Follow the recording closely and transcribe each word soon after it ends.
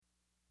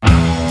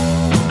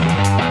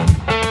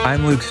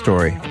I'm Luke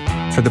Story.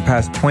 For the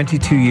past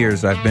 22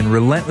 years, I've been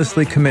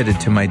relentlessly committed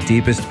to my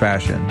deepest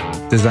passion,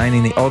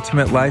 designing the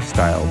ultimate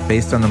lifestyle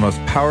based on the most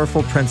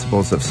powerful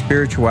principles of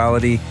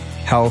spirituality,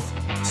 health,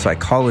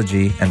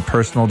 psychology, and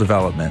personal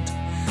development.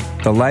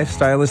 The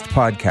Lifestylist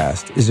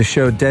Podcast is a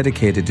show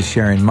dedicated to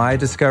sharing my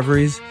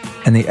discoveries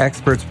and the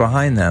experts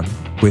behind them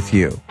with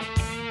you.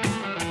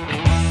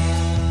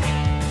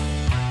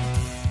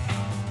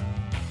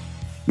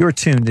 You're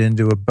tuned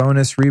into a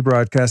bonus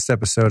rebroadcast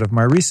episode of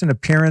my recent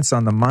appearance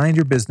on the Mind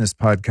Your Business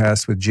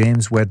podcast with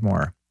James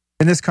Wedmore.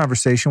 In this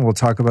conversation, we'll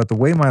talk about the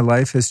way my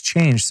life has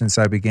changed since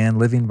I began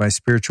living by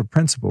spiritual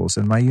principles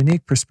and my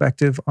unique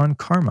perspective on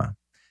karma,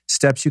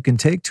 steps you can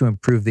take to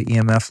improve the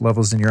EMF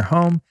levels in your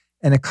home,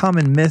 and a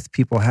common myth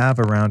people have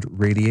around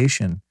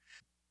radiation,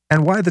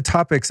 and why the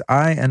topics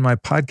I and my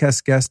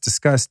podcast guests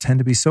discuss tend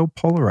to be so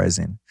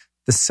polarizing.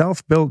 The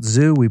self-built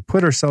zoo we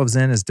put ourselves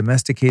in as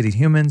domesticated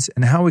humans,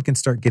 and how we can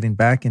start getting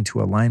back into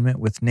alignment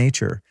with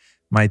nature,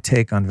 my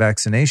take on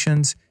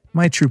vaccinations,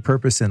 my true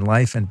purpose in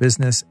life and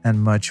business,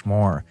 and much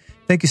more.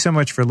 Thank you so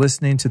much for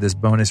listening to this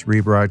bonus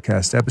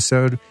rebroadcast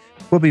episode.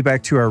 We'll be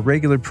back to our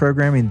regular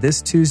programming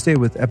this Tuesday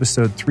with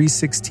episode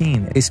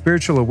 316, A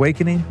Spiritual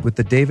Awakening with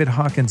the David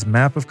Hawkins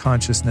Map of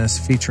Consciousness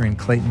featuring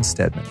Clayton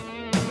Stedman.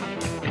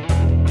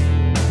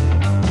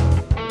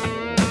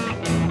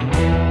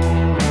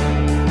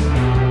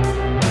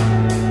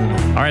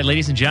 All right,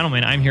 ladies and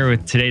gentlemen, I'm here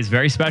with today's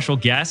very special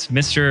guest,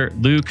 Mr.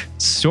 Luke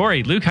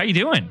Story. Luke, how you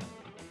doing?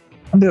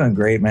 I'm doing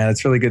great, man.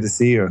 It's really good to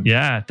see you.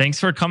 Yeah, thanks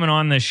for coming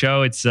on the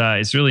show. It's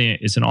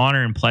an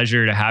honor and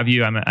pleasure to have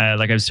you. I'm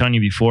like I was telling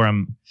you before,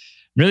 I'm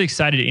really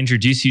excited to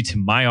introduce you to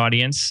my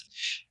audience.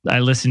 I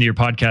listen to your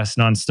podcast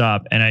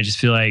nonstop, and I just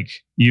feel like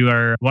you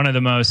are one of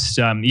the most,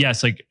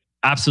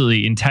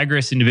 absolutely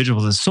integrous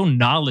individuals that's so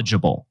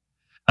knowledgeable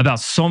about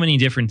so many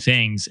different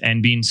things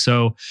and being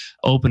so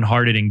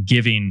open-hearted and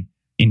giving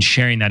in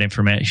sharing that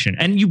information.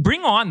 And you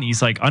bring on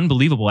these like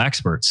unbelievable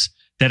experts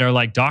that are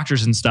like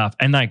doctors and stuff,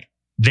 and like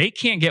they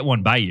can't get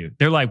one by you.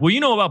 They're like, well, you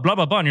know about blah,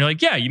 blah, blah. And you're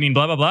like, yeah, you mean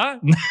blah, blah, blah?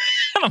 And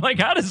I'm like,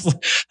 how does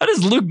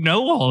Luke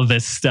know all of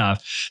this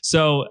stuff?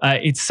 So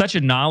it's such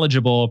a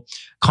knowledgeable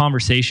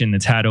conversation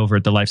that's had over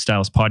at the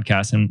Lifestylist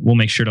Podcast. And we'll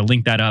make sure to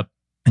link that up.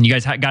 And you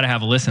guys got to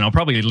have a listen. I'll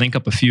probably link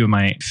up a few of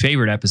my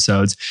favorite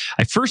episodes.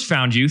 I first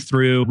found you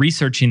through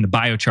researching the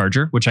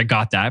biocharger, which I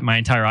got that. My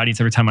entire audience,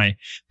 every time I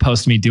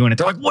post me doing it,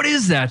 they're like, what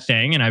is that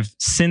thing? And I've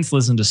since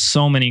listened to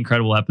so many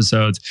incredible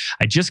episodes.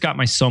 I just got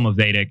my Soma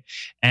Vedic.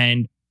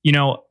 And, you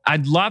know,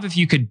 I'd love if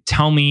you could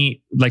tell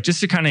me, like,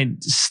 just to kind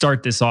of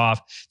start this off,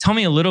 tell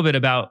me a little bit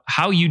about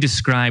how you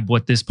describe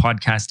what this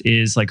podcast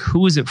is. Like,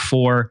 who is it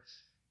for?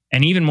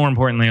 And even more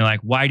importantly,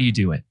 like, why do you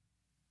do it?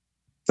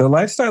 The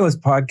Lifestylist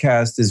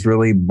Podcast is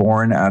really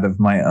born out of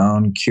my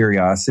own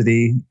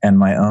curiosity and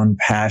my own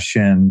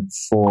passion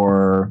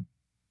for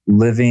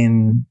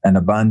living an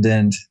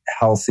abundant,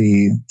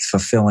 healthy,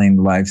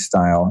 fulfilling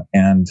lifestyle.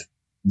 And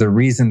the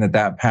reason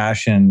that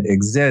passion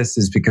exists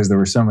is because there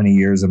were so many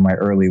years of my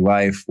early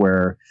life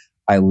where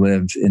I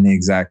lived in the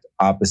exact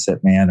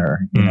opposite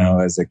manner. You know,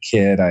 as a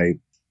kid, I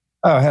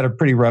had a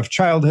pretty rough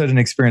childhood and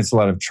experienced a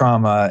lot of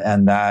trauma,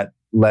 and that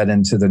led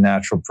into the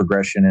natural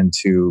progression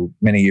into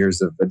many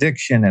years of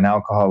addiction and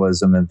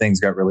alcoholism, and things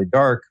got really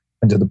dark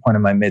and to the point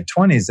of my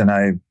mid-20s. And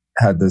I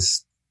had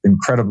this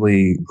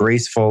incredibly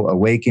graceful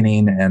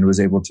awakening and was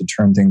able to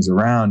turn things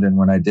around. And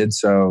when I did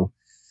so,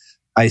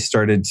 I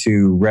started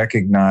to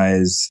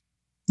recognize,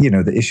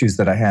 the issues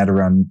that I had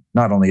around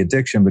not only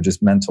addiction, but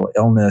just mental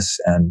illness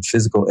and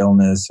physical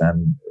illness.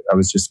 And I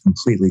was just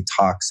completely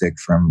toxic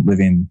from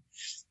living,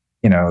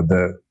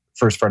 the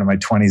first part of my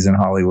 20s in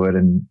Hollywood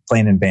and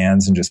playing in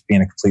bands and just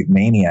being a complete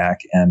maniac.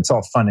 And it's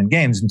all fun and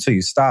games until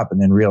you stop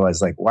and then realize,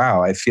 like,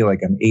 wow, I feel like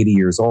I'm 80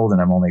 years old and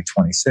I'm only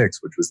 26,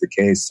 which was the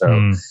case.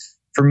 So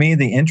for me,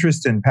 the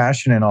interest and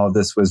passion in all of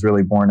this was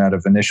really born out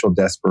of initial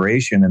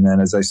desperation. And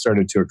then as I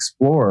started to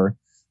explore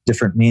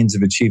different means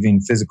of achieving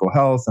physical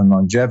health and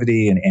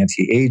longevity and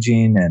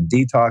anti-aging and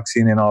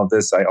detoxing and all of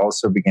this, I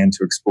also began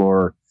to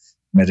explore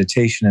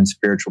meditation and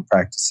spiritual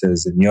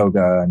practices and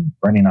yoga and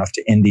running off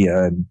to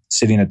India and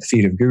sitting at the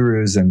feet of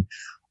gurus and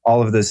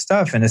all of this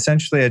stuff. And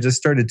essentially, I just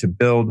started to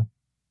build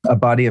a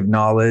body of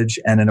knowledge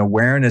and an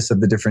awareness of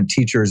the different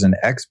teachers and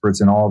experts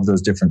in all of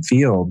those different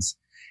fields.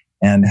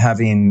 And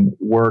having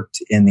worked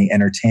in the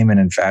entertainment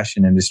and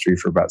fashion industry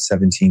for about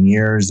 17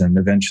 years and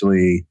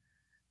eventually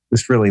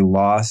just really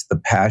lost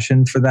the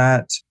passion for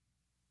that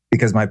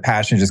because my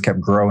passion just kept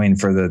growing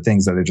for the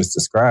things that I just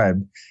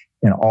described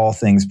in all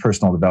things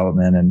personal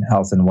development and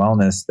health and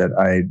wellness, that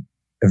I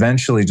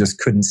eventually just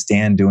couldn't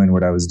stand doing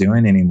what I was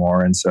doing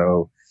anymore. And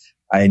so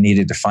I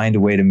needed to find a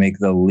way to make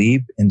the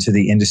leap into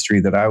the industry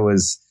that I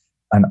was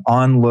an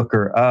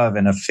onlooker of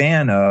and a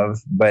fan of,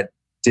 but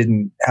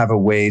didn't have a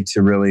way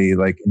to really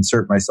like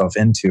insert myself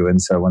into.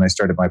 And so when I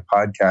started my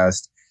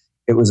podcast,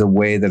 it was a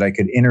way that I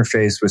could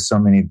interface with so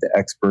many of the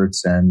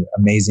experts and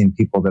amazing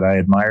people that I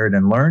admired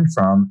and learned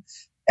from.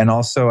 And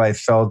also I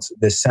felt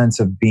this sense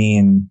of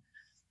being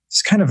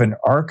just kind of an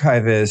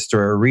archivist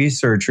or a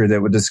researcher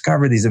that would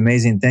discover these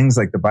amazing things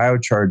like the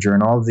biocharger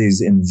and all of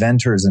these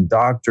inventors and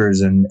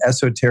doctors and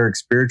esoteric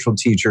spiritual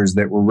teachers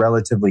that were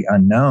relatively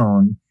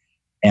unknown.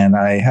 And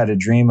I had a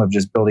dream of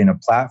just building a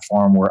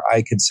platform where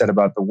I could set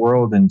about the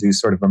world and do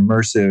sort of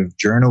immersive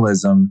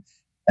journalism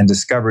and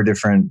discover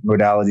different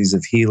modalities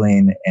of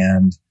healing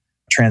and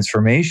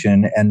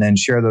transformation, and then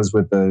share those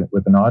with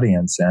an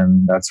audience.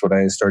 And that's what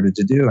I started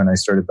to do. And I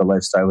started the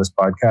Lifestylist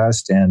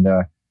podcast. And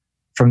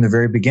from the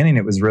very beginning,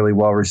 it was really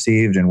well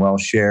received and well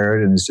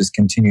shared, and it's just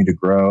continued to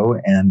grow.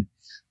 And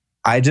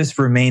I just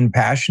remain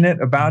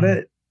passionate about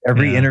it.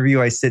 Every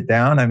interview I sit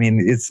down, I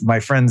mean, it's my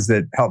friends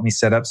that help me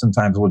set up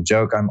sometimes will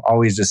joke, I'm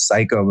always just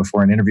psycho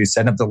before an interview,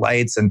 setting up the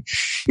lights and,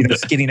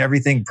 just getting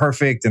everything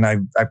perfect. And I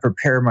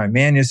prepare my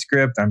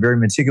manuscript. I'm very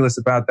meticulous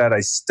about that.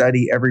 I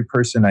study every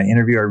person I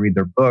interview. I read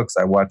their books.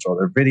 I watch all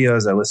their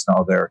videos. I listen to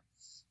all their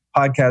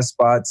podcast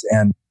spots.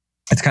 And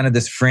it's kind of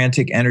this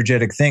frantic,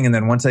 energetic thing. And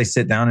then once I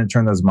sit down and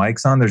turn those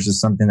mics on, there's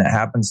just something that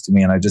happens to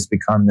me. And I just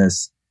become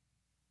this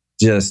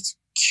just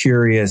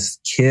curious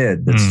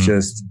kid that's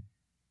just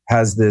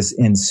has this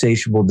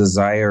insatiable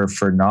desire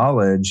for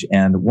knowledge.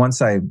 And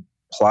once I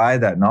apply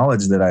that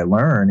knowledge that I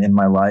learn in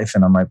my life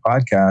and on my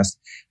podcast,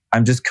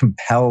 I'm just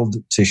compelled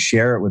to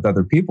share it with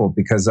other people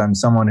because I'm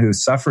someone who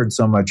suffered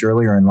so much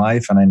earlier in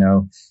life. And I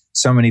know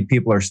so many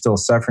people are still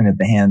suffering at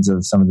the hands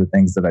of some of the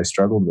things that I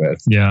struggled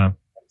with. Yeah.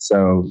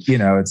 So,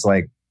 it's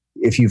like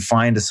if you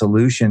find a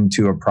solution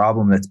to a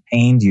problem that's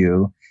pained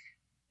you,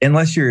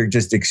 unless you're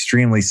just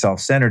extremely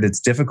self-centered, it's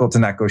difficult to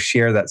not go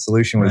share that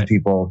solution with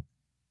people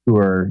who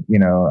are,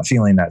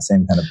 feeling that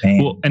same kind of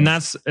pain. Well, and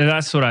that's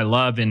what I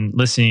love in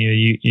listening to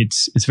you.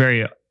 It's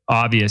very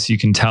obvious. You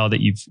can tell that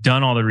you've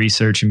done all the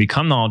research and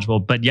become knowledgeable,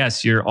 but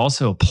yes, you're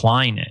also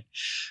applying it.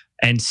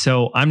 And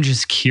so I'm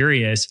just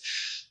curious,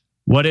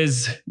 what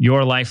does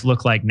your life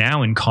look like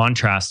now in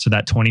contrast to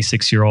that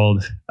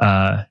 26-year-old,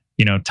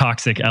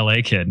 toxic LA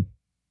kid?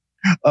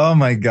 Oh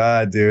my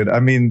God, dude.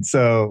 I mean, it's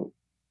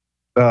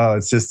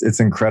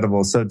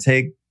incredible. So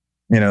take,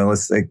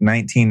 let's say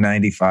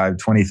 1995,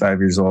 25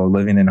 years old,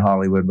 living in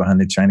Hollywood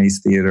behind the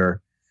Chinese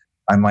theater.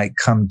 I might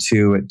come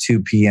to at 2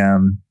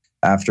 p.m.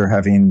 after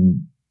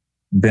having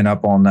been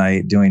up all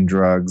night doing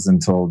drugs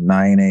until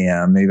 9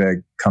 a.m. Maybe I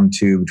come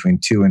to between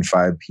 2 and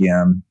 5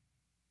 p.m.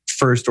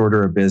 First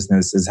order of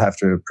business is have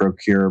to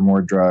procure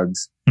more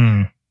drugs,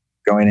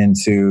 going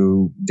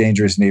into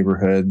dangerous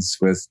neighborhoods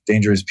with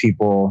dangerous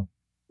people,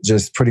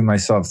 just putting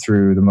myself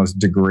through the most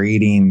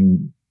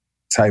degrading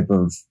type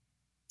of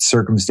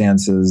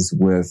circumstances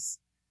with,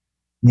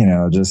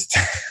 just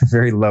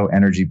very low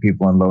energy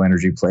people in low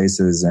energy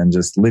places, and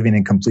just living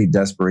in complete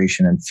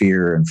desperation and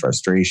fear and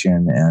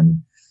frustration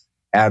and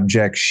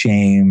abject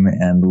shame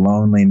and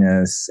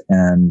loneliness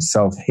and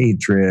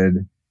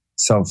self-hatred,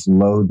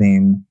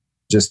 self-loathing,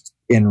 just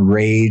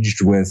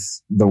enraged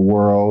with the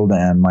world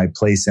and my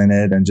place in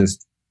it, and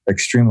just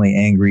extremely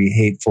angry,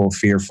 hateful,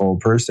 fearful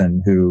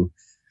person who,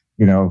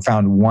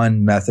 found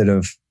one method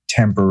of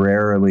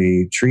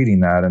temporarily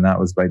treating that, and that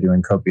was by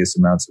doing copious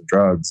amounts of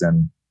drugs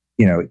and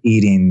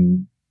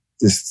eating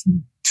this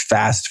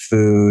fast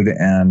food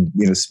and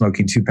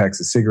smoking 2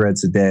 packs of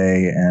cigarettes a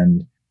day,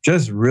 and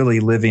just really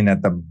living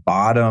at the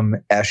bottom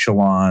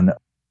echelon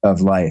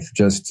of life,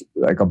 just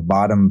like a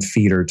bottom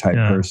feeder type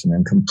person,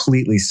 and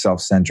completely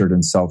self-centered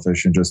and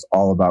selfish and just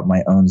all about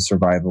my own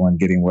survival and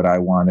getting what I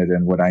wanted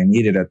and what I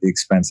needed at the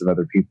expense of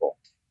other people.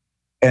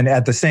 And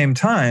at the same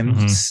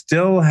time,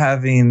 still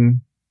having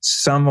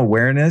some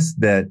awareness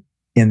that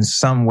in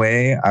some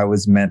way I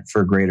was meant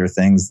for greater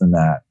things than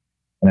that.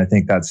 And I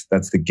think that's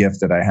the gift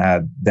that I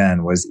had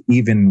then, was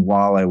even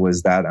while I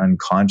was that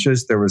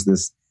unconscious, there was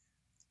this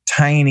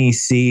tiny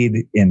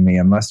seed in me,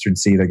 a mustard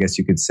seed, I guess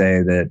you could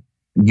say, that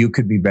you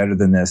could be better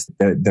than this,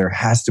 that there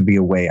has to be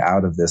a way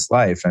out of this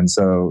life. And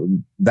so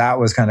that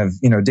was kind of,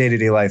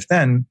 day-to-day life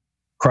then.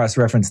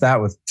 Cross-reference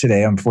that with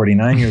today. I'm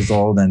 49 years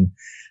old and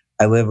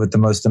I live with the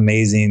most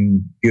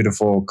amazing,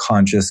 beautiful,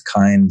 conscious,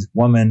 kind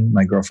woman,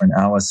 my girlfriend,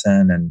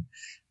 Allison. And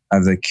I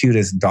have the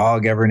cutest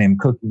dog ever named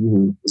Cookie,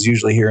 who is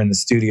usually here in the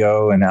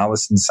studio, and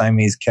Allison's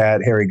Siamese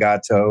cat, Harry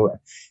Gatto.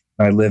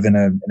 I live in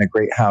a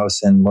great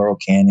house in Laurel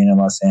Canyon in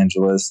Los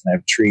Angeles, and I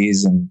have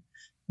trees and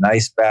an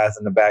ice bath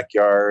in the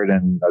backyard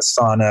and a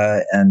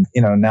sauna. And,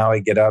 now I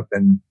get up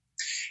and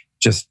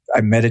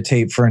I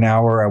meditate for an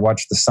hour. I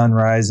watch the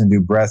sunrise and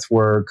do breath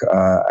work.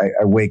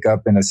 I wake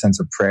up in a sense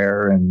of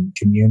prayer and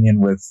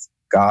communion with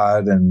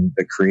God and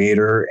the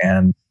Creator.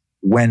 And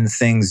when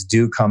things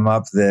do come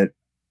up that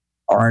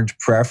aren't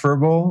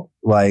preferable,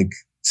 like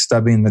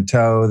stubbing the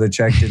toe, the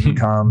check didn't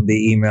come,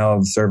 the email,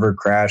 the server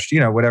crashed,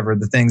 whatever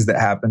the things that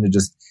happen to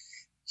just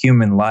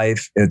human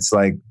life, it's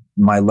like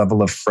my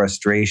level of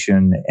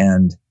frustration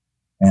and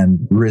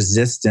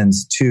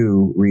resistance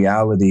to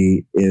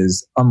reality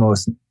is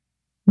almost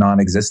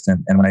non-existent.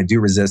 And when I do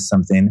resist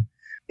something,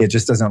 it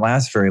just doesn't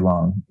last very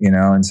long,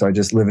 And so I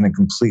just live in a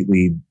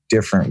completely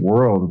different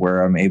world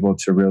where I'm able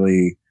to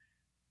really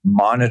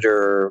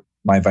monitor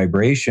my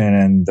vibration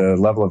and the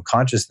level of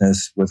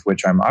consciousness with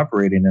which I'm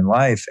operating in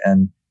life,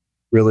 and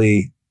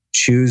really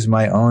choose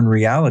my own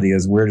reality,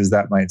 as weird as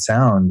that might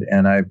sound.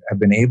 And I've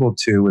been able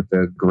to, with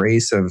the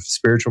grace of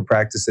spiritual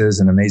practices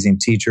and amazing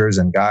teachers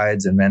and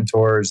guides and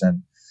mentors,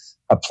 and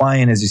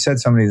applying, as you said,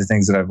 so many of the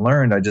things that I've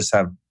learned, I just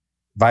have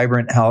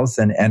vibrant health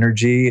and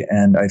energy,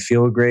 and I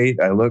feel great.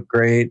 I look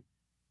great.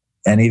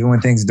 And even when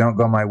things don't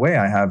go my way,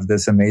 I have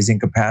this amazing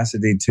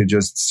capacity to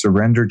just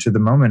surrender to the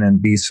moment and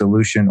be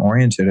solution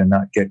oriented and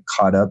not get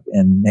caught up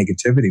in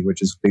negativity,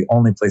 which is the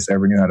only place I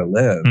ever knew how to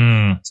live.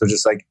 So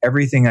just like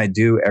everything I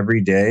do every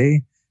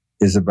day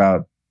is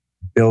about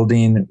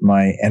building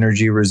my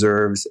energy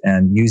reserves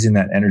and using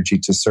that energy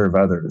to serve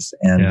others.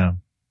 And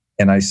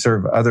I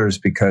serve others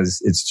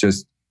because it's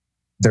just,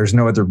 there's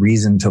no other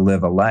reason to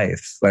live a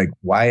life. Like,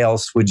 why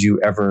else would you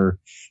ever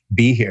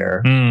be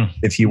here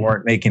if you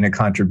weren't making a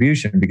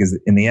contribution? Because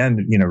in the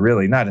end,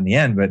 really not in the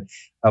end, but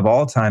of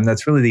all time,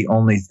 that's really the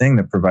only thing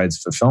that provides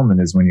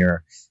fulfillment, is when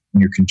you're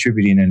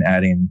contributing and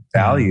adding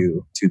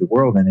value to the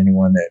world and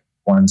anyone that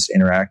wants to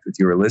interact with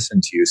you or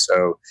listen to you.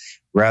 So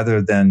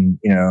rather than,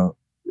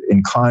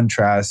 in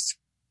contrast,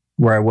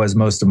 where I was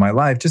most of my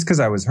life, just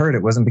because I was hurt,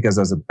 it wasn't because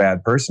I was a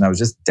bad person. I was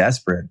just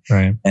desperate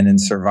and in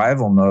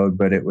survival mode,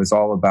 but it was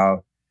all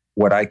about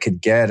what I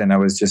could get. And I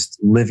was just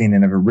living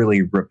in a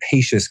really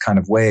rapacious kind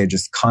of way,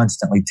 just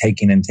constantly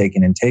taking and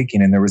taking and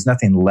taking. And there was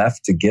nothing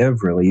left to give,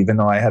 really. Even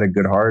though I had a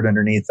good heart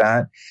underneath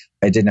that,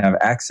 I didn't have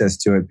access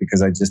to it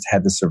because I just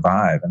had to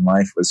survive. And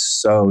life was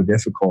so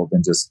difficult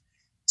and just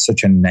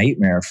such a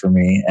nightmare for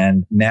me.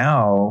 And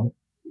now,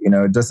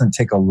 it doesn't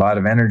take a lot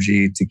of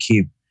energy to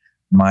keep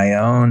my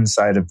own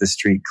side of the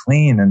street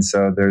clean. And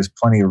so there's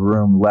plenty of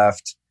room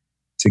left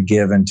to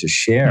give and to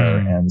share.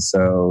 And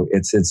so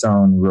it's its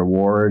own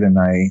reward. And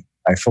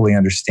I fully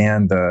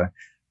understand the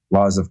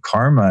laws of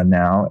karma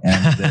now.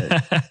 And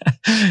that,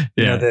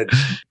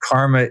 that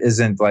karma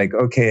isn't like,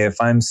 okay, if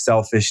I'm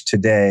selfish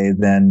today,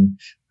 then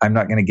I'm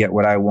not going to get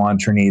what I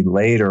want or need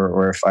later.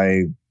 Or if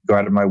I go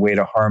out of my way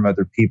to harm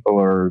other people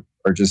or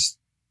just,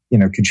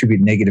 contribute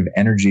negative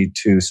energy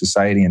to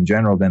society in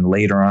general, then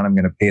later on I'm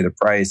going to pay the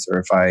price. Or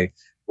if I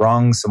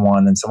wrong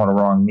someone, then someone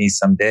will wrong me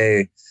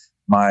someday.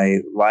 My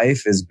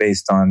life is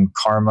based on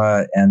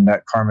karma, and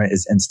that karma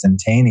is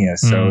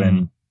instantaneous. So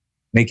in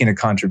making a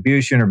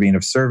contribution or being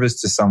of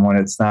service to someone,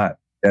 it's not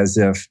as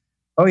if,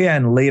 oh yeah,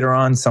 and later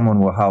on someone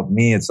will help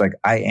me. It's like,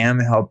 I am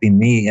helping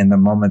me in the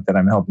moment that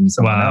I'm helping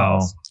someone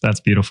else.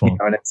 That's beautiful.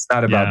 And it's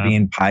not about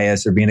being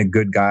pious or being a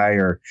good guy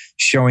or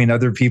showing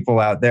other people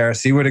out there,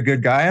 see what a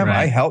good guy I am.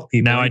 I help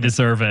people. Now I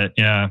deserve it.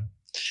 Yeah.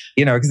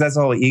 Because that's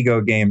the whole ego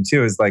game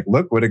too, is like,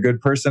 look what a good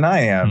person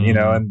I am,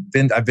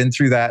 and I've been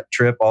through that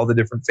trip, all the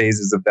different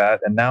phases of that.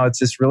 And now it's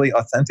just really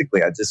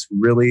authentically, I just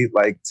really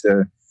like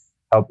to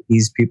help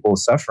ease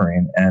people's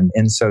suffering. And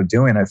in so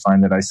doing, I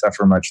find that I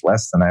suffer much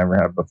less than I ever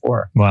have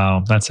before.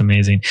 Wow, that's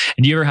amazing.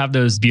 And do you ever have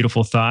those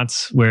beautiful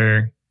thoughts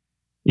where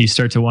you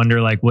start to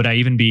wonder, like, would I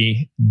even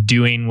be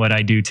doing what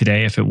I do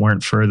today if it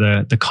weren't for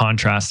the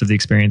contrast of the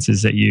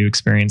experiences that you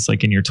experienced,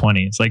 like in your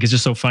 20s? Like, it's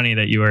just so funny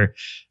that you were,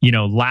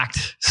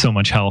 lacked so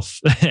much health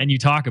and you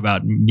talk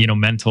about,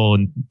 mental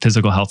and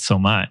physical health so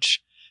much.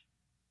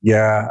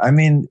 Yeah. I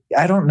mean,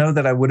 I don't know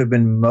that I would have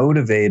been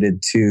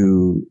motivated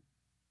to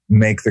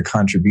make the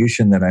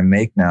contribution that I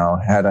make now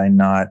had I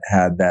not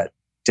had that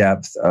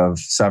depth of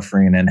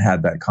suffering and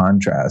had that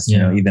contrast.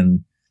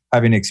 Even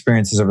having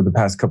experiences over the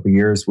past couple of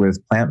years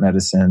with plant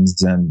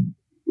medicines and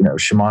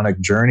shamanic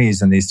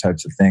journeys and these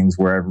types of things,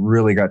 where I've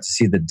really got to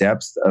see the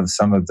depth of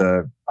some of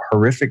the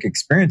horrific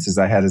experiences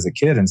I had as a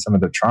kid and some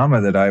of the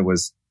trauma that I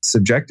was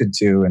subjected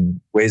to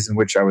and ways in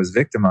which I was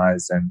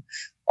victimized and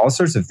all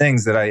sorts of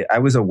things that I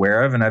was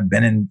aware of. And I've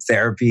been in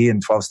therapy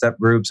and 12-step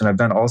groups, and I've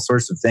done all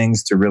sorts of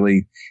things to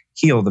really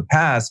heal the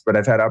past. But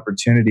I've had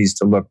opportunities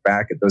to look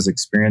back at those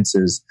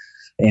experiences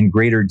in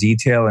greater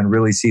detail and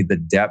really see the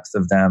depth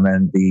of them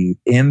and the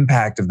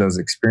impact of those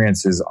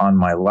experiences on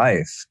my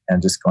life.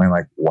 And just going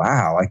like,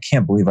 wow, I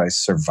can't believe I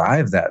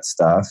survived that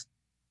stuff.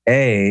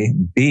 A,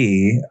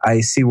 B,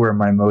 I see where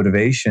my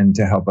motivation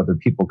to help other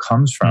people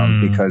comes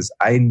from because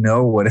I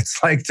know what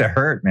it's like to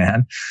hurt,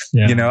 man.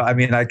 Yeah.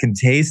 I can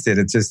taste it.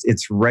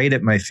 It's right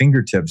at my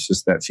fingertips,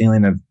 just that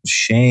feeling of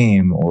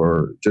shame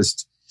or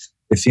just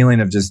the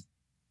feeling of just,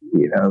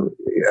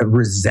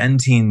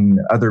 resenting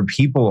other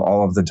people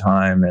all of the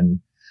time and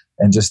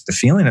just the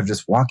feeling of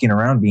just walking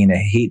around being a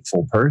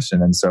hateful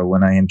person. And so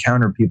when I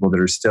encounter people that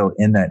are still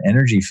in that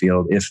energy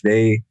field, if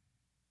they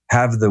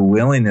have the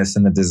willingness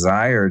and the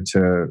desire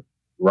to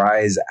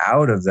rise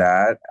out of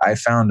that, I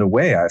found a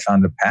way, I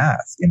found a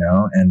path,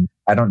 and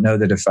I don't know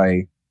that if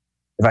I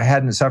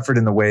hadn't suffered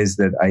in the ways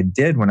that I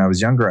did when I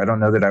was younger, I don't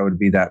know that I would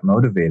be that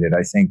motivated.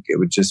 I think it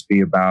would just be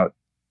about,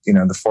 the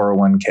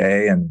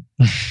 401k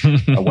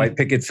and a white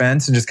picket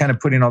fence and just kind of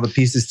putting all the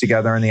pieces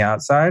together on the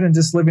outside and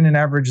just living an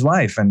average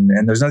life. And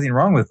there's nothing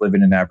wrong with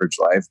living an average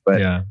life,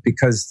 but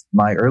because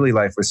my early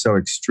life was so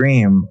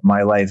extreme,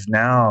 my life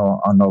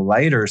now on the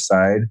lighter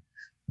side,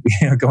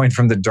 going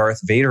from the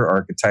Darth Vader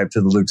archetype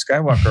to the Luke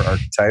Skywalker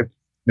archetype,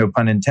 no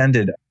pun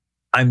intended,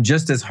 I'm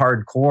just as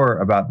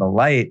hardcore about the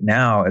light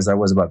now as I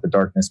was about the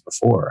darkness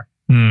before.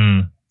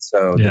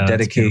 So the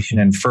dedication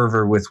and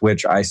fervor with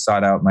which I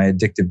sought out my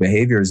addictive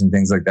behaviors and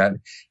things like that,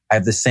 I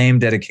have the same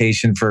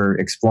dedication for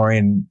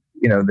exploring,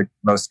 the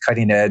most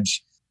cutting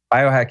edge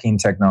biohacking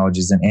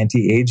technologies and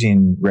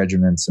anti-aging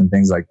regimens and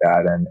things like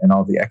that, and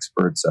all the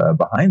experts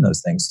behind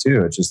those things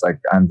too. It's just like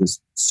I'm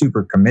just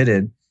super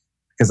committed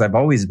because I've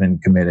always been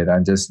committed.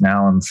 I'm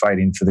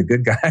fighting for the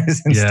good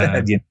guys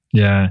instead.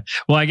 Yeah.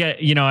 Well, I get,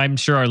 I'm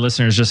sure our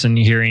listeners just in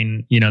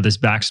hearing, this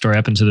backstory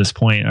up until this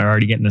point are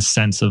already getting a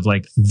sense of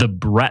like the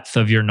breadth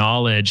of your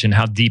knowledge and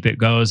how deep it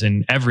goes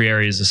in every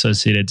area is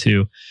associated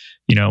to,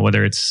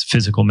 whether it's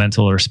physical,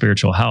 mental, or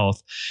spiritual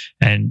health.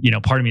 And,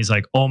 part of me is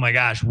like, oh my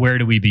gosh, where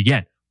do we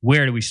begin?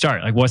 Where do we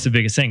start? Like, what's the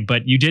biggest thing?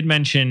 But you did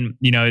mention,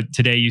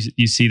 today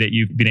you see that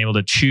you've been able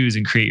to choose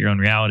and create your own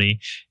reality.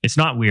 It's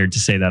not weird to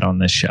say that on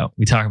this show.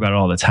 We talk about it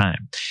all the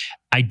time.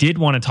 I did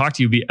want to talk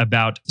to you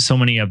about so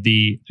many of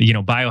the,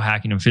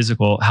 biohacking and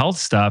physical health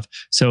stuff.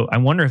 So I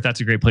wonder if that's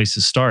a great place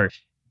to start.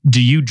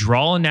 Do you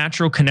draw a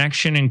natural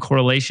connection and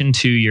correlation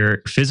to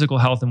your physical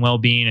health and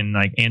well-being and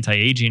like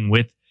anti-aging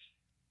with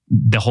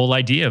the whole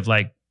idea of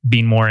like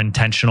being more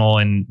intentional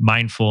and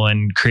mindful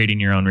and creating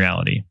your own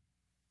reality?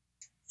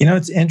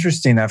 It's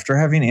interesting. After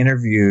having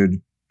interviewed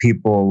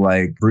people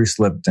like Bruce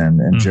Lipton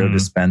and Joe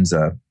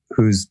Dispenza,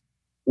 whose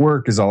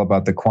work is all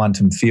about the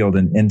quantum field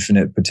and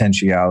infinite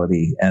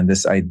potentiality, and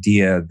this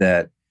idea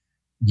that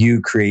you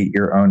create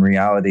your own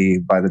reality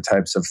by the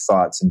types of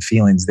thoughts and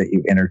feelings that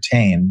you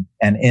entertain,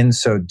 and in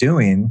so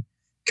doing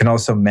can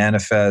also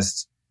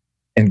manifest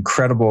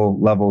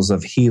incredible levels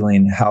of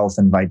healing, health,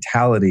 and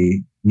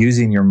vitality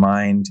using your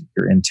mind,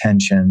 your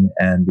intention,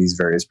 and these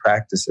various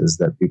practices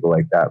that people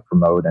like that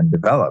promote and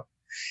develop.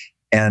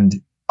 And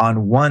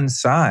on one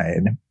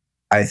side,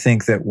 I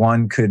think that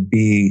one could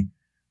be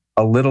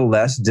a little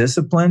less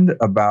disciplined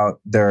about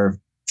their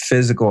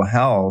physical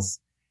health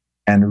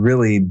and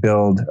really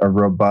build a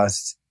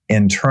robust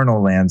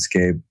internal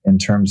landscape in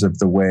terms of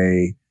the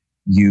way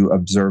you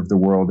observe the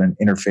world and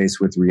interface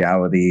with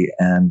reality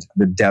and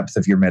the depth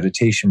of your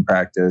meditation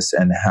practice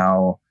and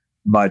how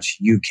much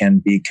you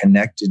can be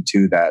connected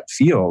to that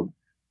field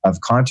of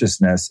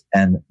consciousness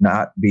and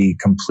not be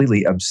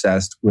completely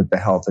obsessed with the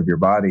health of your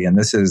body. And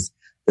this is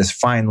this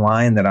fine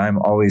line that I'm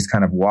always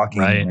kind of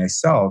walking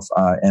myself.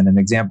 And an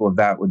example of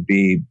that would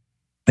be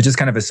just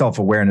kind of a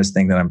self-awareness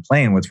thing that I'm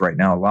playing with right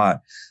now a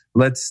lot.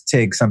 Let's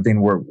take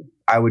something where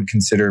I would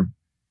consider,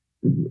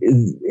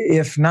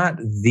 if not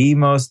the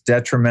most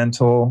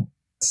detrimental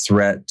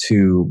threat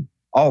to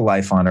all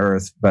life on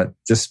Earth, but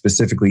just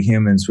specifically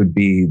humans, would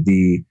be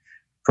the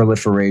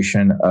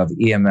proliferation of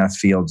EMF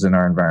fields in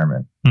our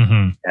environment.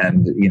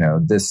 And,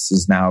 this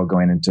is now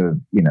going into,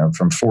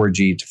 from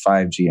 4G to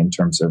 5G in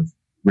terms of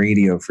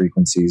radio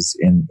frequencies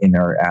in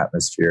our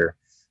atmosphere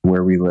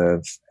where we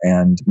live,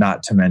 and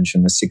not to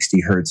mention the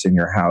 60 hertz in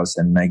your house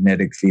and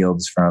magnetic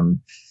fields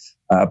from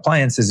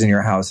appliances in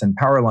your house and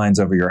power lines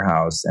over your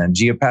house and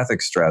geopathic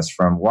stress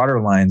from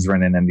water lines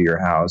running into your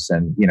house.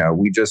 And,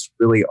 we just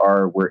really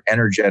we're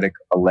energetic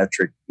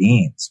electric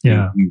beings.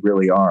 Yeah. We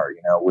really are,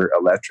 we're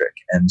electric.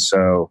 And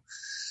so,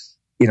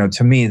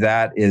 to me,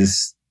 that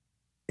is,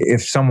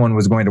 if someone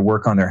was going to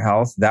work on their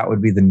health, that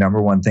would be the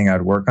number one thing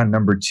I'd work on.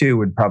 Number two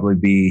would probably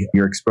be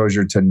your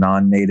exposure to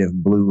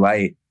non-native blue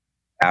light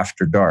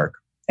after dark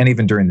and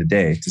even during the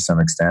day to some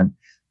extent.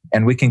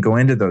 And we can go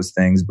into those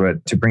things,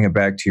 but to bring it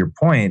back to your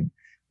point,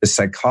 the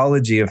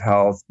psychology of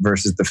health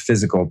versus the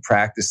physical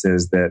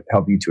practices that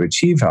help you to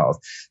achieve health.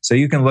 So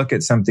you can look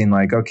at something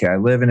like, okay, I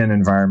live in an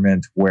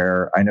environment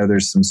where I know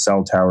there's some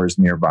cell towers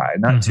nearby,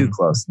 not too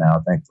close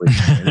now, thankfully.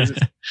 There's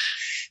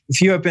a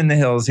few up in the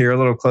hills here, a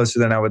little closer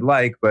than I would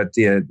like, but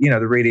the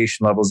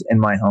radiation levels in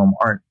my home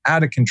aren't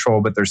out of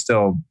control, but they're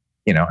still,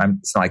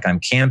 it's not like I'm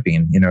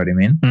camping, you know what I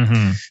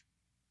mean?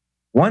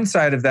 One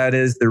side of that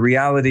is the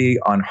reality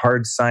on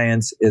hard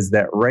science is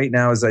that right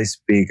now, as I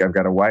speak, I've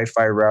got a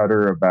Wi-Fi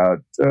router about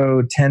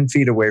 10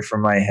 feet away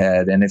from my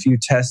head. And if you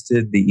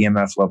tested the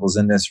EMF levels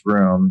in this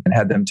room and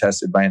had them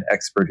tested by an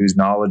expert who's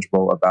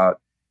knowledgeable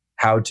about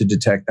how to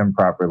detect them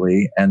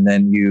properly, and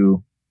then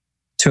you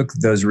took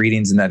those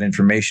readings and that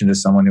information to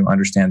someone who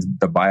understands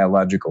the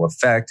biological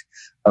effect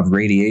of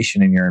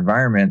radiation in your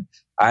environment,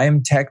 I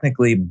am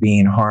technically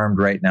being harmed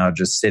right now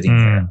just sitting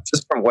here,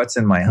 just from what's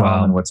in my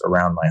home and what's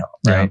around my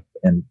home, right?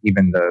 And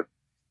even the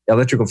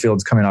electrical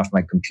fields coming off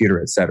my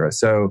computer, et cetera.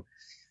 So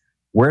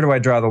where do I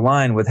draw the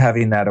line with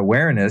having that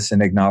awareness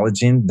and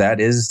acknowledging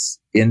that is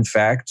in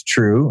fact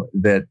true,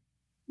 that,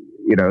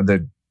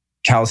 the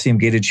calcium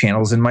gated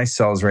channels in my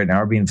cells right now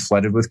are being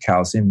flooded with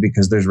calcium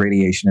because there's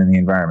radiation in the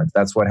environment.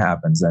 That's what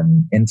happens,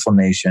 and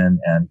inflammation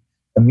and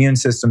immune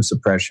system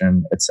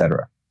suppression, et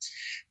cetera.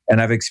 And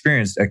I've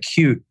experienced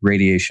acute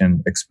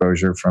radiation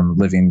exposure from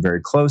living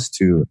very close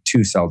to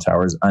 2 cell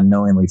towers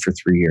unknowingly for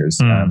 3 years.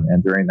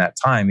 And during that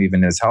time,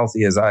 even as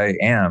healthy as I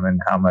am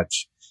and how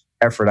much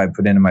effort I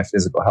put into my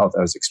physical health,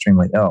 I was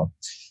extremely ill.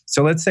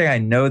 So let's say I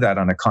know that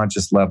on a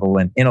conscious level,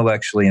 and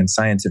intellectually and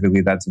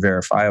scientifically that's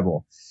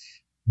verifiable.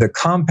 the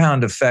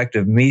compound effect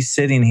of me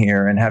sitting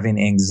here and having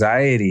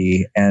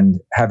anxiety and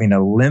having a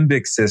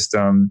limbic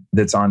system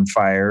that's on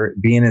fire,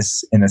 being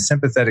in a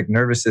sympathetic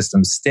nervous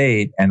system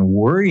state and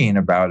worrying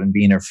about and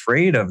being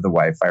afraid of the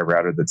Wi-Fi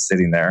router that's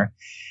sitting there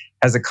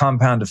has a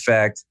compound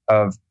effect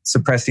of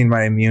suppressing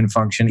my immune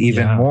function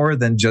even more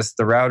than just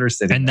the router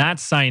sitting and there.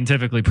 That's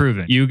scientifically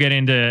proven. You get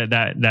into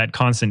that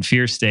constant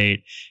fear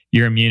state,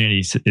 your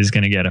immunity is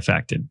going to get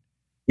affected.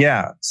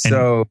 Yeah.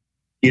 So,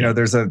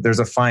 there's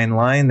a fine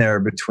line there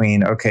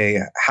between, okay,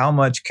 how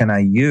much can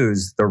I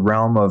use the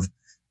realm of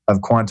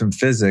quantum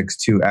physics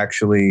to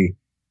actually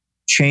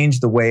change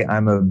the way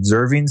I'm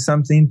observing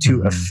something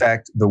to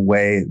affect the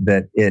way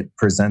that it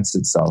presents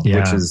itself,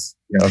 which is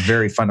a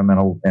very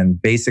fundamental and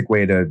basic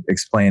way to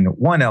explain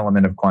one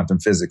element of quantum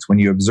physics. When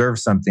you observe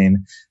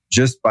something,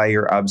 just by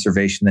your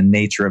observation, the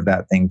nature of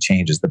that thing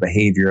changes, the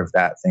behavior of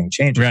that thing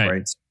changes,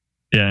 right?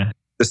 Yeah.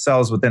 The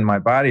cells within my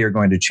body are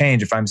going to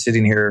change if I'm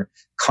sitting here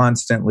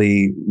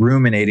constantly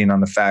ruminating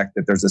on the fact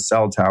that there's a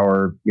cell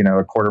tower,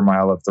 a quarter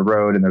mile up the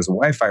road and there's a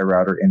Wi-Fi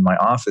router in my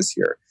office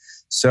here.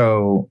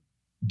 So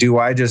do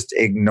I just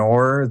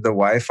ignore the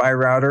Wi-Fi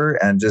router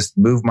and just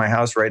move my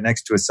house right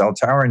next to a cell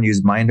tower and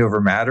use mind over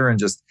matter and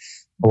just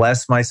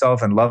bless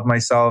myself and love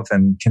myself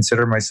and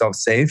consider myself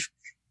safe?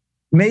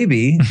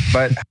 Maybe,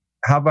 but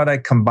how about I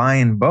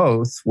combine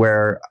both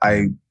where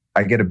I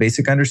get a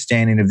basic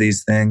understanding of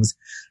these things,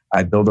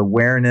 I build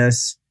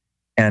awareness,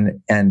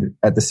 and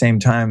at the same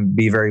time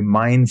be very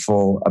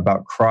mindful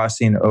about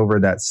crossing over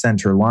that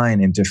center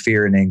line into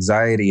fear and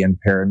anxiety and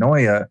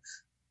paranoia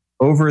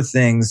over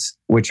things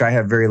which I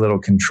have very little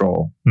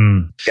control.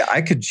 Yeah,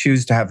 I could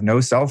choose to have no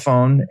cell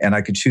phone and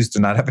I could choose to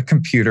not have a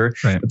computer.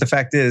 But the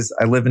fact is,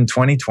 I live in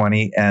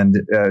 2020 and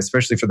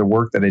especially for the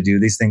work that I do,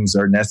 these things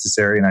are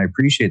necessary and I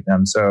appreciate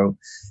them. So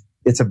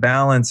it's a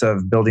balance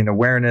of building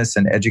awareness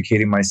and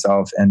educating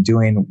myself and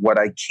doing what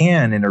I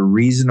can in a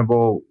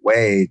reasonable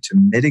way to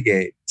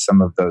mitigate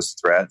some of those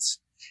threats.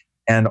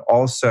 And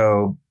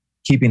also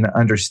keeping the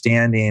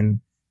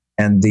understanding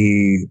and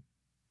the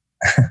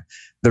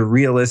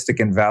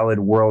realistic and valid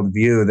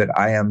worldview that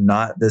I am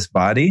not this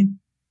body,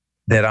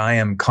 that I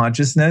am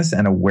consciousness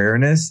and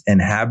awareness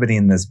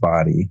inhabiting this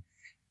body.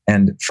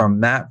 And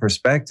from that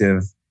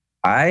perspective,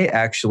 I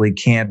actually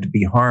can't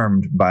be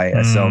harmed by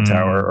a cell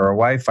tower or a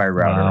Wi-Fi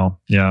router. Wow.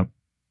 Yeah.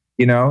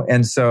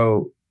 And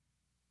so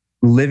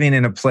living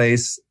in a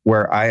place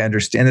where I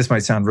understand, this might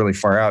sound really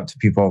far out to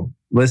people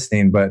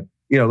listening, but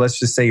let's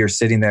just say you're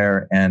sitting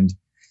there and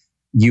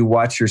you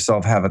watch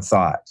yourself have a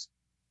thought.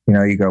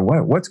 You go,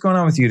 what's going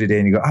on with you today?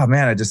 And you go, oh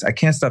man, I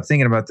can't stop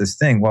thinking about this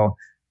thing. Well,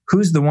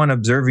 who's the one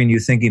observing you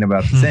thinking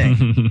about the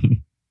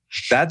thing?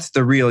 That's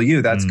the real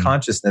you. That's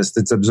consciousness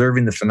that's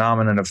observing the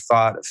phenomenon of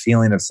thought, of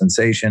feeling, of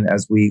sensation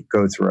as we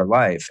go through our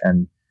life.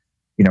 And,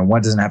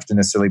 one doesn't have to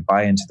necessarily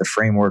buy into the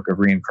framework of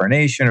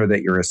reincarnation or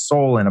that you're a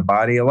soul in a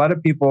body. A lot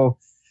of people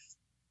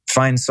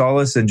find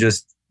solace in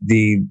just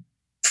the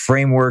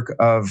framework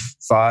of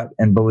thought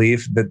and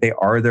belief that they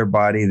are their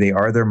body, they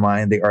are their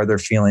mind, they are their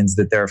feelings,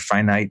 that they're a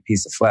finite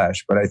piece of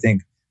flesh. But I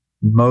think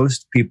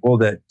most people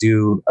that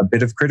do a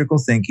bit of critical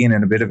thinking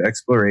and a bit of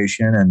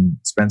exploration and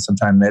spend some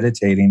time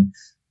meditating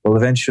will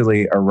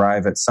eventually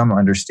arrive at some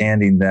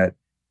understanding that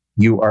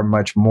you are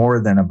much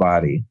more than a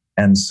body.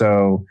 And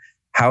so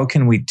how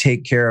can we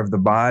take care of the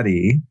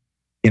body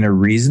in a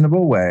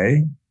reasonable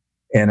way,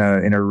 in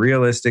a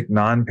realistic,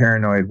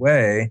 non-paranoid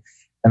way,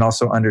 and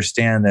also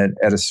understand that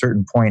at a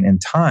certain point in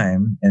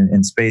time,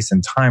 in space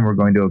and time, we're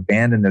going to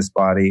abandon this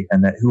body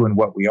and that who and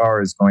what we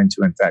are is going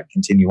to, in fact,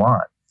 continue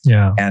on.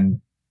 Yeah. And,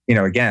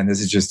 again,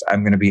 this is just,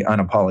 I'm going to be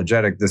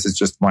unapologetic. This is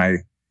just my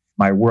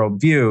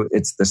worldview.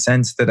 It's the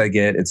sense that I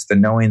get. It's the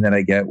knowing that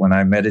I get when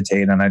I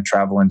meditate and I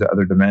travel into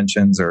other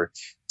dimensions or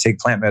take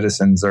plant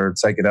medicines or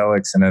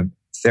psychedelics in a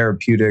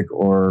therapeutic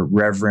or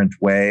reverent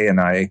way.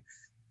 And I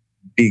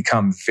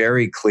become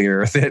very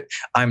clear that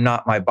I'm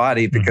not my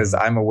body because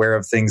I'm aware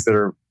of things that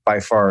are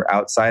by far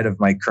outside of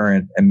my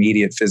current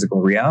immediate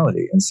physical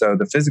reality. And so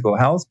the physical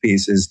health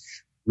piece is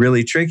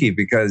really tricky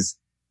because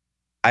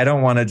I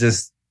don't want to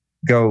just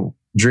go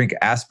drink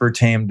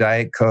aspartame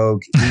Diet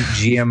Coke, eat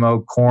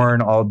GMO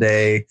corn all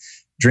day,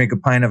 drink a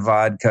pint of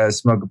vodka,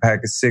 smoke a pack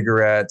of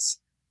cigarettes,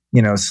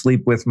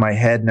 sleep with my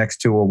head next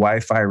to a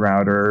Wi-Fi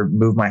router,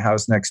 move my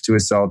house next to a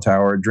cell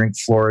tower, drink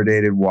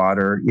fluoridated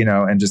water,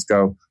 and just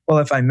go, well,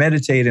 if I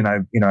meditate and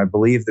I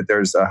believe that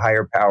there's a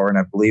higher power and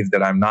I believe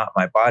that I'm not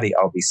my body,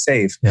 I'll be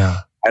safe. Yeah.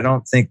 I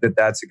don't think that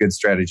that's a good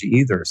strategy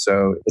either.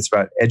 So it's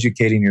about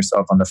educating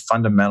yourself on the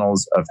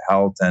fundamentals of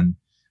health and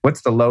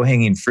what's the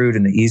low-hanging fruit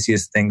and the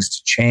easiest things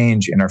to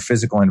change in our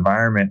physical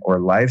environment or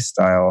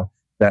lifestyle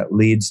that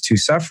leads to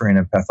suffering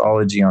and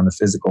pathology on the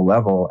physical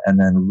level, and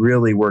then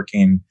really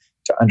working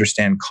to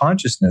understand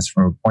consciousness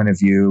from a point of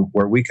view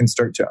where we can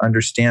start to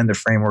understand the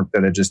framework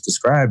that I just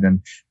described,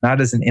 and not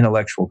as an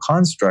intellectual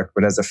construct,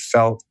 but as a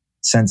felt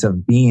sense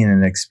of being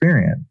and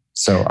experience.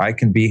 So I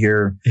can be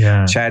here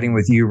chatting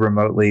with you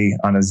remotely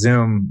on a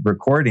Zoom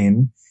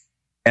recording,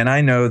 and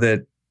I know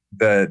that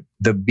the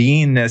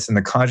beingness and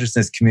the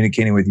consciousness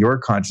communicating with your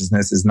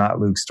consciousness is not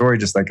Luke Story,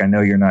 just like I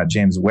know you're not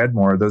James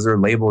Wedmore. Those are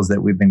labels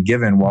that we've been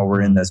given while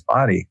we're in this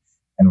body,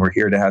 and we're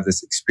here to have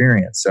this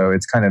experience. So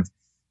it's kind of,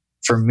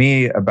 for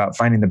me, about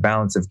finding the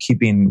balance of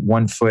keeping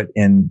one foot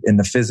in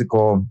the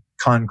physical,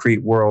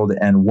 concrete world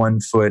and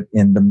one foot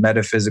in the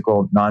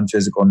metaphysical,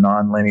 non-physical,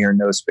 non-linear,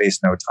 no space,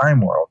 no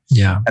time world.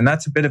 Yeah. And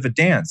that's a bit of a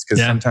dance,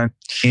 because sometimes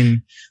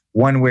in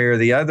one way or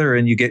the other,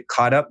 and you get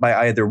caught up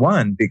by either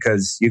one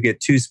because you get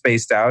too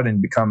spaced out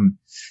and become,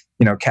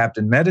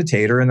 Captain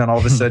Meditator, and then all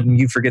of a sudden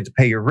you forget to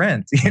pay your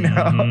rent,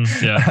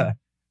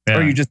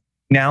 or you just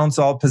renounce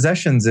all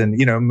possessions and,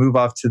 move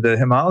off to the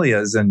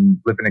Himalayas and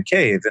live in a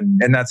cave.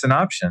 And that's an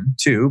option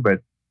too, but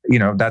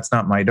that's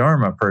not my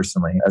dharma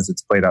personally, as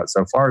it's played out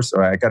so far.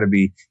 So I got to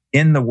be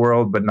in the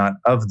world, but not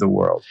of the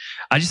world.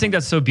 I just think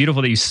that's so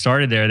beautiful that you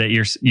started there, that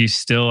you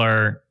still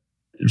are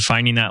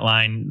finding that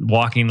line,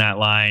 walking that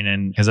line.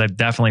 And because I've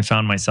definitely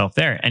found myself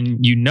there.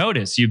 And you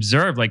notice, you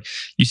observe, like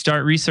you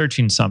start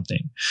researching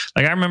something.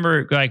 Like I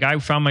remember, I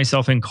found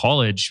myself in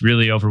college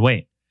really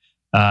overweight.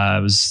 I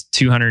was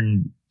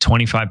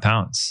 225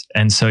 pounds.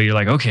 And so you're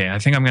like, okay, I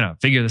think I'm going to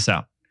figure this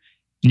out.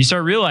 And you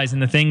start realizing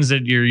the things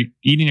that you're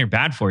eating are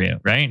bad for you,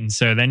 right? And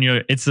so then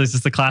it's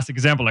just the classic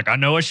example, like, I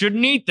know I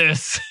shouldn't eat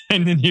this.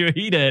 And then you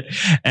eat it.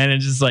 And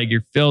it's just like,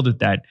 you're filled with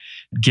that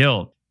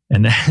guilt.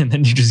 And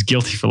then you're just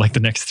guilty for like the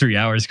next 3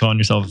 hours calling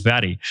yourself a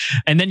fatty.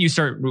 And then you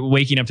start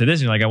waking up to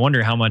this and you're like, I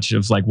wonder how much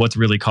of like what's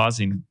really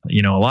causing,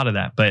 a lot of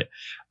that. But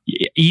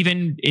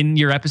even in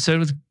your episode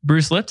with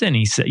Bruce Lipton,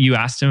 you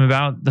asked him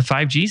about the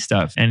 5G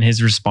stuff, and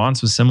his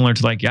response was similar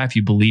to like, yeah, if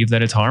you believe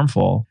that it's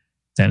harmful,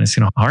 then it's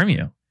going to harm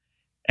you.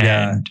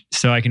 And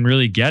so I can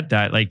really get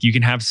that. Like you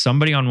can have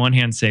somebody on one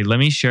hand say, let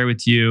me share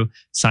with you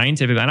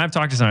scientific. And I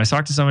talked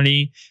to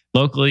somebody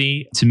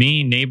locally to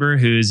me, neighbor,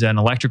 who's an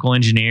electrical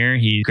engineer.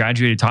 He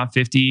graduated top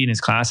 50 in his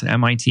class at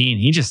MIT.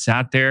 And he just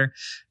sat there,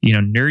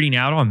 nerding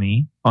out on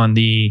me on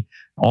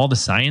all the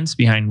science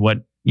behind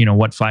what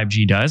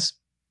 5G does.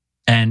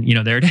 And,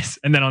 there it is.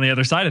 And then on the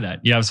other side of that,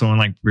 you have someone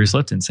like Bruce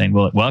Lipton saying,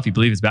 well, if you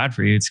believe it's bad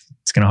for you,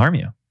 it's going to harm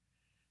you.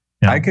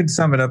 I could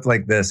sum it up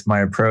like this.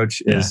 My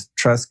approach is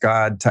trust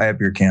God, tie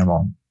up your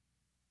camel.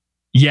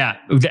 Yeah.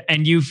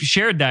 And you've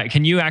shared that.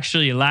 Can you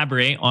actually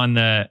elaborate on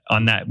that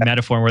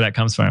metaphor and where that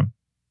comes from?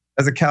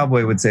 As a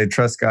cowboy would say,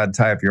 trust God,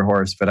 tie up your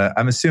horse. But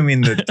I'm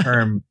assuming the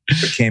term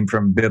came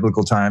from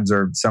biblical times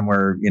or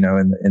somewhere,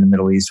 in the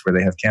Middle East where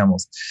they have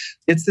camels.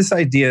 It's this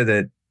idea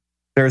that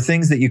there are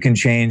things that you can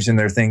change and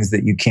there are things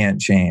that you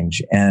can't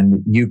change.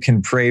 And you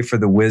can pray for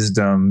the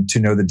wisdom to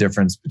know the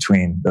difference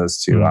between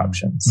those two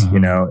options.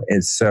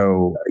 It's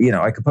so,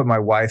 I could put my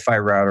Wi-Fi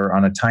router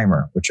on a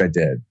timer, which I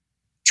did,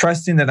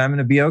 trusting that I'm going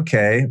to be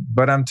okay,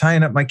 but I'm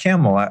tying up my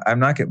camel.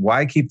 I'm not going to,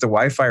 why keep the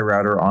Wi-Fi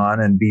router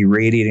on and be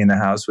radiating the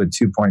house with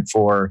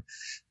 2.4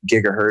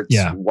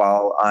 gigahertz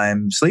while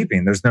I'm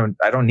sleeping?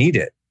 I don't need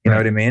it. You know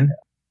what I mean?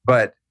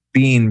 But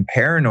being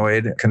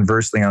paranoid,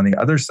 conversely, on the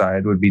other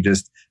side would be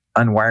just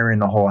unwiring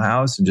the whole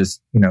house and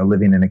just,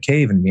 living in a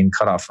cave and being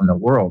cut off from the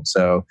world.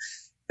 So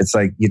it's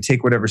like you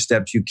take whatever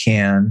steps you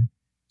can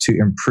to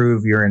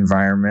improve your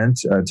environment,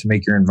 to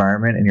make your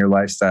environment and your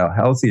lifestyle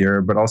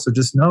healthier, but also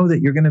just know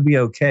that you're going to be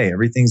okay.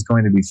 Everything's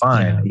going to be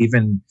fine. Yeah.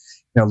 Even,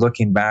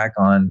 looking back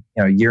on,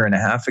 a year and a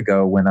half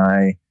ago when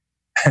I,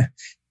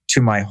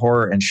 to my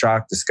horror and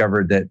shock,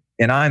 discovered that,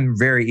 and I'm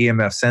very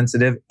EMF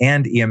sensitive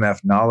and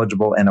EMF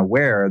knowledgeable and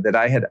aware that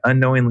I had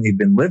unknowingly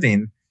been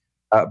living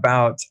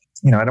about,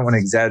 I don't want to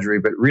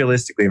exaggerate, but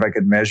realistically, if I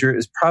could measure,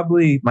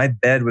 my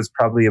bed was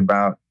probably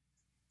about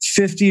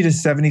 50 to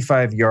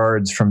 75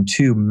 yards from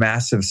two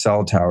massive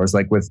cell towers,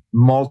 like with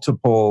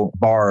multiple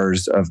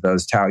bars of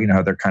those towers.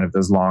 How they're kind of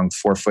those long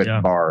 4-foot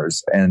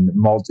bars, and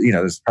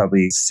there's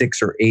probably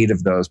 6 or 8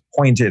 of those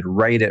pointed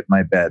right at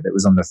my bed. That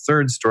was on the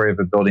 3rd story of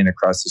a building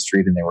across the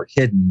street, and they were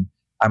hidden.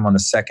 I'm on the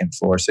 2nd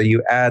floor. So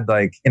you add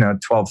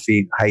 12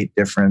 feet height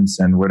difference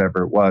and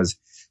whatever it was.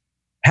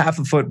 Half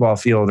a football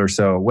field or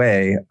so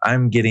away,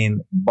 I'm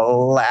getting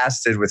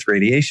blasted with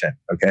radiation.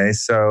 Okay.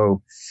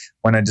 So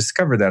when I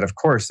discovered that, of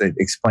course, it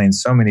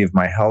explains so many of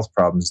my health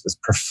problems, this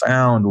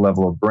profound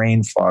level of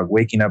brain fog,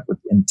 waking up with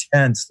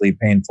intensely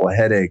painful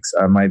headaches.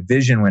 My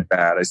vision went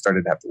bad. I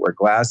started to have to wear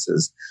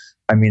glasses.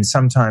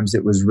 Sometimes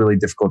it was really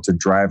difficult to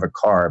drive a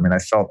car. I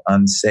felt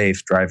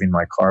unsafe driving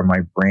my car.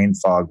 My brain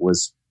fog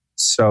was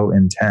so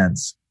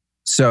intense.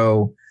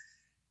 So,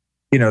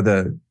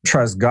 the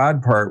trust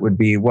God part would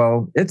be,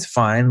 well, it's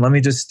fine. Let me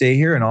just stay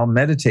here and I'll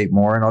meditate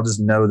more and I'll just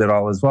know that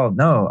all is well.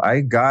 No, I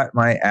got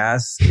my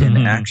ass in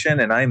action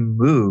and I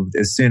moved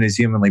as soon as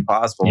humanly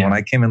possible. Yeah. When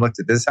I came and looked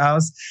at this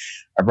house,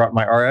 I brought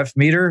my RF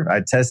meter.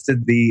 I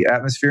tested the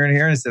atmosphere in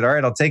here and I said, all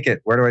right, I'll take it.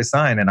 Where do I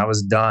sign? And I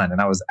was done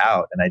and I was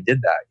out and I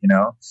did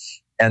that,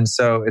 And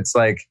so it's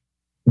like,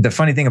 the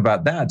funny thing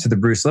about that, to the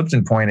Bruce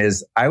Lipton point,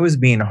 is I was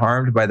being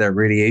harmed by that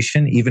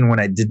radiation even when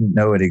I didn't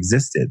know it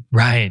existed.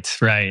 Right.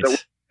 So,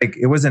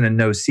 it wasn't a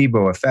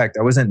nocebo effect.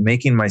 I wasn't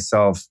making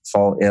myself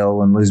fall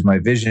ill and lose my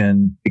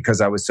vision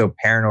because I was so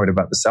paranoid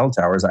about the cell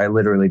towers. I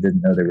literally didn't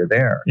know they were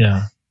there.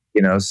 Yeah.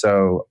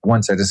 So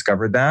once I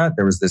discovered that,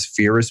 there was this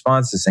fear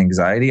response, this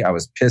anxiety. I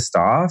was pissed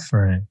off,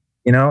 right.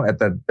 At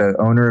the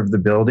owner of the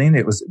building.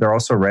 They're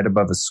also right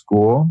above a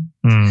school.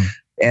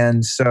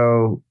 And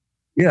so,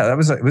 yeah, it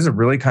was a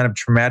really kind of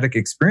traumatic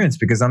experience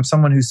because I'm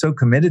someone who's so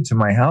committed to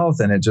my health,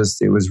 and it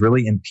was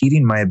really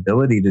impeding my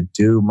ability to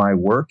do my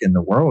work in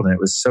the world. And it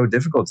was so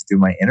difficult to do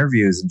my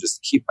interviews and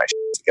just keep my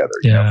shit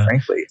together,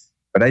 frankly.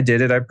 But I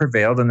did it. I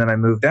prevailed, and then I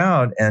moved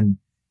out. And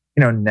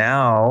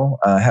now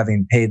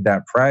having paid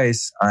that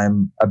price,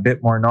 I'm a bit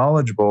more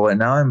knowledgeable, and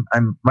now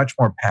I'm much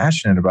more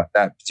passionate about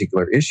that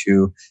particular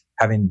issue,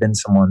 having been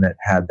someone that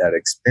had that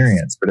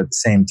experience. But at the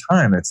same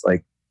time, it's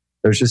like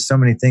there's just so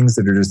many things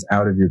that are just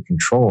out of your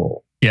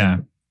control. Yeah.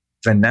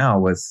 And now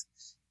with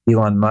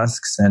Elon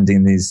Musk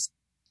sending these,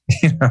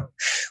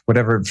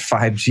 whatever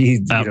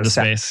 5G out into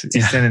space,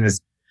 he's sending his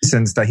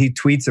and stuff. He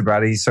tweets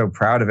about it. He's so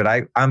proud of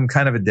it. I'm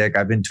kind of a dick.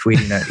 I've been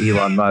tweeting at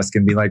Elon Musk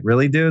and being like,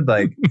 really, dude?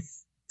 Like,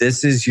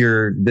 this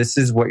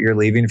is what you're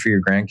leaving for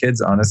your grandkids.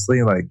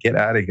 Honestly, like, get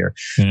out of here.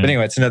 But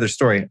anyway, it's another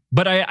story.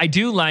 But I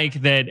do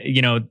like that,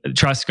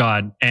 trust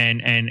God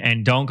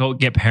and don't go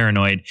get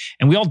paranoid.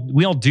 And we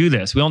all do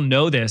this. We all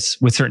know this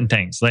with certain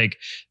things. Like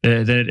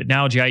the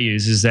analogy I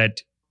use is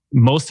that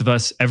most of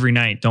us every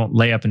night don't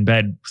lay up in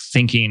bed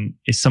thinking,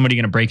 is somebody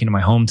going to break into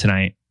my home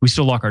tonight? We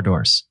still lock our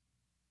doors.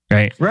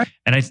 Right.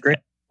 And I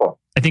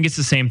think it's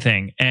the same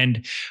thing.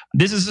 And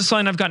this is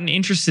something I've gotten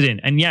interested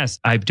in. And yes,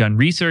 I've done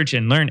research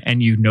and learned,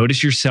 and you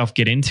notice yourself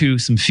get into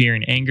some fear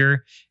and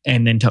anger.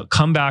 And then to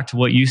come back to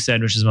what you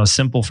said, which is the most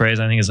simple phrase,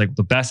 I think is like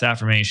the best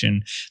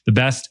affirmation, the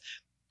best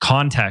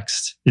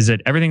context is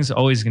that everything's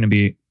always going to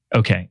be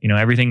okay.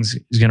 Everything's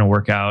going to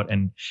work out,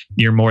 and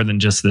you're more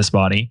than just this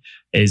body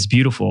is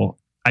beautiful.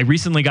 I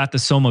recently got the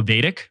Soma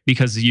Vedic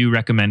because you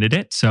recommended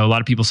it. So a lot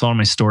of people saw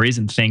my stories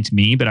and thanked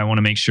me, but I want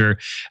to make sure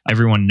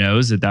everyone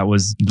knows that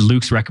was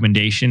Luke's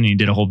recommendation, and he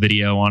did a whole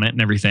video on it and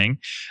everything.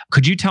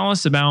 Could you tell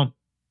us about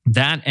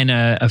that and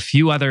a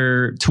few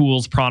other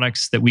tools,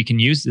 products that we can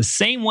use the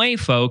same way,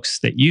 folks,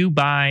 that you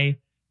buy,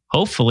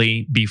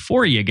 hopefully,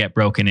 before you get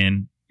broken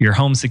in, your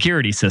home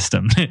security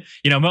system?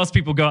 Most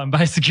people go out and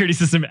buy a security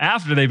system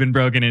after they've been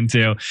broken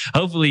into.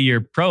 Hopefully you're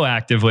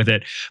proactive with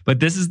it, but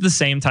this is the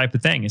same type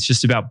of thing. It's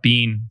just about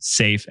being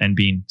safe and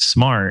being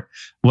smart.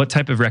 What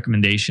type of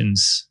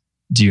recommendations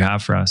do you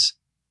have for us?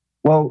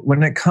 Well,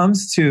 when it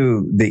comes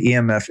to the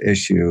EMF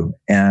issue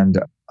and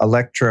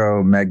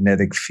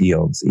electromagnetic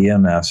fields,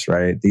 EMFs,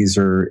 right? These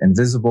are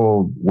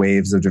invisible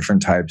waves of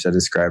different types. I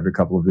described a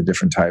couple of the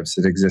different types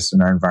that exist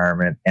in our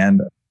environment.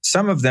 And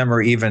some of them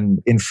are even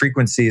in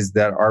frequencies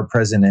that are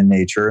present in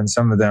nature, and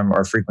some of them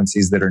are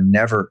frequencies that are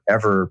never,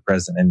 ever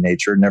present in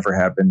nature, never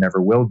have been,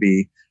 never will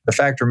be. The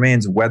fact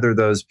remains, whether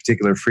those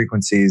particular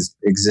frequencies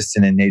exist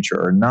in nature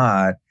or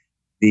not,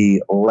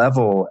 the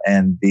level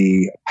and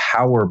the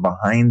power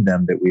behind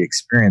them that we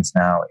experience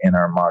now in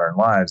our modern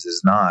lives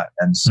is not.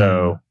 And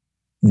so,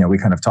 we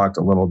kind of talked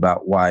a little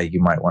about why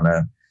you might want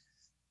to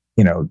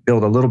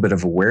build a little bit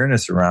of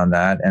awareness around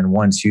that. And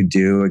once you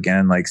do,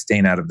 again, like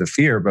staying out of the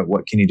fear, but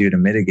what can you do to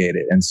mitigate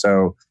it? And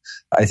so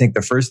I think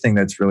the first thing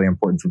that's really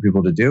important for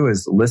people to do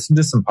is listen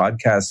to some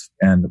podcasts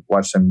and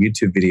watch some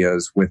YouTube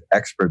videos with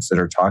experts that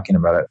are talking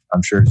about it.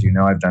 I'm sure, as you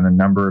know, I've done a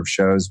number of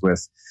shows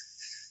with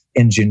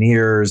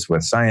engineers,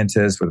 with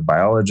scientists, with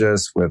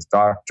biologists, with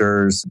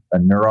doctors, a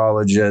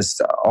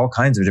neurologist, all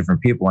kinds of different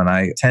people. And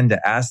I tend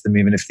to ask them,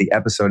 even if the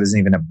episode isn't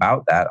even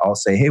about that, I'll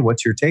say, hey,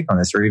 what's your take on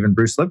this? Or even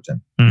Bruce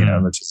Lipton,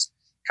 which is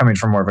coming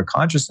from more of a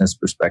consciousness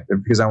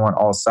perspective, because I want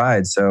all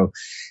sides. So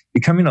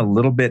becoming a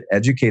little bit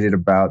educated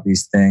about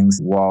these things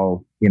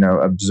while,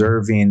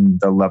 observing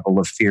the level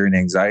of fear and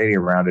anxiety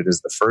around it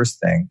is the first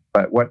thing.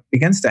 But what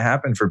begins to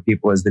happen for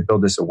people as they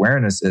build this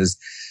awareness is,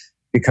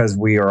 because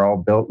we are all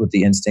built with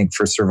the instinct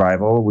for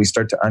survival, we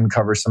start to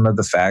uncover some of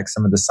the facts,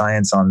 some of the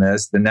science on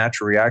this. The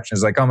natural reaction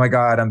is like, oh my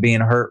God, I'm being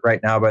hurt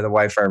right now by the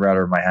Wi-Fi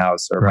router in my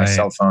house or my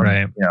cell phone,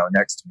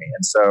 next to me.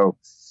 And so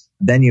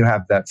then you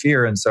have that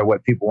fear. And so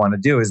what people want to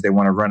do is they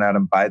want to run out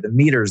and buy the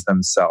meters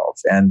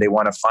themselves, and they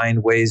want to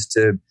find ways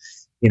to,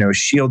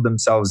 shield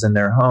themselves in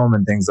their home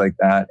and things like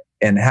that.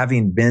 And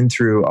having been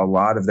through a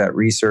lot of that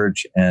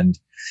research and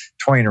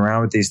toying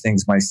around with these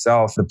things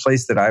myself, the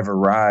place that I've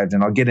arrived,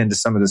 and I'll get into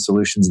some of the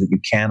solutions that you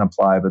can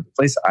apply, but the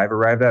place I've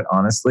arrived at,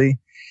 honestly,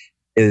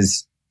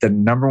 is the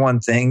number one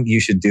thing you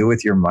should do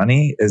with your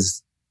money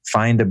is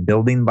find a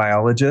building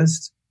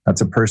biologist.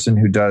 That's a person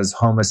who does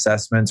home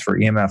assessments for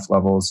EMF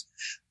levels.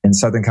 In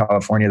Southern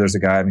California, there's a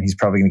guy, and he's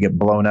probably going to get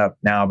blown up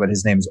now, but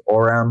his name's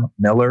Oram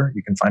Miller.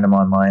 You can find him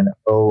online,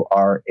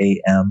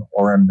 O-R-A-M,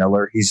 Oram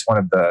Miller. He's one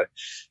of the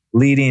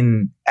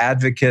leading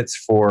advocates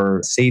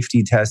for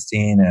safety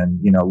testing and,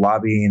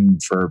 lobbying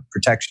for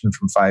protection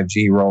from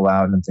 5G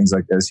rollout and things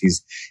like this.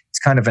 He's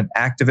kind of an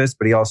activist,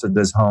 but he also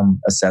does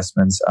home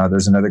assessments.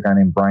 There's another guy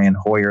named Brian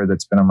Hoyer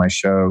that's been on my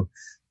show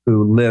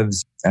who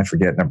lives, I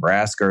forget,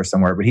 Nebraska or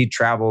somewhere, but he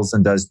travels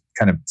and does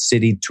kind of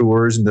city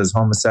tours and does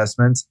home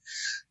assessments.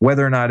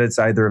 Whether or not it's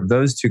either of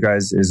those two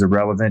guys is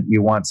irrelevant.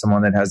 You want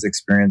someone that has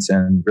experience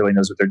and really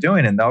knows what they're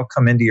doing, and they'll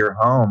come into your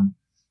home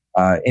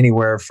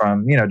anywhere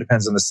from,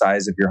 depends on the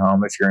size of your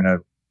home. If you're in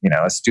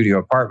a studio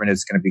apartment,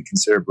 it's going to be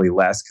considerably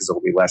less because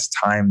it'll be less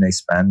time they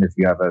spend. If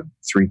you have a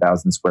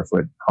 3,000 square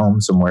foot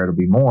home somewhere, it'll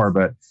be more.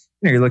 But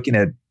you're looking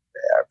at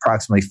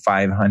approximately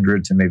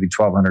 $500 to maybe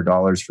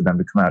 $1,200 for them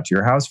to come out to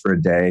your house for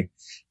a day.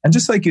 And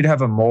just like you'd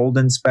have a mold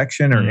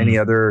inspection or any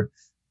other,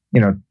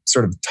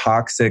 sort of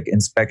toxic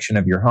inspection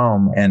of your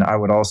home. And I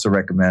would also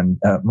recommend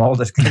mold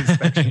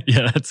inspection.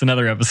 Yeah, that's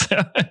another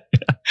episode.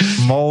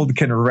 Mold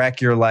can wreck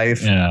your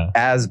life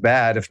as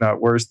bad, if not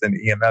worse, than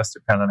EMFs,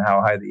 depending on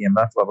how high the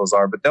EMF levels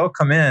are. But they'll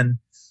come in,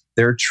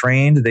 they're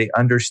trained, they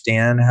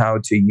understand how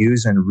to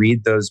use and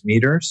read those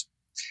meters.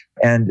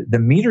 And the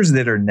meters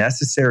that are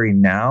necessary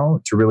now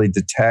to really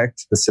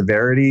detect the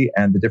severity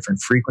and the different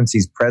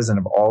frequencies present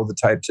of all the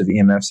types of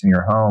EMFs in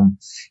your home,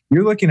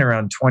 you're looking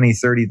around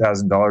 $20,000,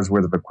 $30,000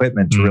 worth of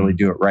equipment to really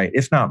do it right,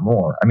 if not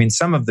more. I mean,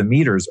 some of the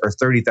meters are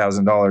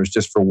 $30,000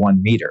 just for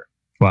one meter.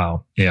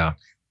 Wow. Yeah.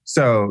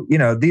 So,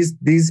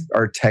 these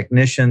are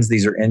technicians,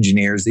 these are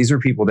engineers, these are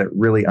people that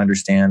really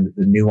understand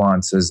the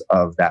nuances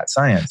of that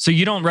science. So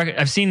you don't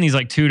I've seen these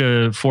like $200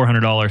 to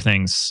 $400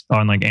 things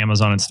on like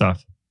Amazon and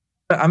stuff.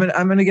 I'm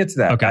going to get to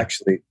that. Okay.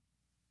 Actually,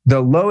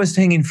 the lowest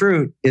hanging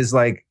fruit is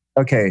like,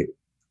 okay,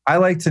 I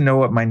like to know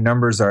what my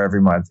numbers are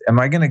every month. Am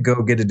I going to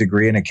go get a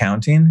degree in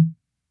accounting?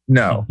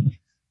 No.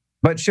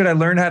 But should I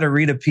learn how to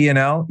read a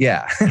P&L?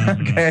 Yeah.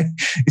 Okay.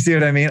 You see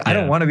what I mean? Yeah. I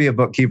don't want to be a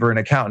bookkeeper and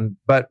accountant,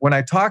 but when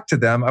I talk to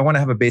them, I want to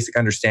have a basic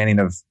understanding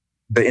of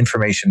the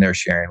information they're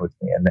sharing with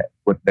me and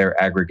what they're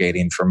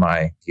aggregating for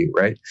my view,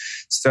 right?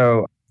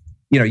 So,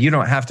 you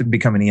don't have to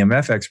become an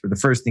EMF expert. The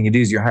first thing you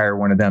do is you hire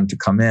one of them to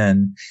come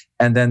in,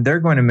 and then they're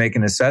going to make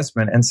an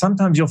assessment. And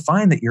sometimes you'll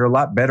find that you're a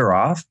lot better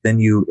off than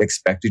you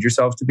expected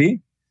yourself to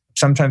be.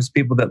 Sometimes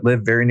people that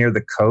live very near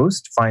the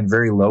coast find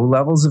very low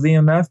levels of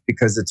EMF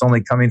because it's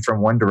only coming from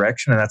one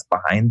direction and that's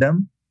behind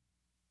them.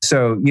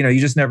 So, you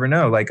just never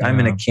know. Like I'm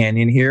in a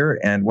canyon here.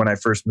 And when I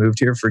first moved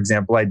here, for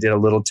example, I did a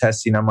little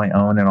testing on my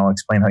own, and I'll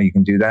explain how you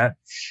can do that.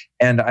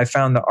 And I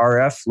found the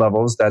RF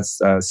levels, that's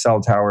cell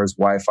towers,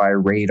 Wi-Fi,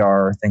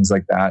 radar, things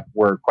like that,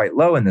 were quite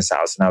low in this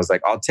house. And I was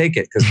like, I'll take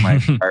it, because my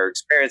prior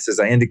experience, as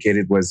I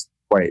indicated, was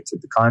quite to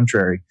the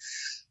contrary.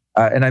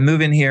 And I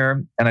move in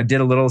here and I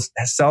did a little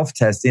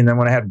self-testing. Then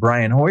when I had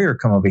Brian Hoyer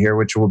come over here,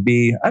 which will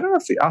be, I don't know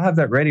if I'll have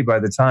that ready by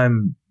the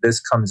time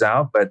this comes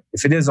out, but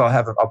if it is,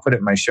 I'll put it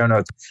in my show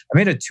notes. I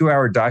made a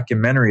 2-hour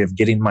documentary of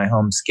getting my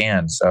home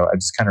scanned. So I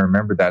just kind of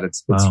remember that.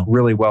 It's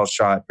really well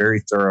shot,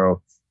 very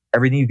thorough.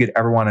 Everything you could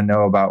ever want to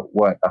know about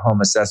what a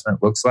home assessment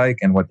looks like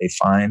and what they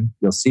find,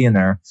 you'll see in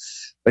there.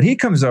 But he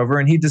comes over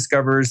and he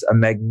discovers a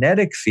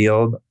magnetic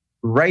field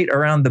right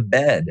around the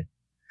bed.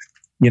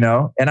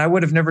 And I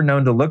would have never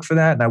known to look for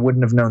that, and I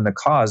wouldn't have known the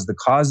cause. The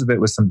cause of it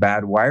was some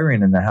bad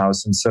wiring in the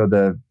house. And so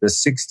the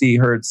 60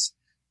 hertz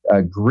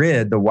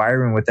grid, the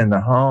wiring within the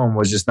home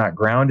was just not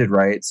grounded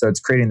right. So it's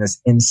creating this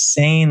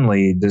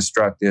insanely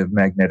destructive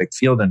magnetic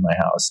field in my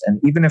house. And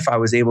even if I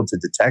was able to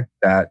detect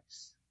that,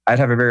 I'd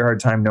have a very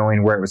hard time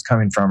knowing where it was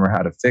coming from or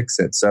how to fix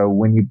it. So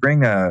when you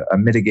bring a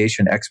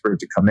mitigation expert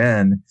to come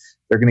in,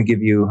 they're going to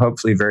give you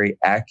hopefully very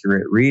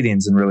accurate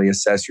readings and really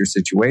assess your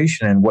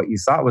situation. And what you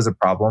thought was a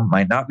problem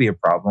might not be a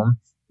problem.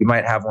 You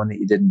might have one that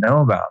you didn't know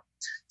about.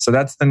 So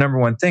that's the number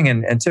one thing.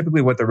 And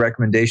typically what the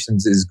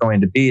recommendations is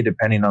going to be,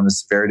 depending on the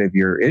severity of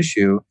your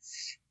issue,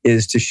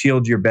 is to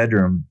shield your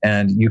bedroom.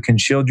 And you can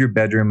shield your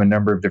bedroom a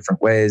number of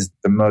different ways.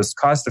 The most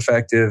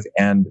cost-effective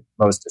and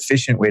most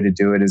efficient way to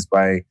do it is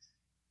by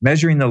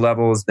measuring the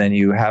levels. Then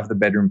you have the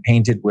bedroom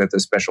painted with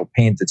a special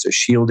paint that's a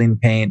shielding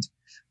paint.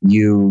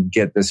 You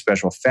get this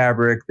special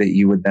fabric that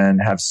you would then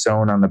have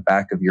sewn on the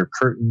back of your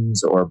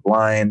curtains or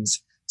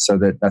blinds so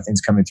that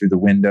nothing's coming through the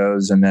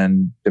windows. And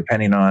then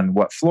depending on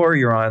what floor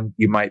you're on,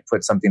 you might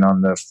put something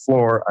on the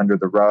floor under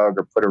the rug,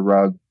 or put a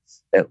rug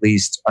at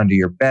least under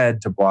your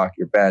bed to block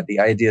your bed. The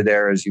idea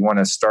there is you want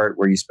to start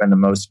where you spend the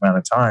most amount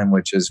of time,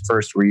 which is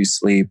first where you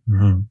sleep,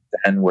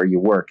 then where you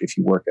work, if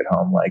you work at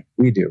home like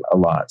we do a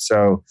lot.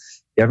 So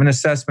you have an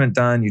assessment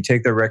done, you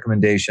take their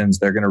recommendations,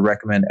 they're going to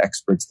recommend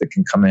experts that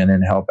can come in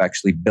and help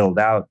actually build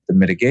out the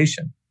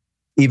mitigation.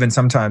 Even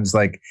sometimes,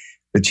 like,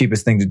 the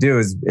cheapest thing to do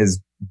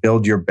is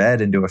build your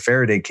bed into a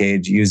Faraday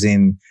cage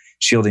using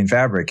shielding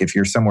fabric. If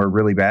you're somewhere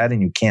really bad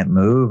and you can't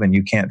move and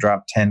you can't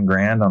drop 10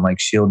 grand on like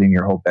shielding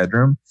your whole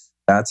bedroom,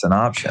 that's an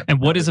option. And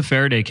what is a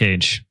Faraday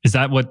cage? Is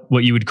that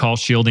what you would call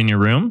shielding your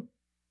room?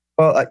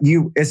 Well,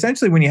 you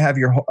essentially, when you have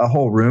a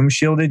whole room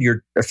shielded,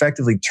 you're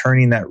effectively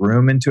turning that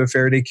room into a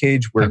Faraday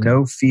cage where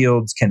no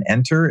fields can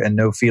enter and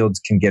no fields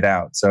can get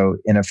out. So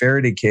in a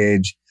Faraday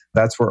cage,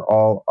 that's where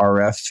all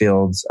RF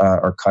fields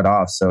are cut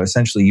off. So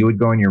essentially, you would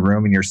go in your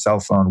room and your cell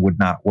phone would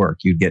not work.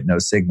 You'd get no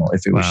signal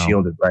if it was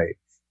shielded right.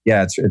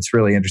 Yeah, it's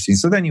really interesting.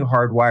 So then you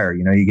hardwire.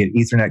 You get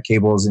Ethernet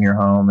cables in your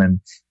home and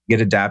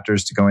get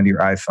adapters to go into your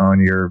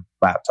iPhone, your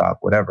laptop,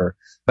 whatever.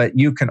 But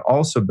you can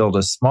also build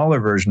a smaller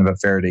version of a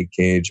Faraday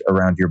cage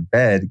around your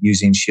bed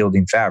using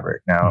shielding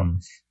fabric. Now,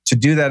 to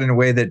do that in a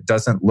way that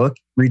doesn't look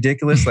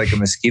ridiculous, like a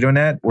mosquito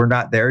net. We're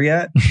not there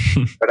yet.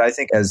 But I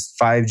think as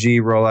 5G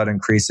rollout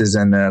increases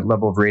and the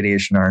level of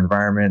radiation in our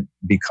environment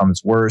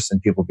becomes worse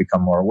and people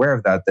become more aware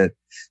of that, that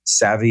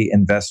savvy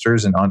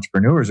investors and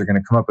entrepreneurs are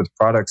going to come up with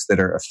products that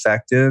are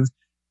effective,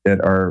 that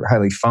are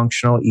highly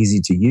functional, easy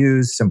to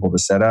use, simple to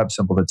set up,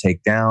 simple to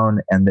take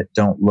down, and that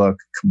don't look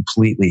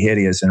completely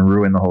hideous and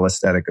ruin the whole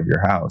aesthetic of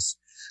your house.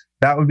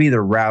 That would be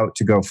the route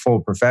to go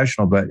full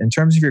professional. But in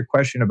terms of your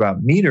question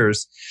about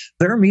meters,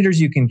 there are meters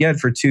you can get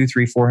for $200,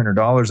 $300,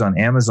 $400 on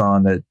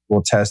Amazon that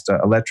will test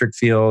electric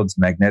fields,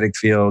 magnetic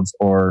fields,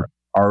 or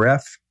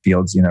RF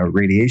fields,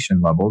 radiation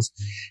levels.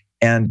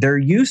 And they're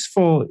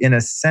useful in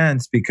a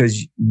sense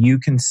because you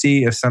can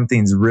see if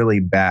something's really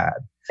bad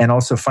and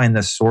also find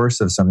the source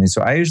of something.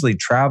 So I usually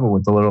travel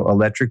with a little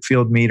electric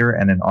field meter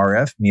and an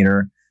RF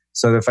meter.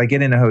 So if I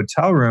get in a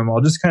hotel room,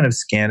 I'll just kind of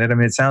scan it. I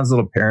mean, it sounds a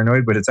little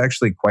paranoid, but it's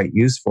actually quite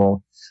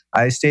useful.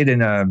 I stayed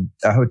in a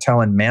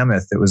hotel in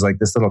Mammoth. It was like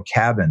this little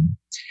cabin,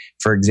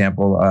 for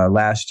example,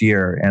 last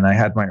year. And I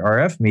had my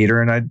RF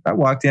meter and I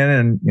walked in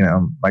and,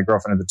 my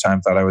girlfriend at the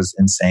time thought I was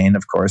insane,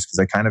 of course, because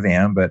I kind of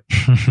am. But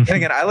then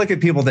again, I look at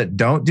people that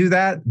don't do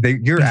that.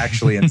 You're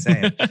actually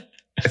insane.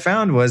 I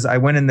found was I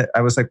went in,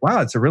 I was like,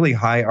 wow, it's a really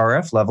high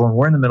RF level and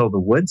we're in the middle of the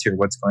woods here.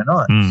 What's going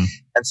on?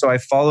 And so I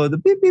follow the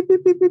beep, beep,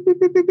 beep, beep, beep, beep,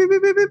 beep, beep, beep,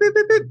 beep, beep,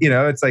 beep, beep.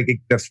 It's like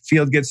the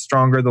field gets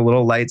stronger, the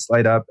little lights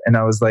light up. And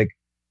I was like,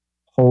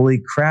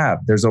 holy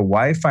crap, there's a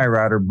Wi-Fi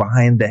router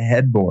behind the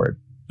headboard.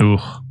 Ooh,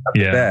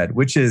 the bed,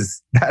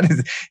 that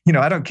is,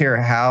 I don't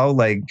care how,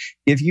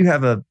 if you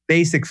have a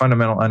basic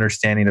fundamental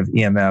understanding of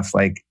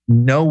EMF,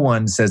 no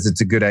one says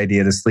it's a good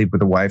idea to sleep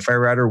with a Wi-Fi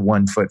router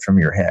 1 foot from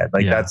your head.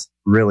 That's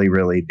really,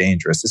 really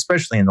dangerous,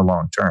 especially in the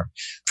long term.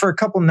 For a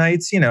couple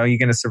nights, you're going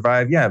to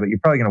survive. Yeah, but you're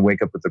probably going to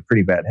wake up with a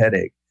pretty bad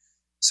headache.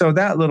 So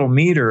that little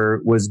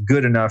meter was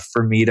good enough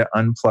for me to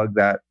unplug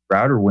that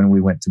router when we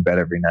went to bed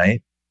every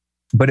night.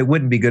 But it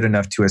wouldn't be good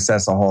enough to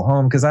assess a whole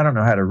home because I don't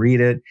know how to read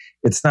it.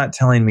 It's not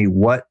telling me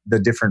what the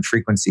different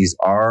frequencies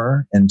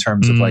are in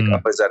terms of is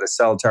that a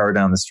cell tower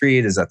down the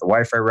street? Is that the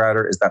Wi-Fi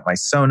router? Is that my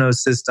Sonos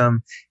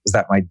system? Is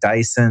that my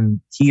Dyson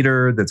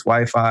heater that's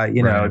Wi-Fi?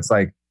 Right. It's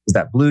like, is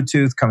that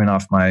Bluetooth coming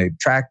off my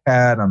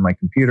trackpad on my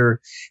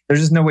computer? There's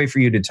just no way for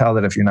you to tell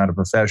that if you're not a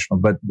professional.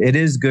 But it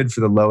is good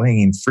for the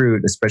low-hanging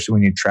fruit, especially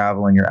when you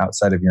travel and you're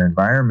outside of your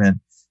environment,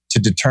 to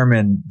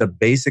determine the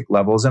basic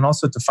levels and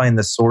also to find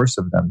the source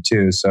of them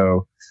too.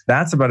 So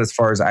that's about as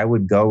far as I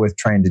would go with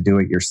trying to do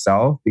it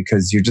yourself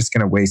because you're just going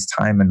to waste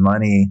time and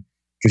money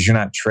because you're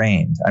not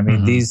trained. I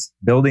mean, these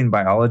building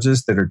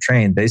biologists that are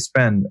trained, they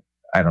spend,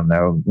 I don't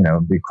know,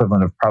 the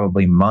equivalent of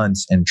probably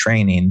months in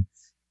training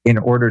in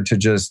order to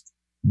just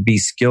be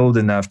skilled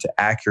enough to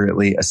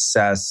accurately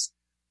assess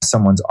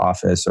someone's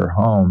office or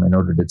home in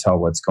order to tell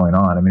what's going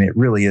on. I mean, it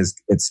really is,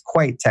 it's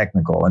quite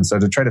technical. And so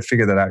to try to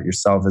figure that out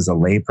yourself as a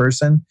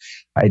layperson,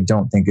 I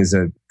don't think is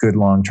a good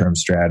long-term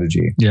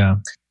strategy. Yeah.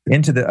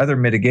 Into the other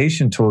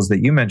mitigation tools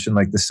that you mentioned,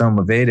 like the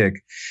Somavedic,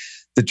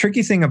 the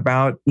tricky thing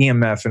about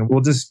EMF, and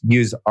we'll just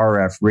use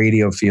RF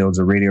radio fields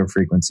or radio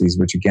frequencies,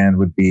 which again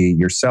would be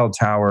your cell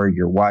tower,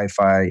 your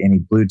Wi-Fi, any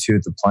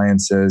Bluetooth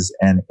appliances,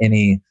 and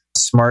any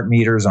smart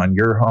meters on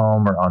your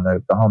home or on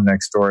the home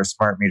next door. A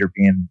smart meter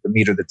being the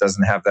meter that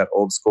doesn't have that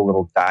old school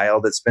little dial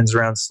that spins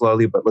around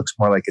slowly, but looks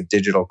more like a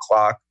digital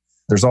clock.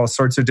 There's all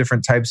sorts of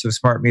different types of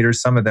smart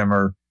meters. Some of them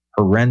are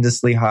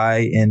horrendously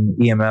high in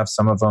EMF.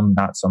 Some of them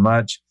not so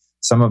much.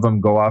 Some of them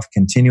go off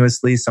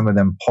continuously. Some of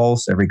them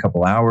pulse every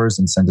couple hours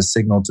and send a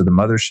signal to the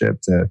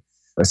mothership to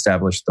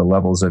establish the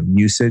levels of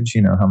usage,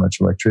 how much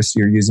electricity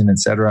you're using, et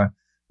cetera.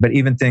 But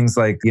even things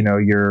like,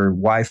 your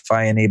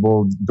Wi-Fi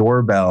enabled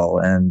doorbell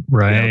and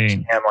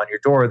cam on your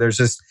door,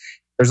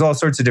 there's all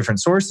sorts of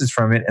different sources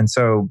from it. And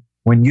so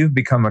when you've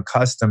become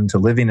accustomed to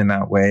living in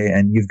that way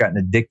and you've gotten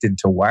addicted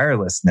to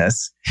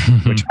wirelessness,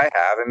 which I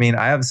have,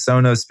 I have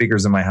Sonos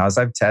speakers in my house.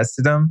 I've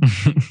tested them.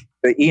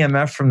 The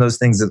EMF from those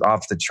things is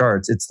off the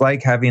charts. It's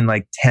like having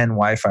 10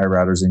 Wi-Fi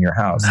routers in your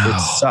house. No. It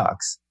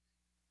sucks.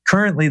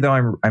 Currently,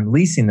 though, I'm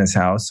leasing this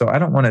house, so I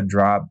don't want to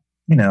drop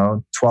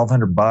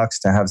 $1,200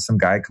 to have some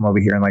guy come over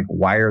here and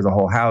wire the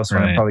whole house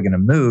when I'm probably going to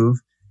move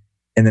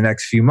in the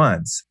next few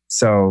months.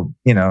 So,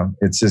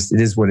 it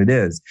is what it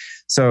is.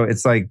 So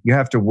it's like you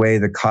have to weigh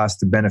the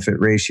cost to benefit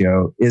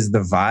ratio. Is the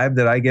vibe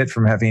that I get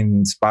from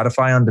having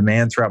Spotify on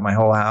demand throughout my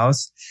whole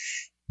house?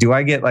 Do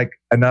I get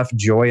enough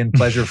joy and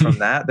pleasure from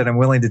that I'm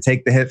willing to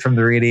take the hit from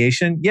the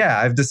radiation?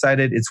 Yeah, I've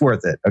decided it's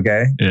worth it.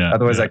 Okay. Yeah,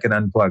 otherwise I can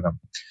unplug them.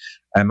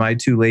 Am I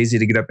too lazy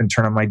to get up and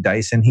turn on my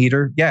Dyson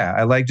heater? Yeah,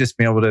 I like just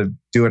being able to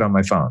do it on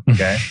my phone.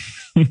 Okay.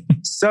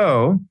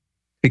 So,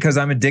 because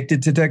I'm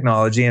addicted to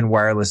technology and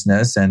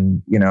wirelessness,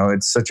 and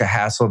it's such a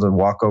hassle to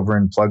walk over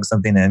and plug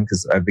something in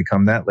because I've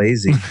become that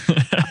lazy.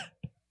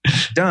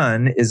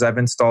 Done is I've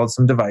installed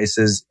some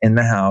devices in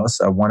the house.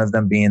 One of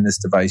them being this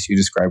device you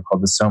described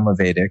called the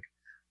Somavedic,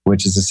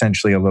 which is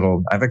essentially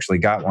I've actually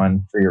got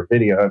one for your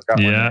video. I've got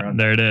one. Yeah,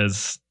 there it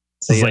is.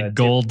 It's like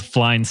gold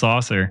flying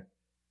saucer.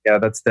 Yeah,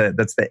 that's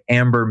the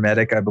Amber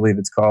Medic, I believe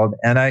it's called.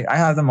 And I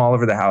have them all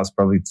over the house,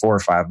 probably 4 or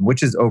 5,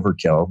 which is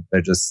overkill.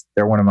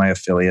 They're one of my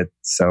affiliates.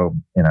 So,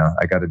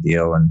 I got a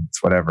deal and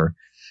it's whatever.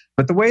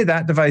 But the way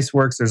that device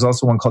works, there's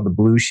also one called the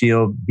Blue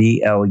Shield,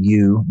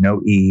 BLU,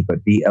 no E, but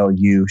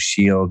BLU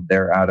Shield.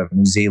 They're out of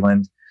New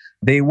Zealand.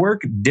 They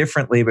work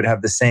differently, but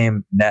have the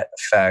same net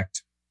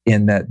effect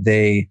in that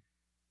they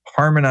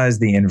harmonize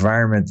the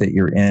environment that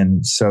you're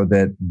in so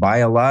that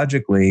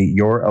biologically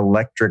your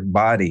electric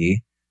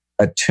body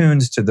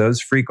attunes to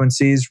those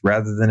frequencies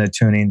rather than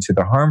attuning to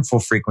the harmful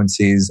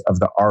frequencies of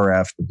the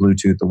RF, the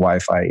Bluetooth, the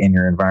Wi-Fi in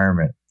your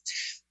environment.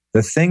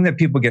 The thing that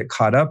people get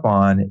caught up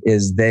on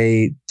is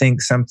they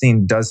think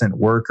something doesn't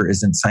work or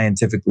isn't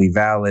scientifically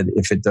valid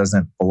if it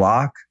doesn't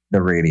block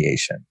the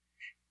radiation.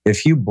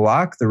 If you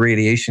block the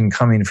radiation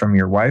coming from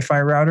your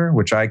Wi-Fi router,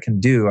 which I can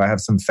do, I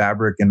have some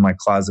fabric in my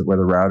closet where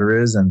the router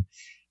is, and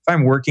if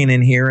I'm working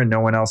in here and no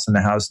one else in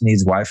the house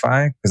needs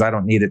Wi-Fi, because I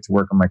don't need it to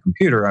work on my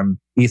computer, I'm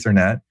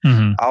Ethernet,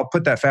 I'll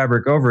put that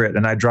fabric over it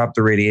and I drop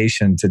the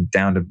radiation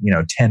down to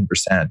 10%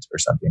 or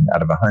something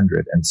out of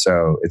 100. And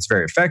so it's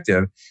very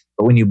effective.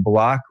 But when you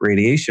block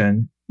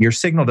radiation, your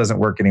signal doesn't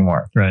work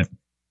anymore. Right.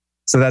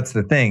 So that's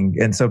the thing.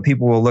 And so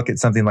people will look at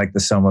something like the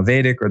Soma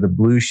Vedic or the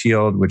Blue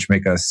Shield, which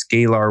make a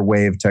scalar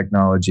wave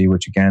technology,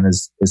 which again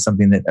is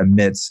something that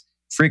emits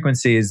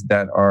frequencies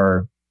that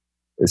are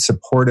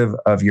supportive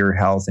of your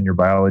health and your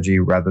biology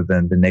rather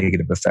than the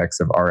negative effects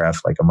of RF,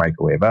 like a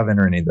microwave oven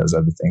or any of those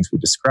other things we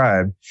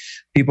described.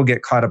 People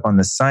get caught up on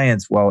the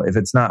science. Well, if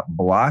it's not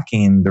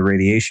blocking the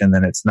radiation,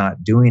 then it's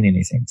not doing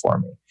anything for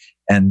me.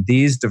 And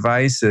these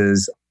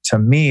devices, to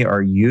me,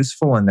 are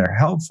useful and they're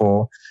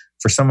helpful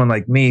for someone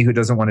like me who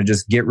doesn't want to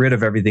just get rid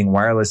of everything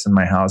wireless in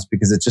my house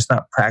because it's just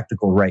not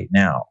practical right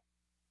now.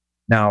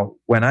 Now,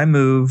 when I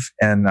move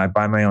and I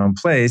buy my own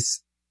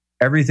place,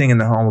 everything in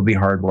the home will be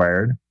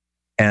hardwired.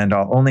 And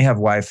I'll only have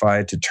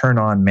Wi-Fi to turn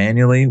on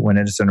manually when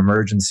it's an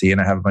emergency and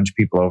I have a bunch of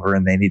people over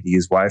and they need to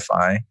use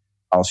Wi-Fi.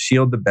 I'll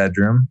shield the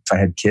bedroom. If I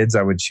had kids,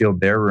 I would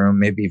shield their room,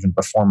 maybe even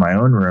before my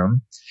own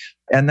room.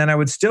 And then I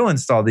would still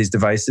install these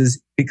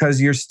devices because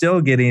you're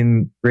still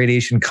getting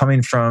radiation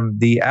coming from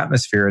the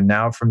atmosphere and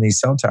now from these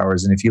cell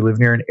towers. And if you live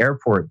near an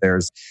airport,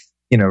 there's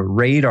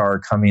radar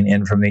coming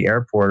in from the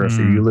airport. Or if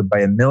you live by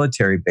a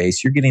military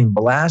base, you're getting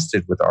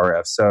blasted with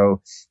RF.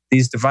 So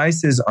these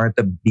devices aren't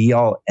the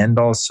be-all,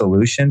 end-all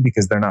solution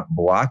because they're not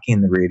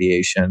blocking the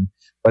radiation,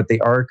 but they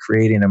are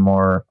creating a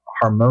more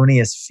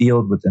harmonious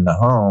field within the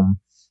home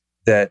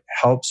that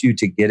helps you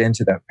to get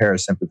into that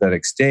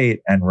parasympathetic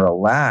state and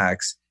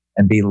relax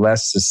and be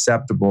less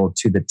susceptible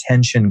to the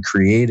tension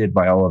created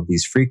by all of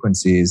these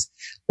frequencies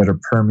that are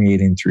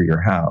permeating through your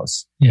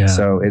house. Yeah.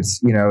 So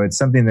it's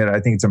something that I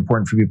think it's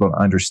important for people to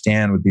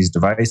understand with these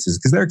devices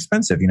because they're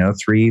expensive, $300,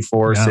 $400,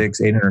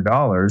 $600,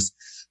 $800.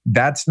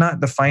 That's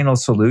not the final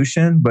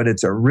solution, but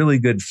it's a really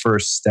good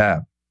first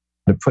step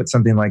to put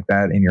something like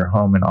that in your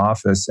home and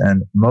office.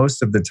 And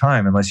most of the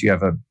time, unless you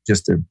have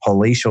just a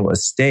palatial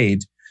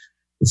estate,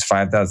 it's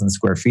 5,000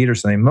 square feet or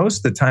something.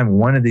 Most of the time,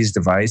 one of these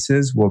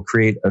devices will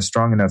create a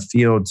strong enough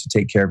field to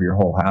take care of your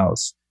whole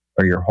house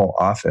or your whole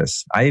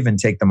office. I even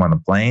take them on a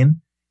plane.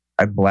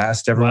 I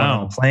blast everyone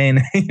on the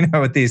plane,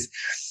 with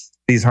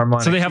these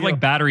harmonic. So they have like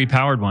battery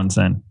powered ones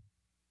then?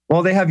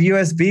 Well, they have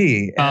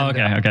USB.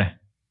 Okay.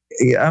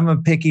 I'm a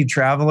picky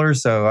traveler,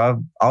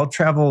 so I'll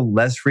travel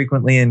less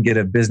frequently and get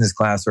a business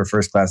class or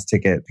first class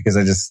ticket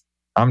because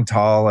I'm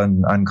tall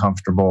and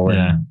uncomfortable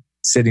and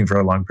sitting for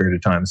a long period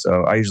of time.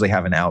 So I usually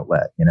have an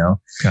outlet,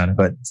 Got it.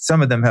 But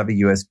some of them have a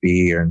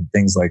USB or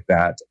things like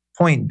that.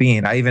 Point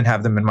being, I even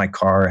have them in my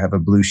car. I have a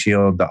Blue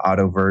Shield, the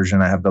auto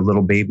version. I have the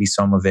little baby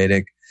Soma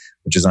Vedic,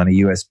 which is on a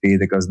USB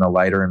that goes in the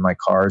lighter in my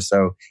car.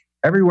 So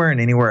everywhere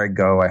and anywhere I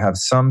go, I have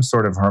some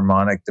sort of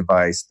harmonic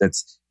device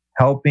that's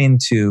helping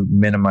to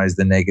minimize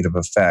the negative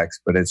effects.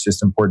 But it's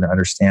just important to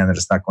understand that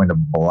it's not going to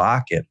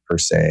block it per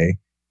se.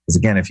 Because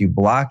again, if you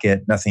block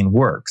it, nothing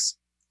works.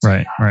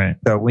 Right.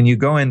 So when you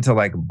go into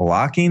like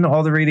blocking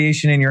all the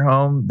radiation in your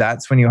home,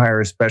 that's when you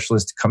hire a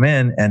specialist to come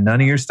in and none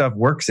of your stuff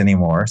works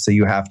anymore. So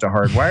you have to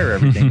hardwire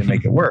everything to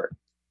make it work.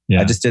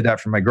 Yeah. I just did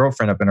that for my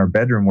girlfriend up in our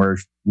bedroom where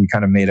we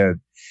kind of made a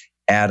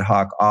ad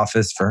hoc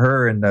office for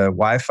her and the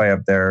Wi-Fi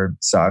up there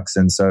sucks.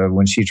 And so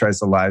when she tries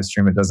to live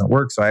stream, it doesn't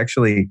work. So I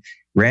actually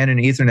ran an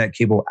Ethernet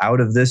cable out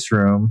of this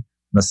room,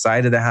 on the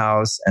side of the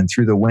house and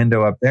through the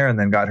window up there, and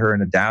then got her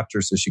an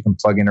adapter so she can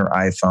plug in her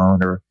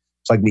iPhone or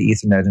plug the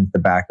Ethernet into the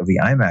back of the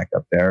iMac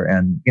up there.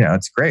 And,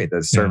 it's great.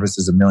 The service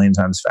is 1,000,000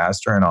 times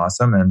faster and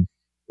awesome. And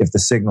if the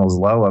signal's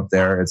low up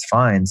there, it's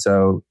fine.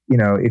 So,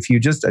 if you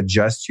just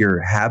adjust your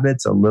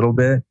habits a little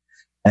bit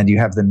and you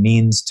have the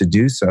means to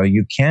do so,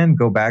 you can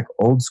go back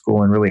old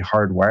school and really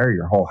hardwire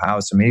your whole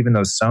house. I mean, even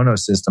those Sonos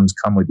systems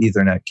come with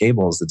Ethernet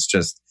cables. It's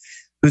just,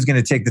 who's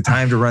going to take the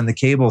time to run the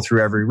cable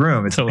through every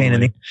room? It's totally a pain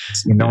in the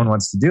ass. No one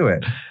wants to do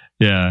it.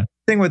 Yeah.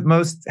 The thing with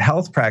most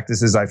health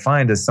practices, I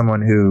find, as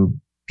someone who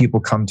people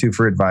come to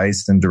for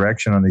advice and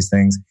direction on these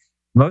things,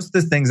 most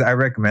of the things I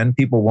recommend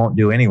people won't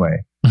do anyway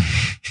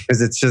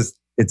because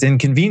it's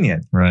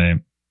inconvenient. Right.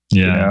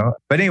 Yeah.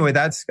 But anyway,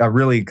 that's a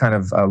really kind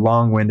of a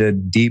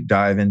long-winded deep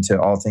dive into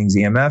all things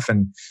EMF.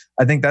 And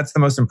I think that's the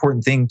most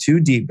important thing to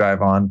deep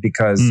dive on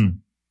because,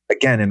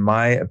 again, in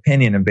my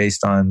opinion, and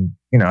based on,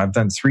 I've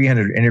done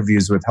 300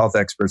 interviews with health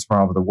experts from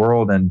all over the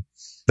world. And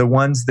the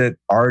ones that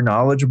are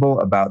knowledgeable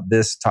about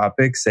this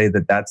topic say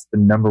that that's the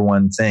number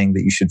one thing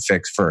that you should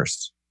fix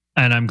first.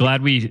 And I'm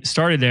glad we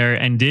started there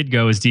and did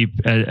go as deep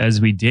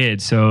as we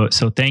did. So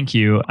thank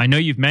you. I know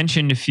you've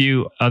mentioned a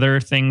few other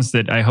things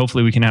that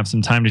hopefully we can have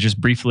some time to just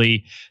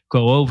briefly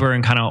go over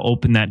and kind of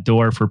open that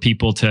door for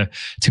people to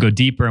go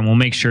deeper. And we'll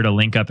make sure to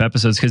link up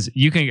episodes because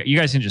you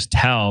guys can just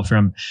tell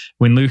from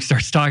when Luke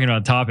starts talking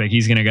about a topic,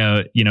 he's going to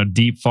go,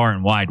 deep, far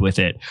and wide with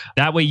it.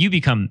 That way you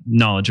become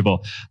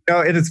knowledgeable.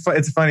 No,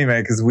 it's funny,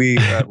 man, because we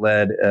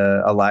led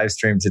a live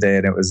stream today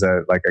and it was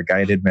like a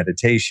guided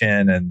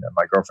meditation and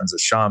my girlfriend's a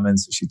shaman.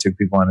 So she took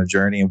people on a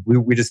journey and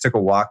we just took a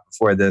walk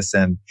before this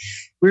and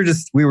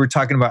we were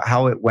talking about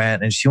how it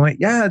went and she went,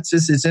 yeah,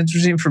 it's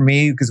interesting for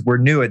me because we're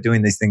new at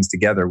doing these things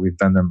together. We've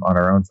done them on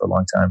our own for a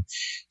long time.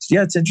 So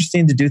yeah, it's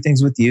interesting to do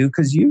things with you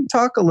because you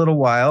talk a little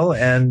while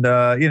and,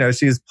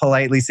 she was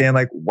politely saying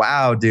like,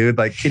 wow, dude,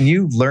 like, can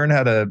you learn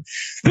how to,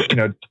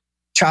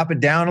 chop it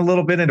down a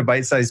little bit into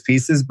bite-sized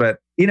pieces? But,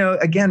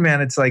 again,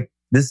 man, it's like,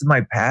 this is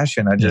my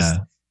passion.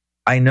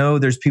 I know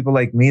there's people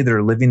like me that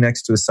are living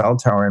next to a cell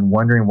tower and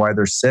wondering why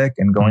they're sick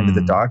and going to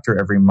the doctor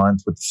every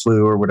month with the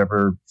flu or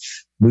whatever,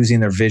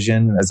 losing their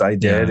vision as I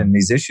did and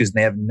these issues. And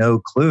they have no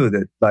clue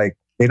that like,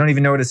 they don't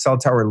even know what a cell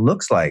tower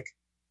looks like.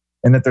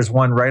 And that there's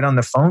one right on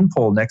the phone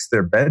pole next to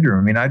their bedroom.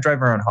 I mean, I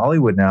drive around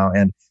Hollywood now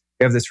and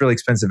we have this really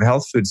expensive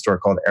health food store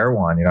called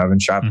Erewhon. I've been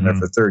shopping there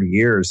for 30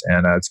 years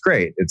and it's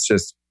great. It's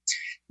just,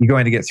 you go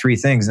in to get 3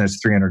 things and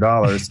it's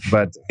 $300.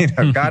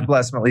 But, God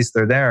bless them, at least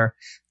they're there.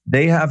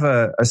 They have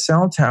a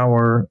cell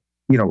tower,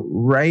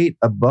 right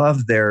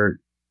above the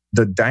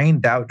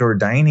outdoor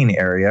dining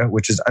area,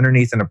 which is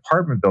underneath an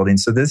apartment building.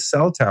 So this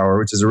cell tower,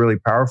 which is a really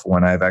powerful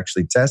one, I've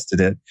actually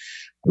tested it,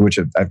 which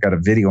I've got a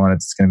video on it.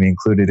 It's going to be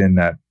included in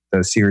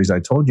the series I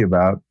told you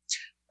about.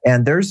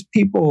 And there's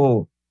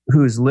people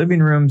whose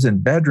living rooms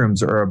and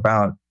bedrooms are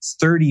about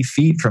 30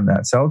 feet from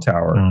that cell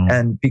tower.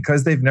 And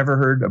because they've never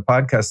heard a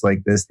podcast like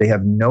this, they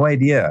have no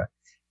idea.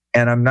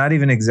 And I'm not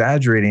even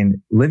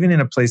exaggerating. Living in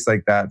a place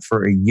like that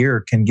for a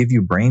year can give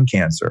you brain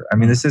cancer. I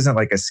mean, this isn't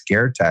like a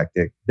scare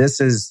tactic.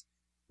 This is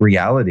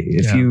reality.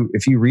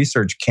 If you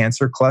research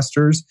cancer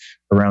clusters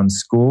around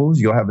schools,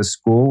 you'll have a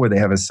school where they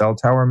have a cell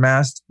tower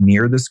mast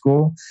near the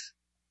school.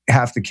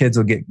 Half the kids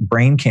will get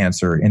brain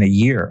cancer in a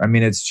year. I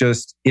mean, it's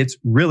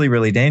really,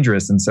 really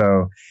dangerous. And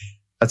so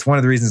that's one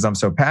of the reasons I'm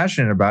so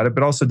passionate about it,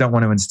 but also don't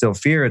want to instill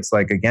fear. It's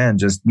like, again,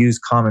 just use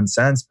common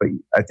sense. But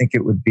I think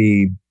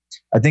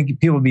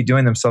people would be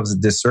doing themselves a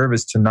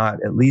disservice to not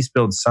at least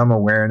build some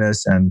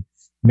awareness and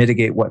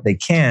mitigate what they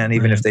can,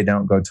 even if they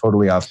don't go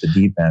totally off the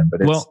deep end.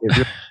 But it's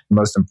really the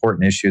most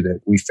important issue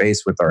that we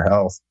face with our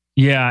health.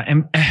 Yeah.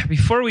 And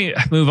before we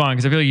move on,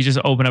 because I feel like you just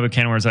opened up a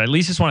can of worms I at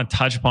least just want to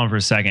touch upon for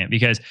a second,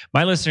 because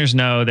my listeners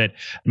know that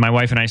my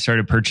wife and I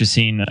started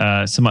purchasing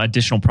some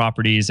additional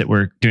properties that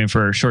we're doing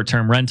for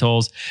short-term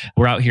rentals.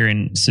 We're out here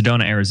in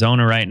Sedona,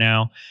 Arizona right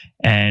now.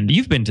 And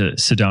you've been to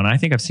Sedona. I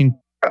think I've seen...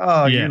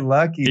 Oh, you're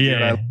lucky.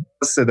 Dude. I love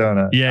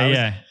Sedona.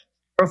 Yeah.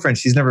 Girlfriend,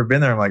 she's never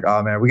been there. I'm like,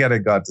 oh man, we got to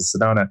go out to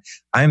Sedona.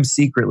 I'm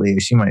secretly,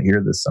 she might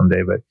hear this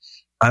someday, but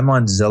I'm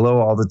on Zillow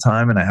all the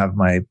time and I have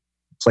my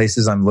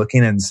places I'm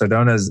looking and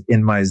Sedona's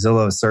in my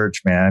Zillow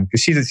search, man.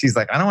 Because she's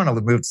like, I don't want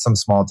to move to some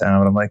small town.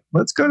 And I'm like,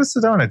 let's go to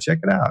Sedona, check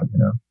it out.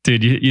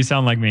 Dude, you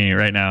sound like me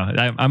right now.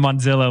 I'm on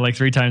Zillow like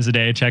 3 times a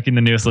day, checking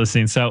the newest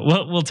listings. So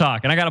we'll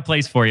talk. And I got a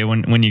place for you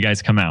when you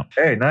guys come out.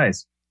 Hey,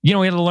 nice. We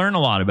had to learn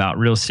a lot about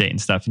real estate and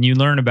stuff. And you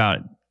learn about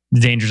the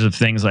dangers of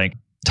things like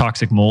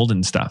toxic mold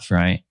and stuff,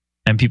 right?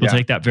 And people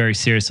take that very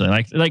seriously.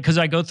 Like, cause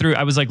I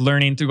was like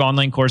learning through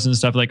online courses and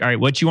stuff, like, all right,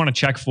 what you want to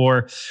check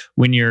for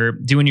when you're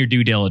doing your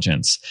due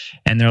diligence.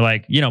 And they're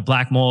like,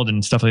 black mold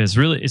and stuff like this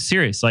really is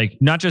serious. Like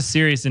not just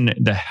serious in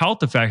the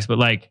health effects, but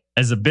like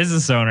as a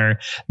business owner,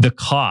 the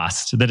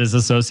cost that is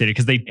associated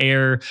because they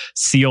air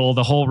seal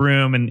the whole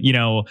room and,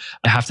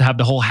 have to have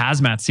the whole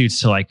hazmat suits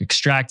to like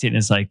extract it. And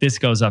it's like, this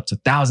goes up to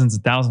thousands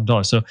and thousands of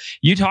dollars. So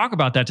you talk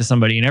about that to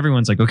somebody and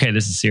everyone's like, okay,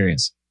 this is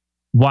serious.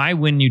 Why,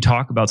 when you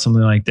talk about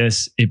something like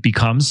this, it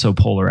becomes so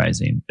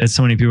polarizing? That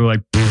so many people are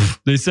like,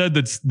 they said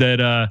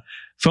that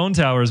phone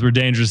towers were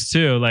dangerous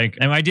too. Like,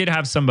 and I did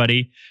have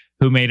somebody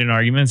who made an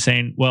argument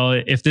saying, well,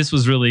 if this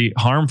was really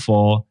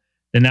harmful,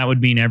 then that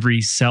would mean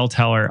every cell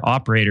tower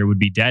operator would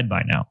be dead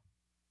by now.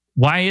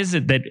 Why is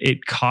it that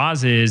it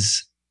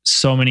causes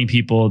so many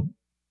people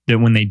that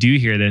when they do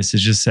hear this, it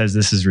just says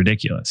this is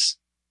ridiculous?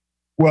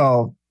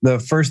 Well, the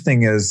first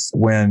thing is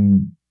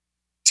when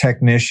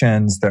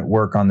technicians that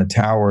work on the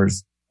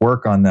towers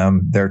work on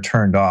them, they're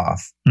turned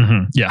off.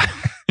 Mm-hmm. Yeah.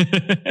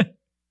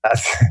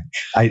 That's,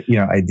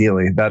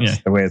 ideally,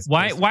 that's the way it's.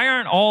 Why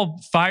aren't all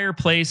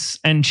fireplace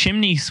and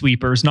chimney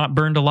sweepers not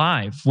burned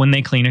alive when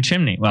they clean a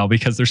chimney? Well,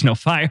 because there's no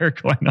fire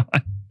going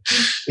on.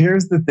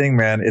 Here's the thing,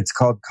 man. It's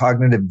called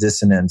cognitive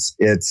dissonance.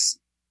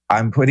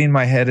 I'm putting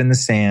my head in the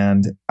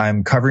sand.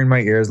 I'm covering my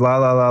ears. La,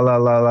 la, la, la,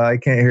 la, la. I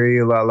can't hear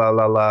you. La, la,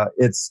 la, la.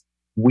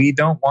 We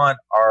don't want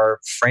our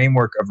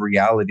framework of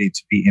reality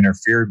to be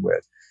interfered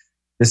with.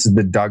 This is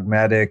the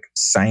dogmatic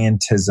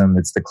scientism.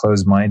 It's the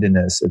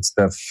closed-mindedness. It's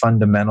the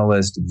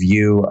fundamentalist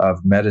view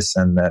of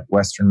medicine that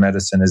Western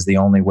medicine is the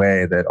only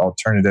way, that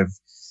alternative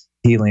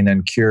healing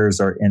and cures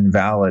are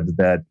invalid,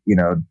 that,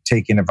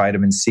 taking a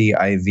vitamin C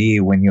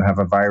IV when you have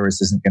a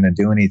virus isn't going to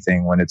do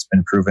anything when it's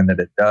been proven that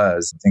it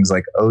does. Things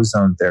like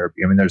ozone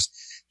therapy. I mean, there's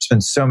been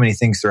so many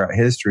things throughout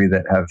history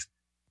that have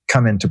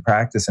come into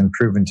practice and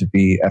proven to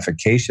be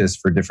efficacious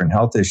for different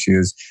health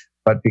issues.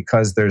 But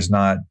because there's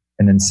not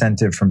an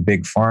incentive from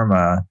big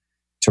pharma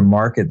to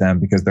market them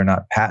because they're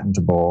not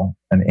patentable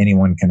and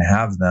anyone can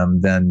have them,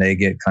 then they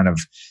get kind of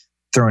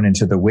thrown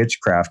into the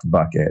witchcraft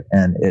bucket.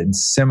 And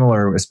it's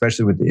similar,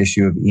 especially with the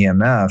issue of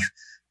EMF,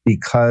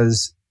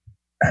 because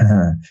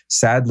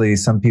sadly,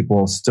 some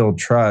people still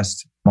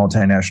trust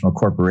multinational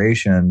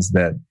corporations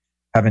that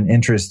have an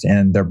interest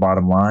in their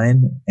bottom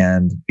line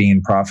and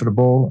being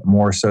profitable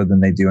more so than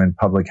they do in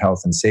public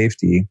health and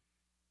safety,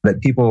 that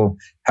people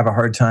have a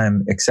hard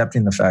time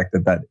accepting the fact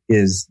that that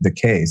is the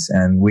case.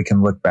 And we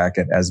can look back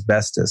at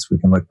asbestos. We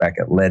can look back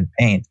at lead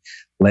paint,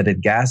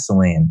 leaded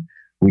gasoline.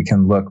 We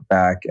can look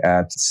back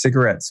at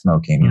cigarette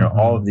smoking,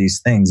 all of these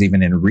things,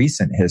 even in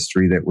recent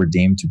history that were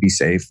deemed to be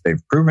safe.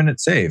 They've proven it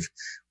safe.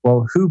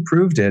 Well, who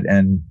proved it?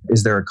 And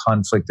is there a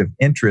conflict of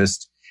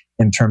interest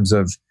in terms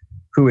of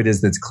who it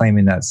is that's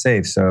claiming that's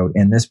safe? So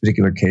in this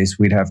particular case,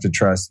 we'd have to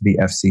trust the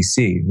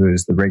FCC, who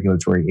is the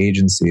regulatory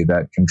agency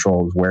that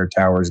controls where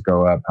towers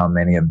go up, how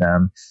many of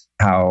them,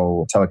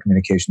 how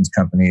telecommunications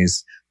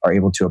companies are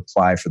able to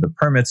apply for the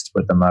permits to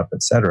put them up,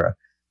 et cetera.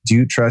 Do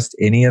you trust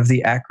any of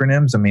the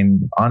acronyms? I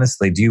mean,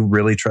 honestly, do you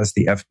really trust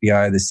the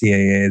FBI, the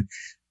CIA,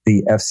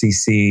 the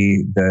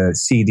FCC, the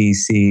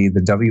CDC,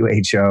 the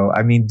WHO?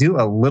 I mean, do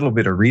a little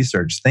bit of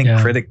research. Think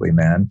critically,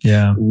 man.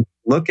 Yeah.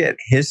 Look at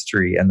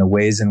history and the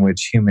ways in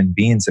which human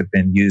beings have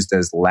been used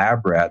as lab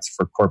rats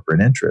for corporate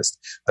interest.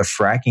 The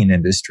fracking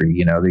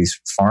industry, these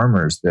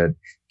farmers that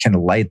can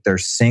light their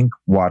sink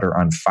water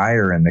on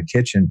fire in the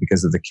kitchen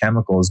because of the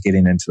chemicals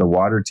getting into the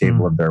water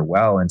table of their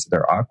well, into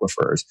their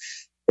aquifers.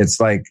 It's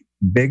like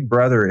Big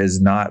Brother is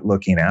not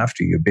looking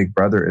after you. Big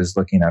Brother is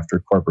looking after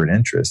corporate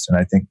interests. And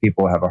I think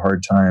people have a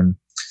hard time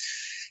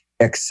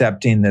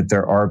accepting that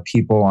there are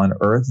people on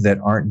earth that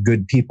aren't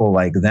good people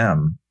like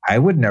them. I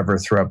would never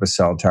throw up a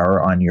cell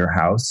tower on your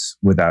house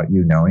without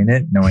you knowing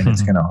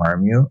it's going to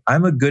harm you.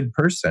 I'm a good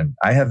person.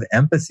 I have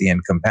empathy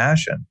and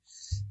compassion.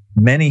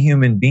 Many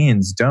human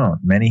beings don't.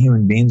 Many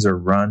human beings are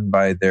run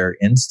by their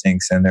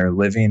instincts and they're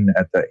living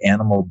at the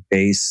animal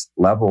base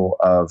level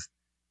of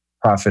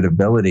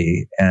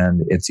profitability,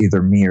 and it's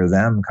either me or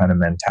them kind of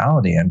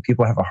mentality. And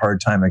people have a hard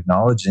time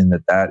acknowledging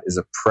that that is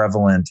a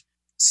prevalent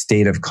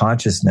state of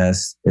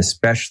consciousness,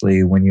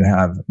 especially when you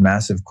have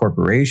massive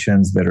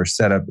corporations that are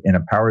set up in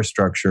a power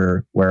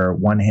structure where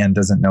one hand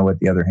doesn't know what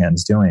the other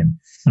hand's doing.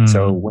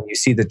 So when you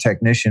see the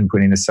technician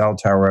putting a cell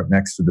tower up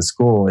next to the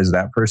school, is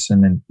that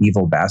person an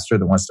evil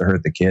bastard that wants to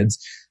hurt the kids?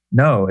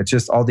 No, it's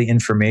just all the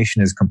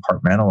information is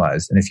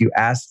compartmentalized. And if you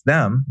ask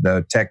them,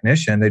 the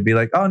technician, they'd be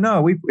like, oh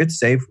no, it's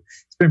safe.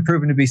 It's been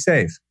proven to be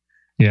safe.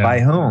 Yeah.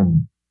 By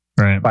whom?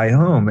 Right. By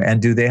whom? And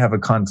do they have a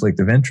conflict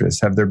of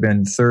interest? Have there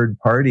been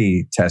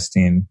third-party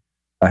testing?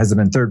 Has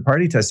there been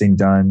third-party testing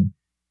done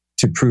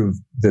to prove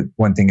that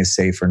one thing is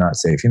safe or not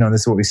safe?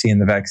 This is what we see in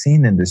the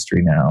vaccine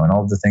industry now, and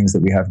all of the things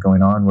that we have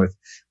going on with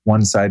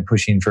one side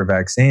pushing for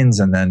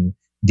vaccines and then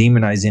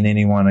demonizing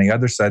anyone on the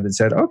other side that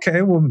said,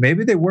 okay, well,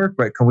 maybe they work,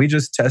 but can we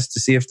just test to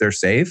see if they're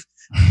safe?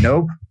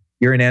 Nope.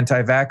 You're an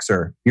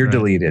anti-vaxxer. You're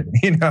deleted.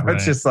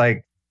 It's just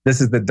like, this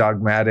is the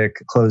dogmatic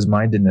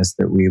closed-mindedness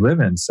that we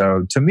live in.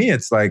 So to me,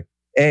 it's like,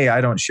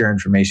 I don't share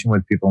information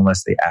with people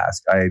unless they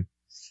ask.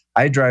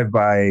 I drive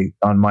by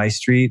on my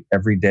street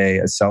every day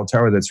a cell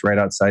tower that's right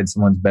outside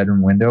someone's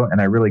bedroom window,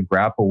 and I really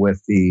grapple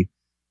with the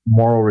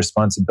moral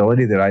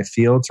responsibility that I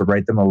feel to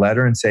write them a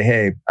letter and say,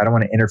 hey, I don't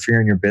want to interfere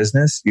in your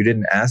business. You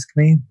didn't ask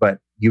me, but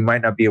you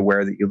might not be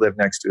aware that you live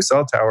next to a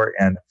cell tower,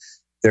 and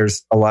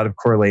there's a lot of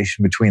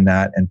correlation between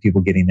that and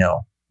people getting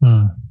ill.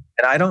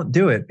 And I don't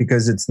do it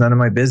because it's none of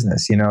my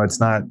business.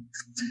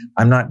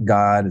 I'm not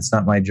God. It's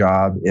not my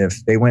job.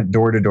 If they went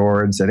door to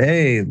door and said,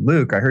 hey,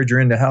 Luke, I heard you're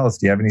into health.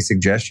 Do you have any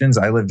suggestions?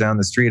 I live down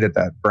the street at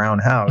that brown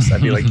house.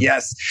 I'd be like,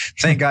 yes,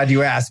 thank God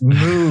you asked.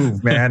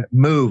 Move, man.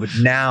 Move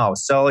now.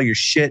 Sell your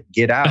shit.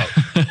 Get out.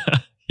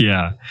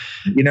 Yeah.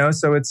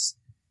 So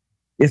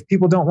if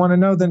people don't want to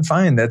know, then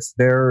fine. It's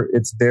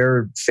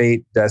their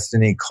fate,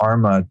 destiny,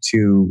 karma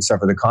to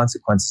suffer the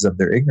consequences of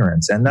their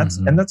ignorance. And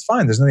that's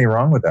fine. There's nothing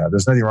wrong with that.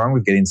 There's nothing wrong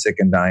with getting sick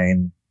and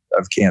dying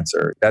of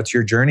cancer. That's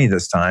your journey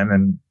this time.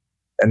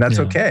 And that's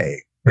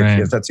okay.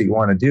 If that's what you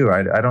want to do.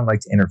 I don't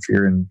like to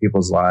interfere in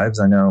people's lives.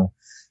 I know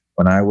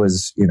when I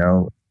was,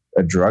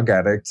 a drug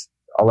addict,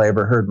 all I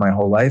ever heard my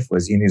whole life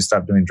was, you need to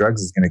stop doing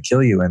drugs. It's going to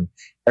kill you. And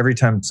every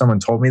time someone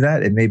told me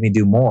that, it made me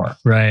do more.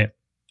 Right.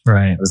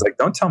 Right. I was like,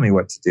 don't tell me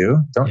what to do.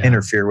 Don't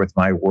interfere with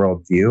my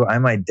worldview.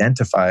 I'm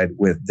identified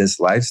with this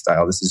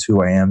lifestyle. This is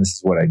who I am. This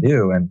is what I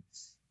do. And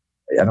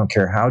I don't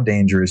care how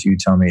dangerous you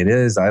tell me it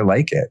is. I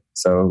like it.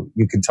 So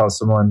you can tell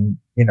someone,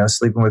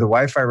 sleeping with a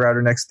Wi-Fi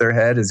router next to their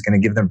head is going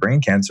to give them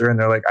brain cancer. And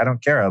they're like, I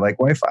don't care. I like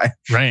Wi-Fi.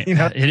 Right.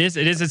 It is.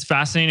 It's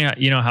fascinating,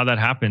 how that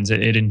happens.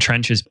 It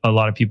entrenches a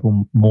lot of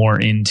people more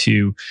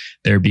into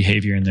their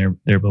behavior and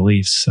their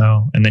beliefs.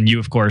 So, and then you,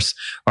 of course,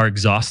 are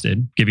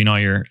exhausted, giving all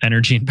your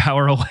energy and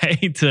power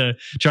away to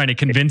trying to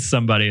convince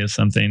somebody of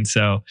something.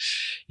 So,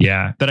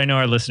 yeah. But I know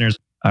our listeners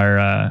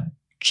are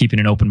keeping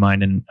an open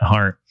mind and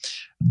heart.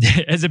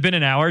 Has it been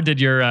an hour? Did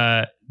your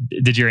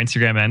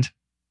Instagram end?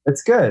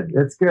 It's good.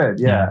 It's good.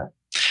 Yeah.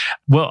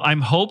 Well,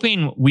 I'm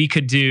hoping we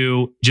could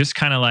do just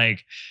kind of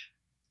like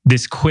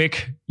this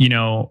quick,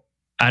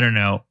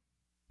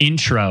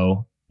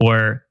 intro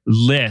or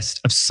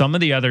list of some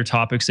of the other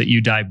topics that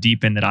you dive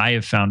deep in that I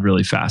have found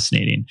really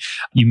fascinating.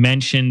 You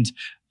mentioned,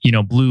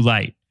 blue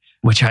light,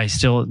 which I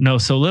still know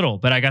so little,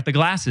 but I got the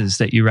glasses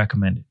that you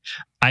recommended.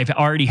 I've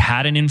already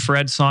had an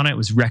infrared sauna. It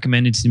was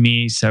recommended to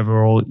me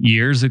several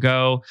years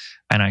ago,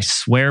 and I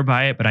swear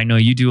by it, but I know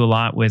you do a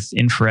lot with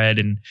infrared.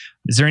 And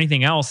is there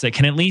anything else that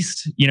can at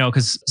least,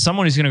 because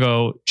someone who's going to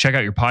go check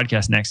out your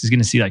podcast next is going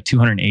to see like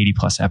 280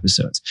 plus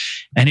episodes.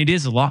 And it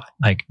is a lot,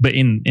 but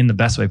in the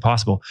best way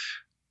possible.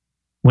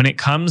 When it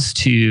comes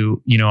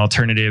to,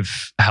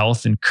 alternative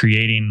health and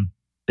creating,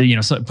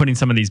 putting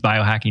some of these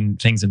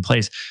biohacking things in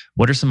place,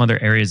 what are some other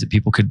areas that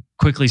people could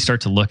quickly start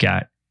to look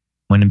at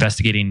when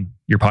investigating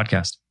your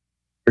podcast?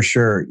 For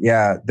sure.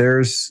 Yeah.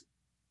 There's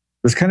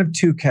kind of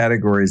two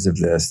categories of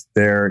this.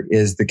 There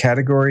is the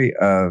category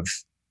of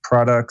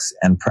products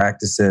and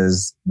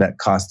practices that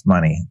cost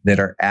money, that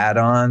are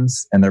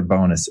add-ons and they're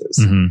bonuses.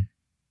 Mm-hmm.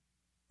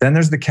 Then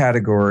there's the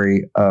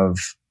category of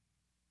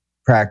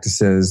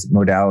practices,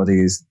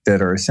 modalities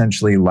that are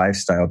essentially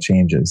lifestyle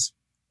changes.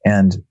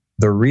 And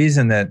the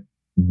reason that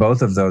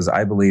both of those,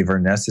 I believe, are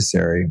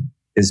necessary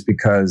is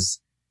because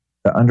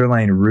the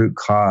underlying root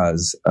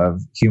cause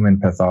of human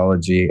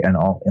pathology and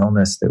all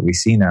illness that we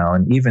see now,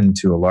 and even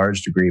to a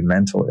large degree,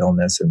 mental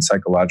illness and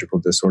psychological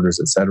disorders,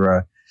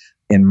 etc.,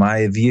 in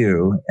my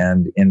view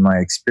and in my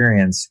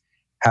experience,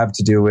 have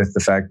to do with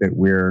the fact that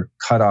we're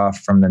cut off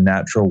from the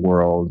natural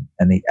world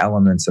and the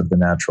elements of the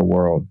natural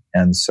world.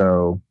 And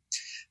so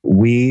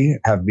we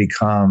have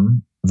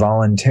become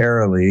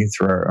voluntarily,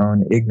 through our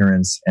own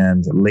ignorance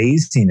and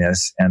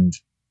laziness and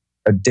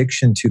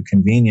addiction to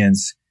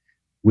convenience,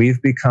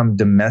 we've become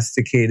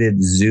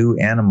domesticated zoo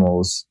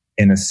animals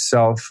in a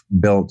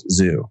self-built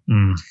zoo.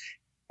 Mm.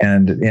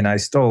 And I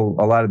stole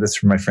a lot of this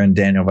from my friend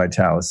Daniel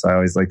Vitalis. I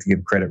always like to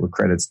give credit where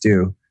credit's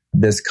due.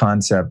 This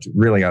concept,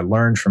 really, I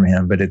learned from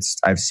him, but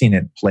I've seen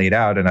it played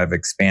out and I've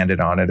expanded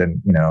on it.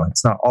 And,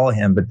 it's not all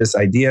him, but this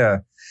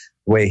idea,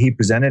 the way he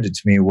presented it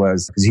to me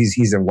was, because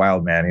he's a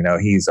wild man,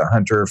 he's a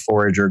hunter,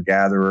 forager,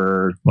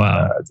 gatherer,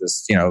 wow.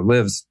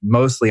 Lives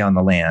mostly on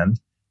the land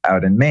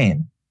out in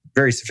Maine.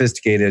 Very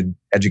sophisticated,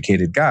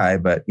 educated guy,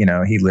 but,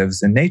 he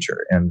lives in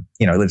nature and,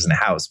 lives in a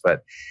house,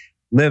 but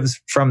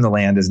lives from the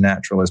land as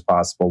natural as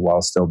possible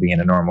while still being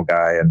a normal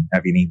guy and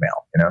having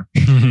email,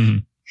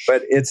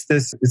 But it's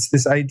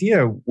this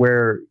idea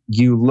where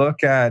you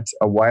look at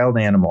a wild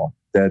animal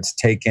that's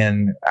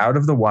taken out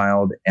of the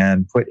wild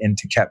and put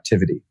into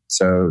captivity.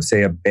 So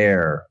say a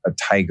bear, a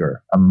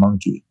tiger, a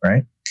monkey,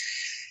 right?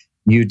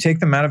 You take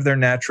them out of their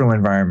natural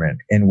environment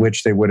in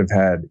which they would have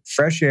had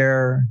fresh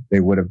air, they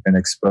would have been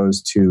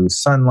exposed to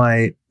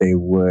sunlight, they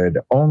would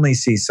only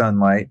see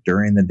sunlight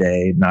during the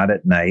day, not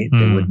at night.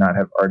 They would not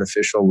have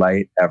artificial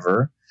light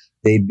ever.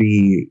 They'd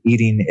be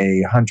eating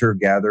a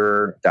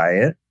hunter-gatherer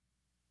diet,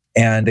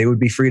 and they would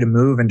be free to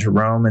move and to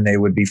roam, and they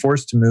would be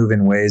forced to move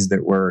in ways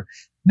that were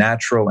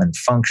natural and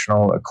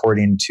functional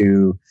according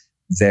to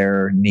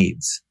their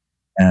needs.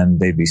 And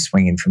they'd be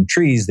swinging from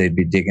trees, they'd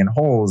be digging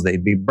holes,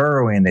 they'd be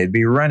burrowing, they'd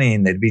be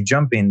running, they'd be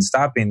jumping,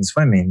 stopping,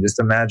 swimming. Just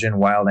imagine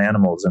wild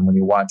animals. And when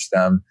you watch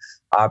them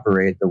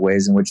operate, the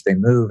ways in which they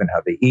move and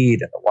how they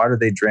eat and the water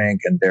they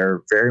drink, and they're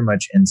very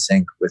much in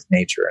sync with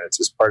nature. And it's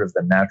just part of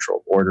the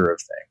natural order of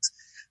things.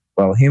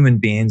 Well, human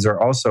beings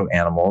are also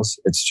animals.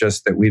 It's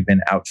just that we've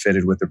been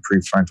outfitted with a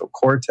prefrontal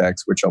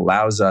cortex, which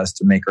allows us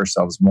to make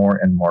ourselves more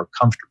and more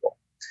comfortable.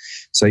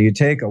 So you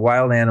take a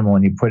wild animal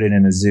and you put it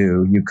in a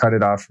zoo, you cut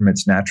it off from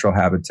its natural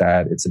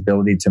habitat, its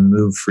ability to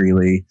move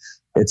freely,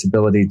 its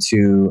ability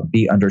to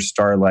be under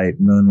starlight,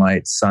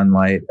 moonlight,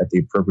 sunlight at the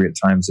appropriate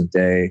times of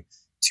day,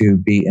 to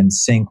be in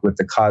sync with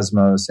the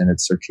cosmos and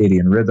its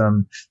circadian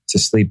rhythm, to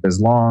sleep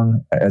as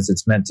long as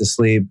it's meant to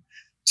sleep,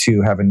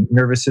 to have a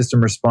nervous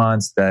system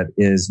response that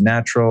is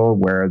natural,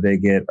 where they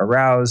get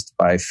aroused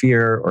by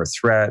fear or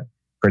threat,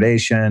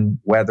 predation,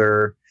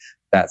 weather.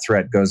 That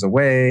threat goes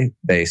away.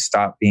 They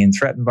stop being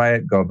threatened by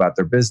it, go about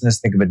their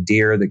business. Think of a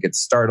deer that gets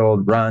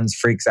startled, runs,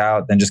 freaks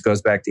out, then just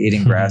goes back to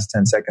eating grass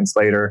 10 seconds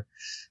later.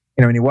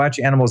 When you watch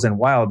animals in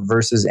wild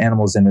versus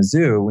animals in a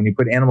zoo, when you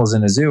put animals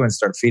in a zoo and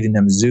start feeding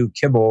them zoo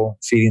kibble,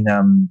 feeding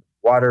them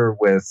water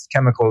with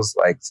chemicals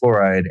like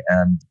fluoride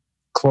and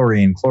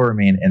chlorine,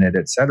 chloramine in it,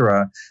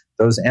 etc.,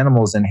 those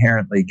animals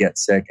inherently get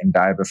sick and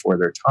die before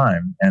their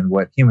time. And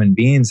what human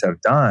beings have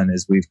done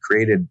is we've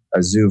created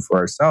a zoo for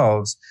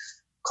ourselves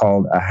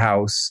called a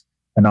house,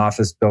 an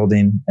office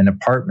building, an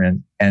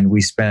apartment. And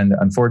we spend,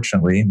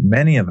 unfortunately,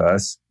 many of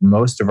us,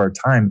 most of our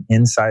time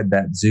inside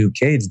that zoo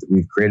cage that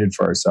we've created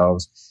for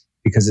ourselves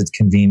because it's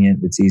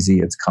convenient, it's easy,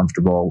 it's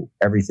comfortable.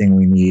 Everything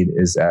we need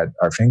is at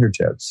our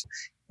fingertips.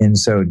 In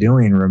so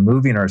doing,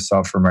 removing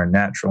ourselves from our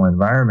natural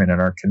environment and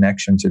our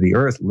connection to the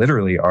earth,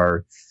 literally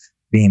our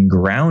being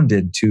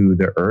grounded to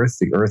the earth.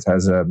 The earth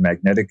has a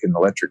magnetic and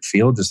electric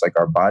field, just like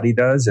our body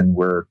does. And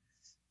we're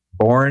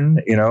born,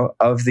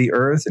 of the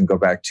earth and go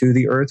back to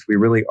the earth. We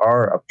really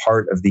are a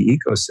part of the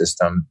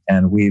ecosystem,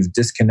 and we've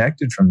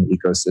disconnected from the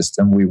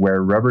ecosystem. We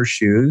wear rubber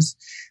shoes.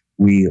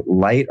 We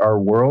light our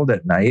world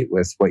at night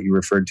with what you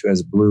referred to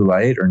as blue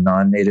light or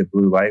non-native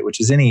blue light, which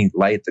is any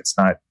light that's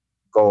not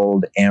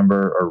gold,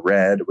 amber, or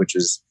red, which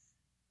is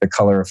the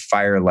color of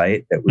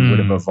firelight that we would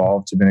have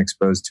evolved to been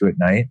exposed to at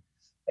night.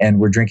 And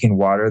we're drinking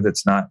water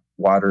that's not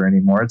water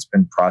anymore. It's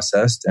been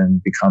processed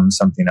and become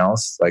something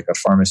else, like a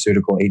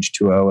pharmaceutical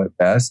H2O at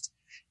best.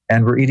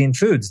 And we're eating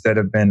foods that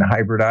have been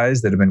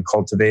hybridized, that have been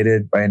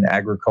cultivated by an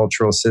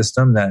agricultural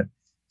system that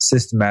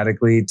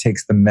systematically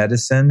takes the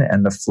medicine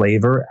and the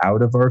flavor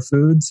out of our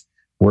foods.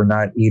 We're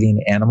not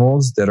eating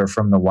animals that are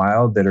from the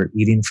wild, that are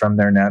eating from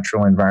their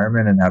natural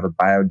environment and have a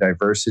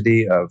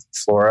biodiversity of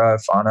flora,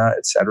 fauna,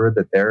 et cetera,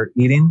 that they're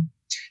eating.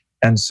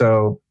 And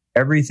so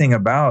everything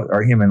about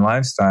our human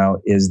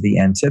lifestyle is the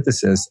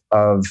antithesis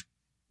of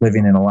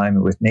living in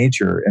alignment with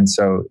nature. And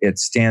so it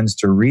stands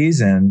to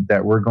reason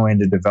that we're going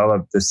to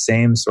develop the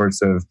same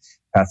sorts of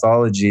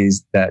pathologies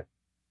that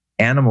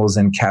animals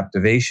in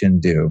captivation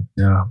do.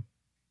 Yeah.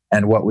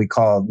 And what we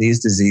call these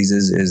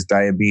diseases is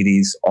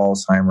diabetes,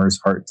 Alzheimer's,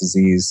 heart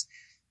disease,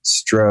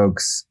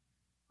 strokes,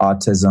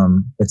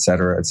 autism, et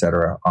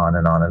cetera, on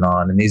and on and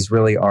on. And these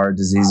really are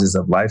diseases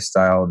of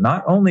lifestyle,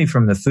 not only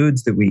from the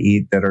foods that we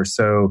eat that are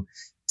so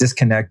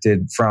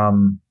disconnected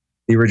from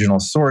the original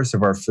source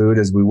of our food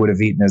as we would have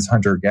eaten as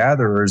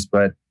hunter-gatherers,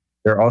 but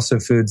there are also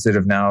foods that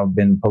have now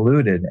been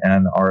polluted,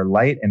 and our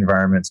light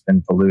environment's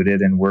been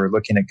polluted, and we're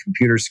looking at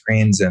computer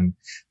screens and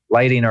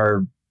lighting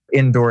our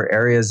indoor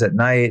areas at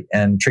night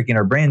and tricking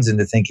our brains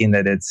into thinking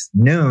that it's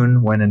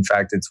noon when in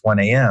fact it's 1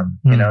 a.m.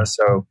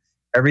 So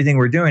everything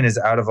we're doing is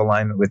out of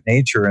alignment with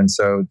nature. And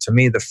so to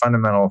me, the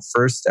fundamental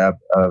first step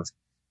of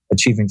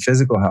achieving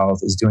physical health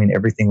is doing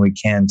everything we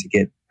can to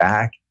get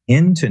back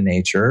into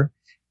nature.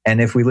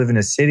 And if we live in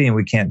a city and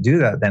we can't do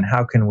that, then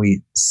how can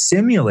we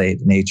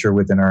simulate nature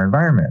within our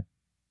environment?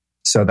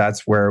 So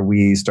that's where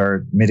we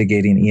start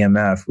mitigating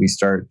EMF. We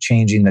start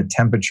changing the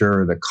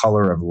temperature or the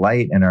color of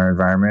light in our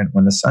environment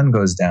when the sun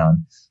goes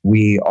down.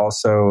 We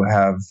also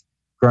have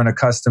grown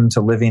accustomed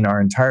to living our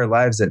entire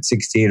lives at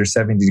 68 or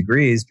 70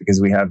 degrees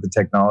because we have the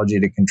technology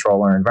to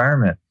control our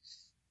environment.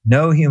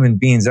 No human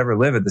beings ever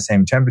live at the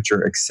same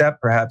temperature,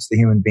 except perhaps the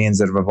human beings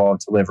that have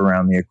evolved to live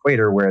around the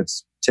equator, where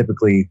it's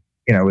typically,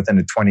 within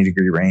a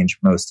 20-degree range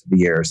most of the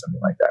year or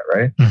something like that,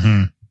 right?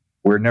 Mm-hmm.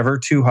 We're never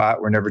too hot.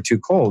 We're never too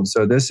cold.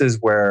 So this is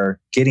where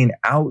getting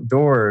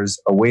outdoors,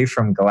 away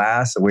from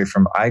glass, away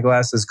from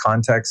eyeglasses,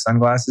 contacts,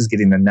 sunglasses,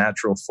 getting the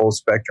natural full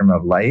spectrum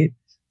of light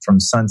from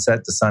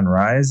sunset to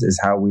sunrise is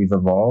how we've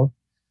evolved.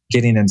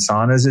 Getting in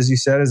saunas, as you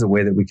said, is a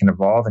way that we can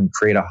evolve and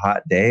create a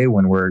hot day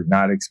when we're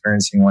not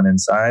experiencing one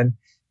inside.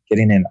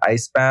 Getting in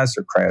ice baths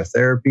or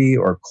cryotherapy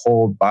or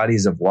cold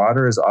bodies of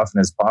water as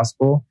often as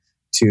possible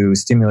to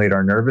stimulate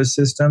our nervous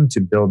system,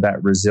 to build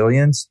that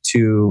resilience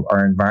to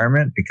our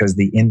environment, because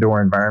the indoor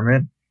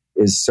environment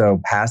is so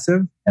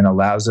passive and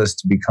allows us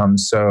to become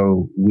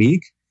so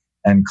weak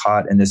and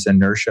caught in this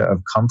inertia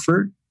of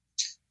comfort.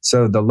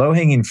 So the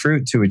low-hanging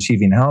fruit to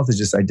achieving health is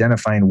just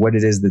identifying what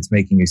it is that's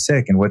making you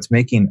sick. And what's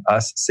making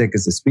us sick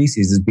as a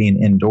species is being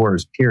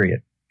indoors,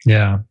 period.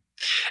 Yeah.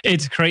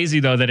 It's crazy,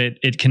 though, that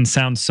it can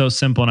sound so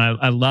simple. And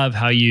I love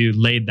how you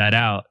laid that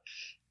out,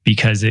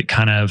 because it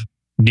kind of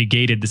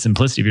negated the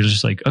simplicity. You're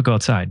just like, oh, go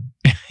outside.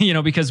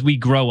 Because we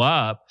grow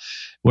up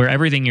where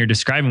everything you're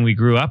describing, we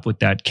grew up with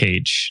that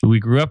cage. We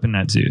grew up in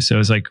that zoo. So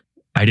it's like,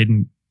 I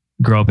didn't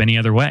grow up any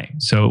other way.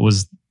 So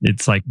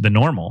it's like the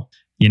normal,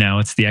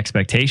 it's the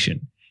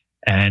expectation.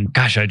 And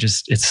gosh,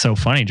 it's so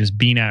funny just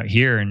being out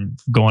here and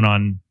going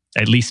on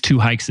at least 2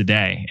 hikes a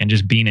day and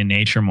just being in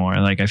nature more.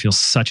 Like I feel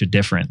such a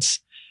difference.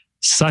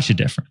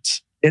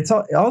 It's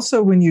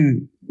also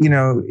when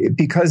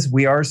because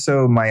we are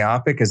so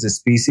myopic as a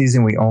species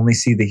and we only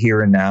see the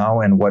here and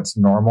now and what's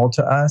normal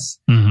to us.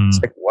 Mm-hmm.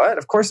 It's like, what?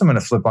 Of course I'm going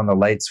to flip on the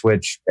light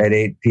switch at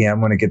 8 p.m.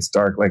 when it gets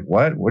dark. Like,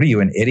 what? What are you,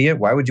 an idiot?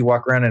 Why would you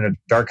walk around in a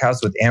dark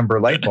house with amber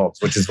light bulbs,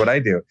 which is what I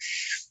do?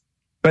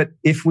 But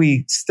if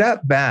we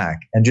step back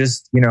and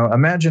just,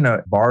 imagine a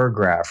bar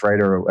graph, right?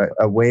 Or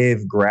a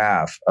wave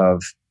graph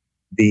of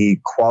the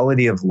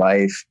quality of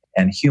life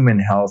and human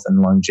health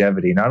and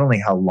longevity, not only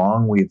how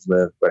long we've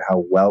lived, but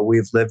how well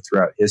we've lived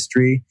throughout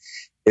history.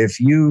 If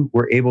you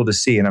were able to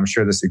see, and I'm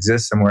sure this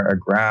exists somewhere, a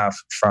graph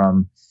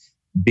from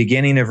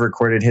beginning of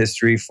recorded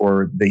history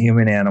for the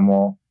human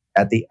animal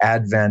at the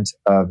advent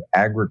of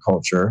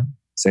agriculture,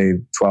 say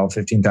 12,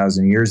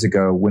 15,000 years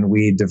ago, when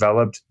we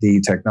developed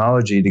the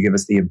technology to give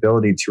us the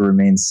ability to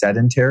remain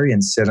sedentary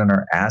and sit on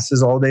our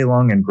asses all day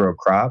long and grow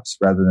crops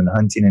rather than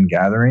hunting and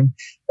gathering,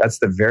 that's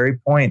the very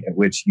point at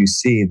which you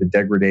see the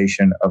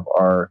degradation of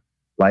our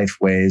life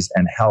ways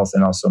and health,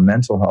 and also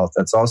mental health.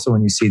 That's also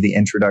when you see the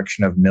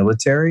introduction of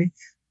military,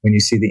 when you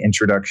see the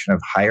introduction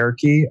of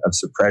hierarchy, of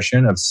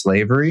suppression, of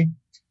slavery.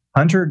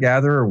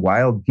 Hunter-gatherer,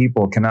 wild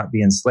people cannot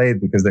be enslaved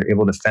because they're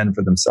able to fend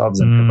for themselves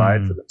and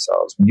provide for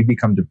themselves. When you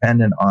become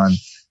dependent on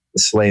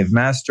the slave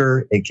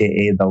master,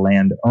 aka the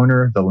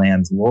landowner, the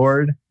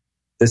landlord,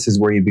 this is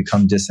where you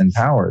become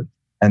disempowered.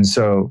 And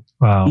so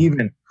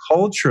even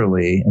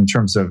culturally, in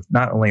terms of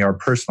not only our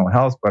personal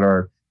health, but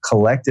our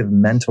collective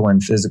mental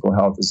and physical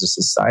health as a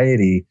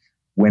society,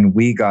 when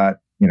we got,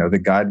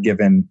 the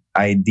God-given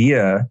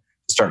idea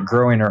to start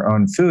growing our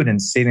own food and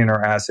sitting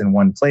our ass in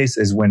one place,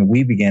 is when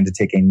we began to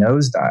take a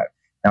nosedive.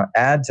 Now,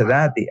 add to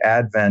that the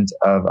advent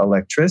of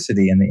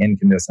electricity and the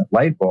incandescent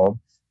light bulb.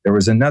 There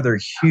was another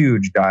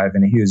huge dive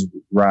and a huge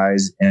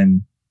rise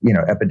in,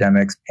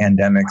 epidemics,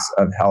 pandemics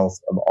of health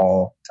of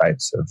all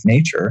types of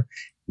nature.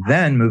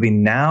 Then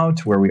moving now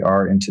to where we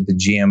are into the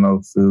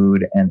GMO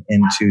food and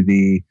into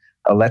the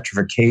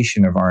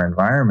electrification of our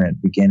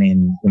environment,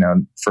 beginning,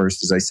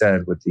 first, as I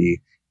said, with the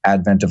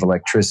advent of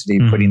electricity,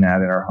 putting that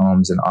in our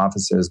homes and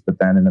offices, but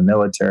then in the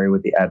military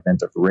with the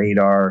advent of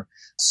radar,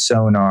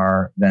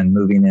 sonar, then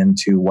moving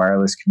into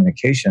wireless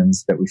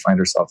communications that we find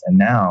ourselves in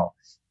now.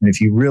 And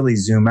if you really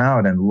zoom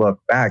out and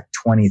look back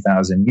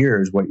 20,000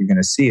 years, what you're going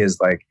to see is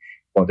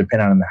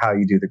depending on how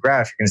you do the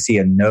graph, you're going to see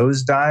a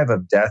nosedive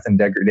of death and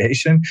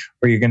degradation,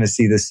 or you're going to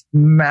see this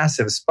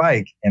massive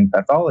spike in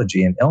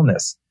pathology and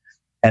illness.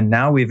 And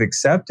now we've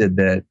accepted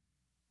that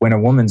when a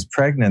woman's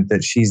pregnant,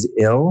 that she's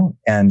ill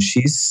and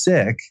she's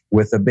sick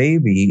with a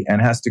baby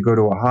and has to go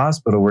to a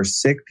hospital where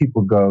sick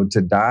people go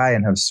to die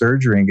and have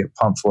surgery and get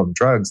pumped full of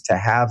drugs to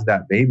have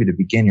that baby to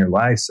begin your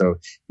life. So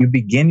you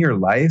begin your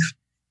life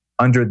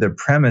under the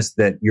premise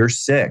that you're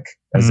sick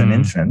as an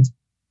infant,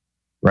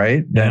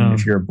 right? Yeah. Then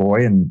if you're a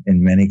boy in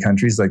many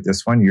countries like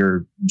this one,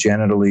 you're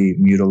genitally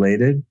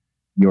mutilated,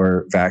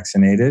 you're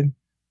vaccinated,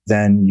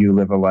 then you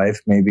live a life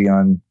maybe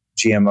on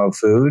GMO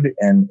food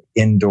and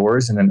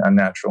indoors in an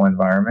unnatural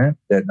environment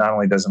that not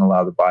only doesn't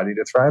allow the body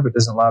to thrive, but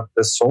doesn't allow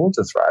the soul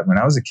to thrive. When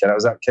I was a kid, I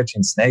was out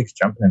catching snakes,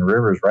 jumping in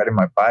rivers, riding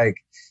my bike.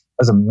 I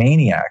was a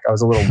maniac. I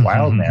was a little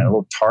wild man, a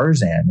little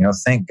Tarzan.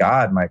 Thank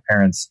God my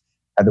parents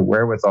had the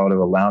wherewithal to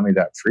allow me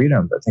that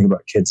freedom. But think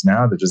about kids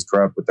now that just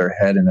grow up with their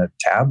head in a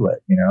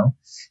tablet,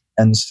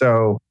 And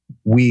so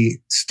we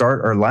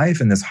start our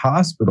life in this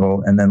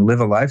hospital and then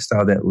live a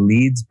lifestyle that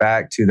leads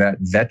back to that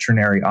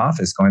veterinary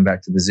office, going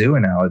back to the zoo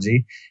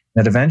analogy,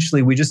 that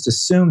eventually we just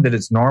assume that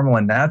it's normal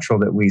and natural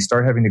that we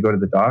start having to go to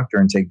the doctor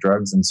and take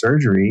drugs and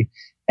surgery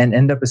and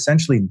end up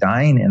essentially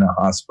dying in a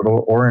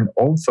hospital or an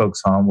old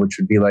folks home, which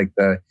would be like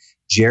the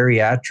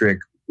geriatric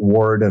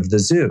ward of the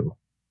zoo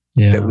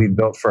that we've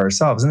built for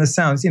ourselves. And this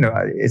sounds,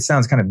 it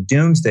sounds kind of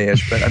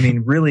doomsday-ish, but I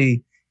mean,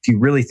 really, if you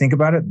really think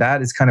about it,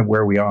 that is kind of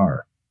where we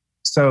are.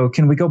 So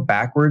can we go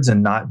backwards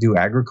and not do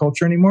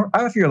agriculture anymore?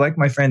 If you're like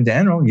my friend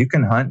Daniel, you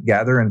can hunt,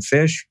 gather, and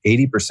fish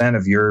 80%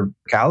 of your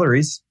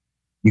calories.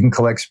 You can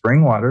collect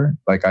spring water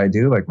like I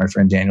do, like my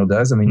friend Daniel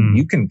does. I mean,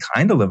 you can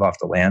kind of live off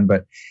the land,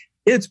 but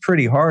it's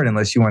pretty hard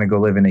unless you want to go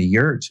live in a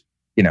yurt,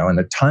 in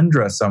the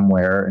tundra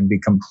somewhere and be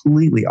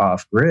completely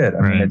off grid.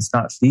 I mean, it's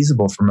not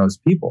feasible for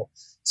most people.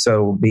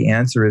 So the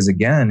answer is,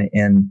 again,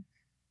 in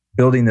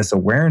building this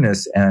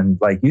awareness and,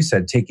 like you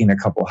said, taking a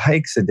couple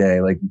hikes a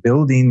day, like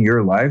building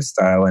your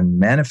lifestyle and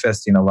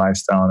manifesting a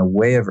lifestyle and a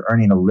way of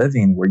earning a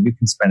living where you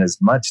can spend as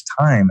much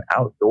time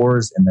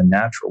outdoors in the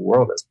natural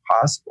world as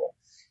possible.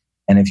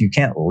 And if you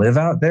can't live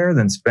out there,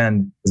 then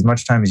spend as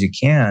much time as you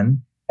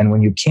can. And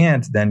when you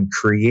can't, then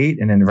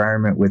create an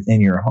environment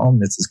within your home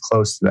that's as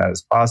close to that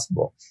as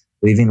possible.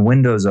 Leaving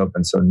windows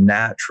open so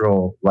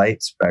natural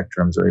light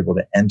spectrums are able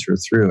to enter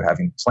through,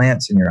 having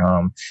plants in your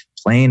home,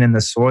 playing in the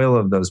soil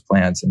of those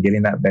plants and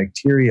getting that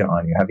bacteria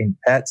on you, having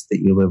pets that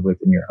you live with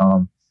in your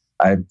home.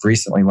 I've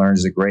recently learned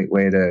is a great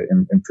way to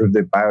improve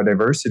the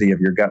biodiversity of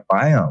your gut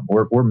biome.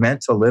 We're meant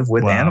to live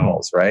with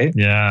animals, right?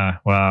 Yeah.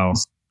 Wow.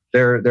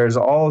 There's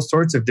all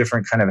sorts of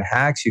different kind of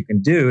hacks you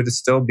can do to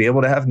still be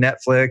able to have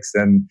Netflix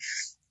and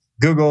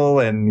Google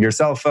and your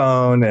cell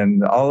phone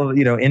and all of,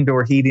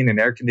 indoor heating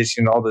and air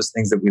conditioning, all those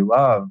things that we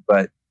love.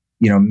 But,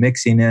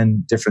 mixing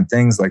in different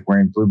things like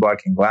wearing blue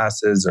blocking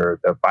glasses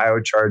or the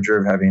biocharger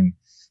of having,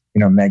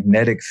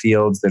 magnetic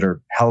fields that are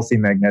healthy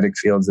magnetic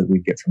fields that we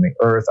get from the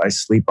earth. I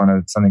sleep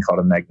on something called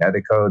a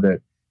Magnetico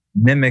that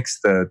mimics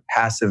the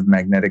passive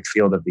magnetic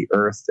field of the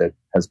earth that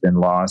has been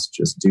lost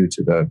just due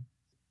to the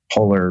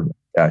polar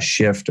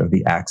shift of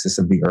the axis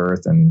of the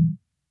earth and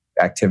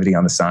activity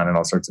on the sun and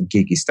all sorts of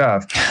geeky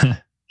stuff.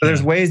 So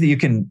there's ways that you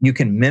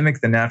can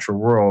mimic the natural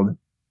world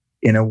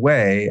in a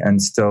way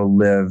and still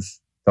live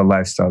the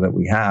lifestyle that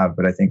we have.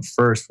 But I think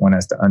first one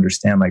has to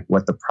understand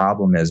what the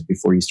problem is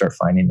before you start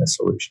finding the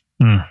solution.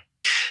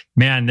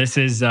 Man, this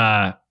is,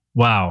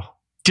 wow.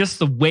 just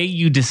the way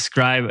you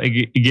describe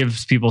it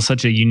gives people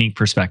such a unique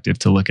perspective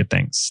to look at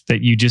things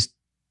that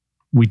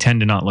we tend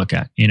to not look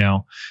at,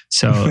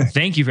 So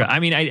thank you for,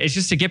 it's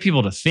just to get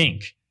people to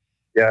think,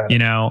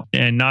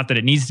 and not that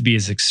it needs to be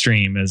as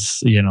extreme as,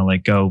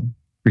 like go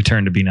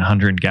return to being a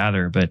hunter and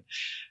gatherer, but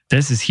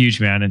this is huge,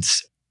 man.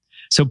 It's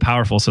so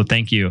powerful. So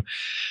thank you.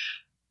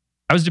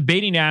 I was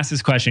debating to ask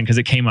this question because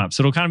it came up.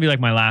 So it'll kind of be like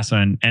my last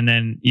one. And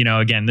then,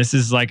 again, this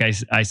is like I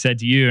said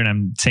to you, and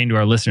I'm saying to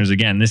our listeners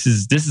again, this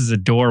is a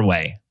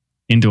doorway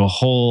into a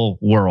whole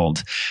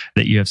world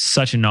that you have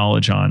such a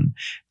knowledge on.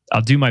 I'll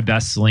do my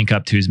best to link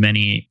up to as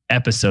many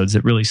episodes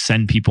that really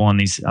send people on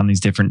these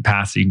different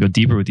paths so you can go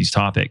deeper with these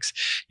topics.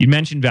 You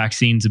mentioned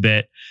vaccines a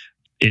bit.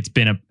 It's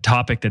been a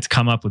topic that's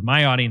come up with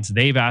my audience.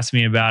 They've asked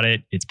me about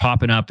it. It's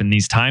popping up in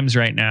these times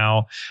right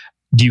now.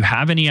 Do you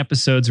have any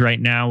episodes right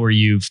now where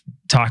you've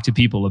talked to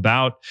people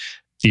about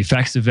the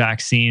effects of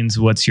vaccines?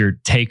 What's your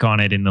take on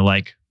it in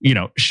the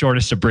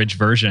shortest abridged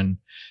version?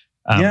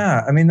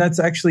 That's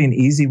actually an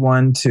easy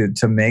one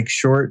to make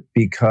short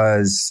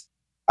because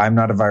I'm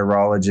not a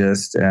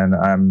virologist and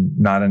I'm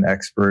not an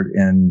expert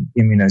in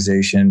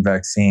immunization,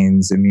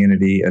 vaccines,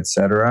 immunity,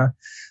 etc.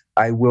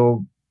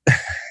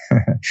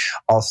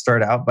 I'll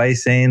start out by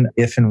saying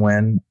if and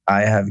when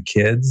I have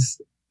kids,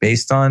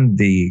 based on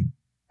the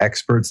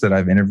experts that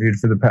I've interviewed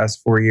for the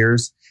past 4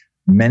 years,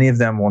 many of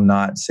them will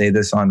not say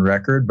this on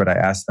record, but I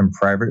asked them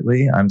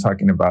privately. I'm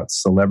talking about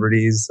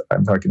celebrities.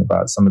 I'm talking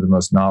about some of the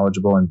most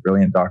knowledgeable and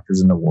brilliant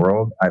doctors in the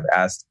world. I've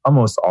asked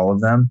almost all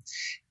of them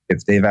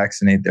if they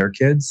vaccinate their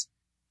kids.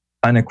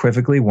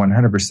 Unequivocally,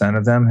 100%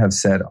 of them have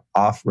said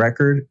off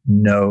record,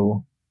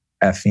 no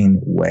effing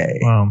way.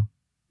 Wow.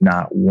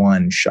 Not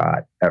one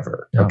shot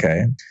ever. Yeah.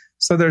 Okay.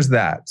 So there's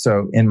that.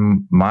 So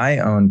in my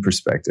own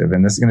perspective,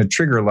 and this is going to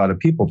trigger a lot of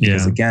people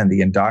because again, the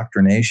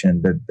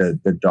indoctrination,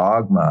 the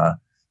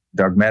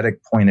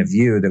dogmatic point of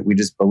view that we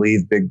just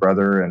believe Big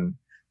Brother and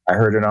I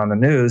heard it on the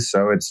news,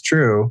 so it's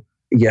true.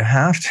 You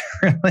have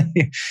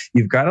to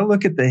you've got to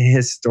look at the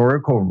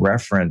historical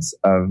reference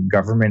of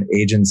government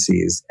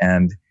agencies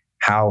and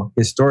how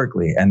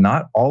historically, and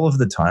not all of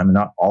the time, and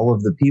not all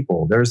of the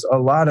people. There's a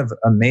lot of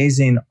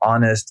amazing,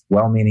 honest,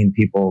 well-meaning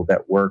people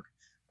that work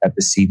at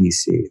the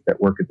CDC, that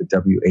work at the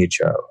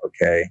WHO,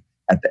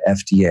 at the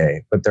FDA.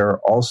 But there are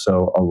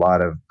also a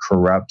lot of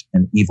corrupt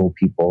and evil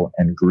people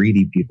and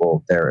greedy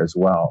people there as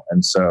well.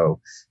 And so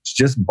to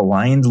just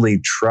blindly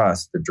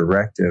trust the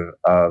directive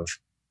of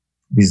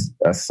these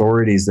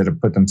authorities that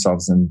have put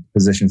themselves in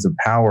positions of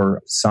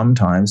power,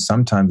 sometimes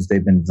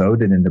they've been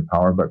voted into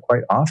power, but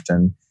quite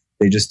often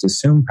they just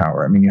assume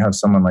power. I mean, you have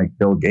someone like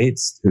Bill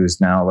Gates, who's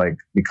now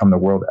become the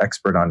world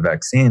expert on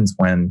vaccines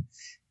when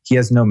he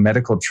has no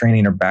medical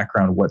training or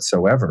background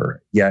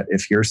whatsoever. Yet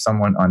if you're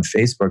someone on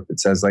Facebook that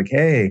says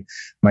hey,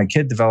 my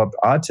kid developed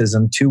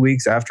autism 2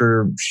 weeks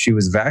after she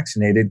was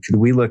vaccinated, could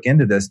we look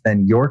into this?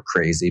 Then you're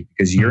crazy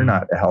because you're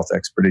not a health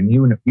expert and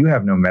you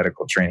have no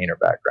medical training or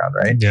background,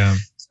 right? Yeah.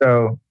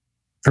 So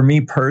for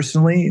me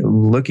personally,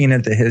 looking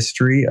at the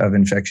history of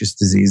infectious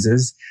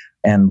diseases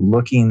and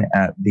looking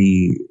at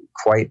the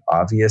quite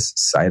obvious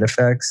side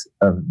effects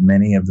of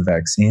many of the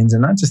vaccines,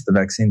 and not just the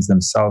vaccines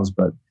themselves,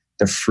 but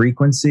the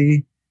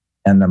frequency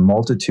and the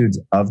multitudes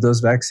of those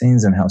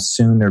vaccines and how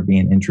soon they're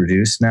being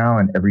introduced now.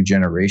 And every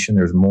generation,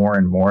 there's more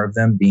and more of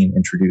them being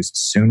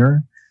introduced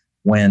sooner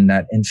when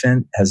that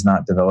infant has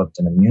not developed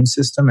an immune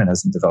system and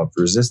hasn't developed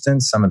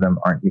resistance. Some of them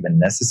aren't even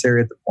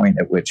necessary at the point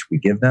at which we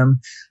give them.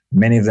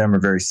 Many of them are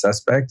very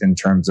suspect in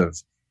terms of,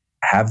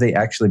 have they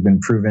actually been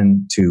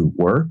proven to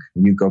work?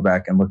 You go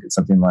back and look at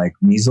something like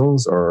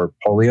measles or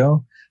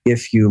polio.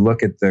 If you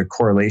look at the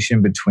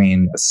correlation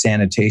between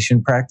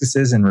sanitation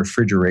practices and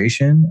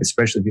refrigeration,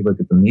 especially if you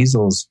look at the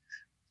measles,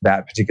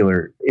 that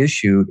particular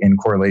issue in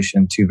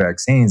correlation to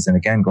vaccines, and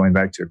again, going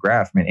back to a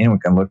graph, anyone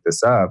can look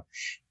this up.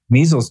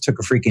 Measles took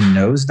a freaking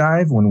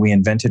nosedive when we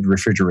invented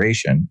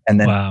refrigeration. And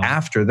then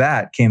after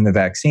that came the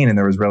vaccine and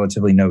there was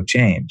relatively no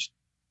change,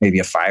 maybe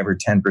a 5 or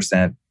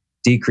 10%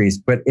 decrease,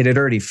 but it had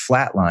already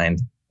flatlined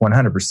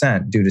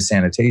 100% due to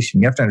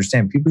sanitation. You have to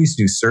understand, people used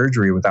to do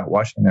surgery without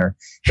washing their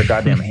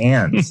goddamn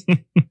hands.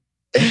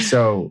 And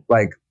so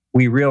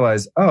we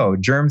realized,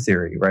 germ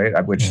theory, right?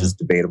 Which is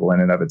debatable in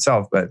and of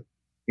itself, but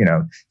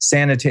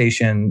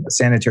sanitation,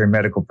 sanitary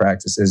medical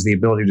practices, the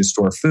ability to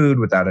store food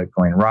without it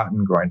going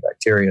rotten, growing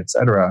bacteria,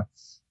 etc.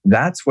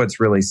 That's what's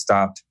really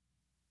stopped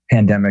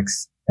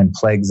pandemics and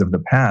plagues of the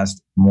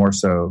past more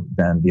so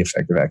than the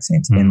effect of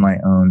vaccines, in my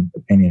own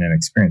opinion and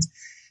experience.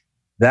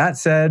 That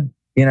said,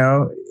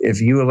 if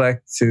you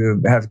elect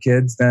to have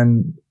kids,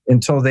 then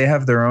until they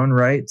have their own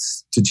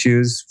rights to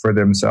choose for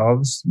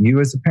themselves, you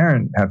as a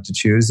parent have to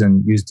choose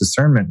and use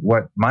discernment.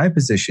 What my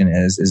position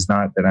is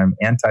not that I'm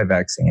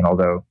anti-vaccine,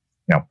 although,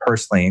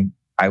 personally,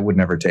 I would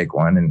never take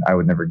one and I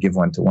would never give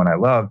one to one I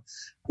love,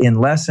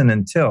 unless and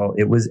until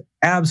it was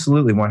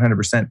absolutely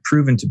 100%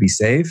 proven to be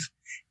safe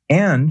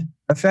and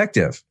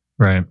effective.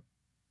 Right.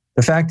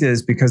 The fact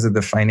is, because of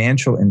the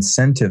financial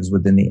incentives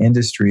within the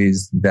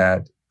industries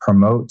that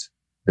promote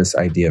this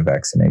idea of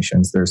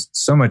vaccinations. There's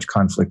so much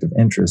conflict of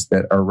interest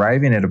that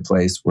arriving at a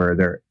place where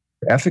their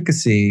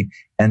efficacy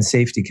and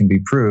safety can be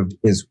proved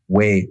is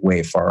way,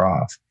 way far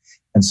off.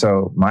 And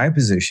so my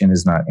position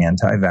is not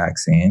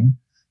anti-vaccine.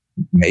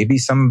 Maybe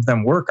some of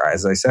them work.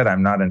 As I said,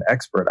 I'm not an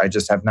expert. I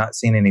just have not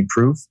seen any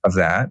proof of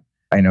that.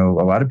 I know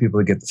a lot of people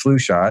that get the flu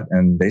shot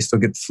and they still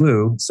get the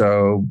flu.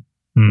 So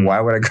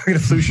why would I go get a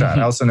flu shot?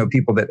 I also know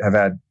people that have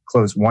had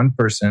one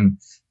person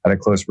had a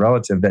close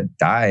relative that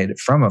died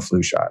from a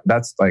flu shot.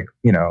 That's like,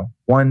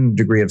 1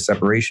 degree of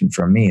separation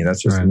from me.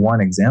 That's just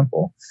one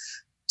example.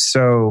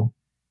 So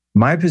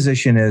my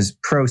position is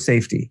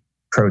pro-safety,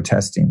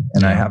 pro-testing.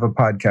 And I have a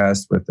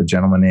podcast with a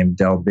gentleman named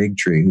Del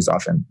Bigtree, who's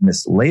often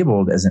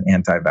mislabeled as an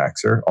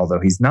anti-vaxxer, although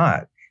he's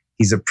not.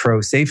 He's a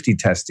pro-safety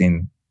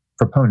testing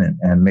proponent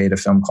and made a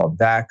film called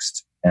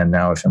Vaxxed, and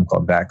now a film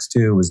called Vaxxed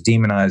 2, was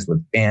demonized, was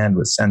banned,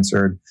 was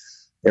censored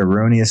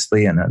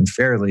erroneously and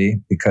unfairly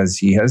because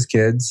he has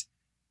kids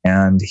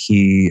and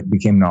he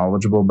became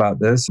knowledgeable about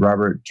this.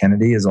 Robert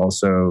Kennedy is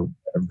also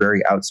a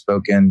very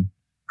outspoken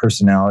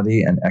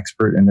personality and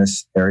expert in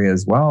this area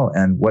as well.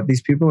 And what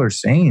these people are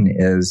saying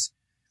is,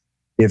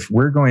 if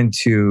we're going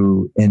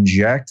to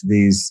inject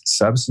these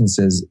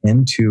substances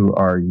into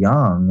our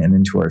young and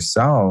into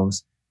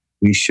ourselves,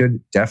 we should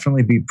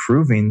definitely be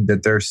proving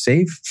that they're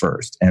safe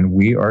first. And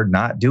we are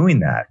not doing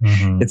that.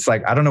 Mm-hmm. It's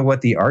like, I don't know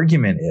what the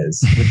argument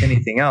is with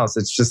anything else.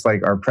 It's just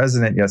like our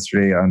president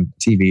yesterday on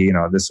TV,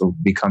 this will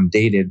become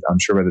dated, I'm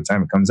sure, by the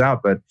time it comes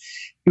out, but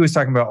he was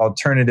talking about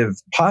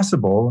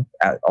possible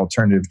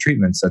alternative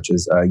treatments, such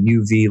as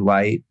UV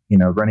light,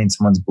 running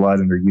someone's blood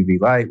under UV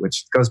light,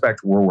 which goes back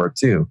to World War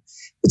II.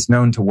 It's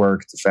known to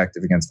work. It's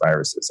effective against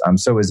viruses.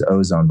 So is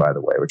ozone, by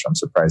the way, which I'm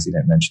surprised he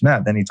didn't mention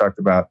that. Then he talked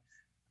about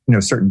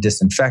certain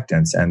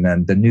disinfectants. And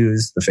then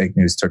the fake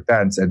news took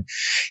that and said,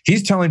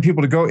 he's telling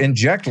people to go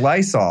inject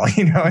Lysol.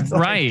 It's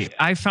right. Like,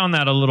 I found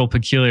that a little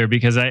peculiar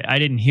because I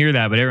didn't hear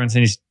that, but everyone's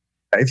saying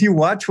if you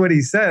watch what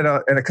he said,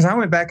 because I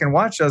went back and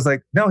watched, I was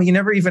like, no, he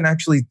never even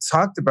actually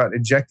talked about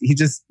injecting. He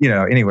just,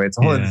 anyway, it's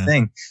a whole other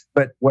thing.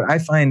 But what I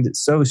find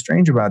so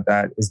strange about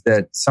that is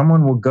that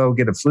someone will go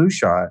get a flu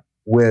shot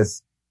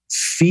with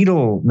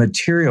fetal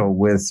material,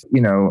 with,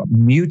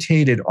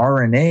 mutated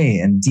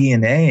RNA and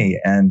DNA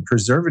and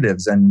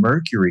preservatives and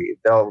mercury.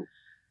 They'll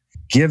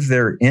give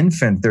their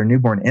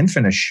newborn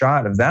infant a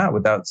shot of that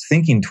without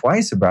thinking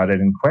twice about it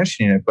and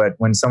questioning it. But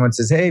when someone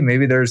says, hey,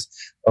 maybe there's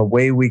a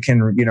way we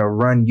can,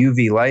 run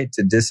UV light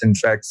to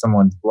disinfect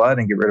someone's blood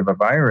and get rid of a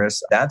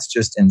virus, that's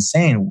just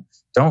insane.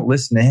 Don't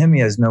listen to him.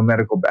 He has no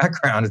medical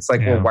background. It's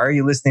like, well, why are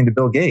you listening to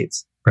Bill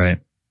Gates? Right.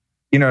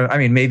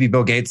 Maybe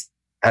Bill Gates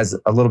has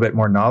a little bit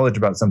more knowledge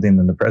about something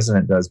than the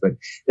president does, but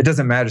it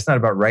doesn't matter. It's not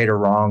about right or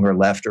wrong or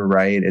left or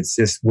right. It's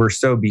just, we're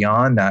so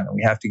beyond that, and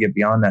we have to get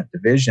beyond that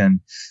division.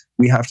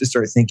 We have to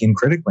start thinking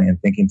critically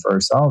and thinking for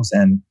ourselves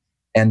and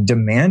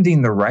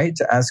demanding the right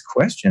to ask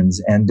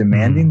questions and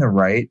demanding the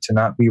right to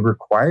not be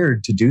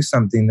required to do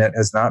something that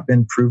has not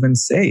been proven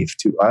safe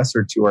to us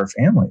or to our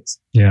families.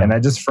 Yeah. And I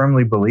just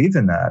firmly believe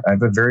in that. I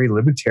have a very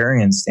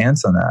libertarian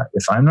stance on that.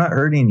 If I'm not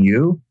hurting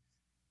you,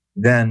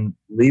 then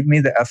leave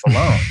me the F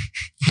alone.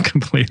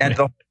 Completely. And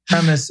the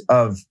premise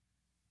of,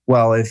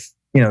 well, if,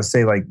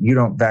 say like you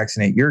don't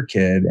vaccinate your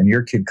kid and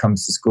your kid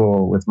comes to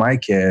school with my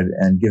kid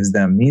and gives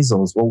them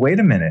measles. Well, wait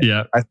a minute.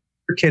 Yeah. I thought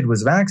your kid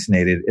was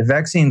vaccinated. If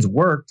vaccines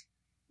worked,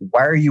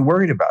 why are you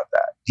worried about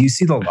that? Do you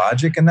see the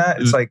logic in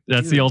that? It's like,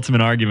 that's the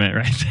ultimate argument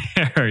right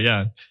there.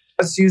 Yeah.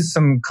 Let's use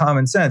some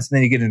common sense. And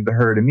then you get into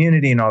herd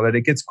immunity and all that.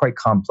 It gets quite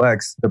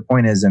complex. The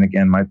point is, and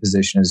again, my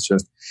position is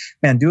just,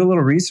 man, do a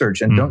little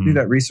research and don't do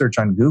that research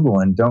on Google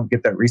and don't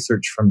get that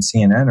research from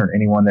CNN or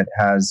anyone that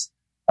has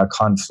a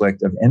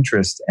conflict of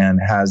interest and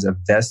has a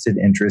vested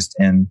interest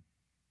in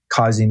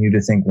causing you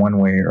to think one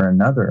way or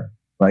another.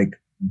 Like,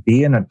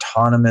 be an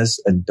autonomous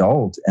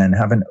adult and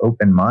have an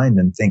open mind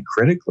and think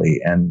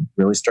critically and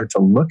really start to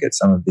look at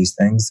some of these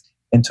things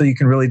until you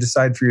can really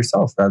decide for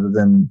yourself rather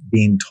than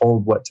being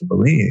told what to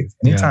believe.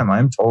 Anytime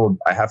I'm told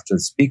I have to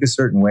speak a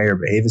certain way or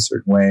behave a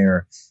certain way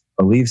or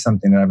believe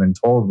something that I've been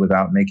told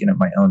without making up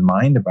my own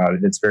mind about it,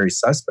 it's very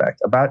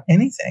suspect about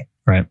anything.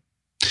 Right.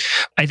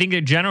 I think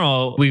in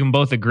general, we can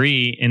both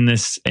agree in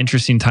this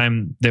interesting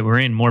time that we're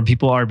in, more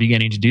people are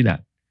beginning to do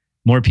that.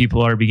 More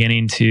people are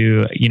beginning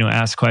to,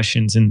 ask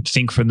questions and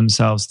think for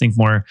themselves, think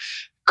more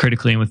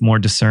critically and with more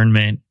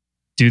discernment,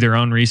 do their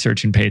own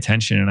research and pay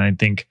attention. And I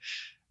think,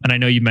 and I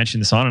know you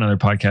mentioned this on another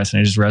podcast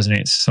and it just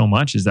resonates so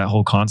much, is that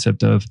whole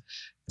concept of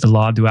the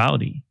law of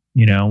duality.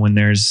 When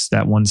there's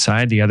that one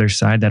side, the other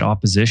side, that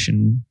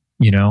opposition,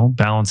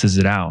 balances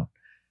it out.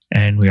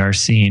 And we are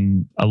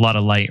seeing a lot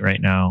of light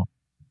right now,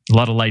 a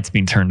lot of lights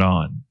being turned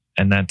on.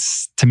 And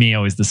that's, to me,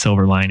 always the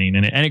silver lining.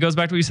 And it goes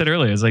back to what you said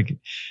earlier. It's like,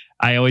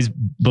 I always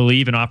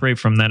believe and operate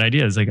from that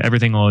idea. It's like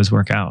everything will always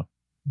work out.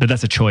 But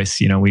that's a choice,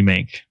 we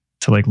make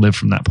to live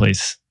from that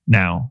place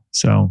now.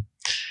 So,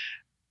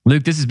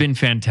 Luke, this has been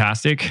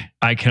fantastic.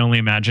 I can only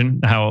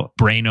imagine how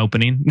brain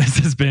opening this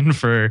has been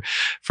for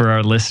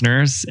our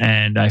listeners.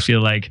 And I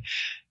feel like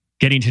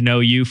getting to know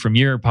you from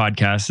your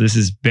podcast, this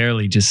is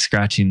barely just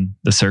scratching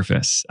the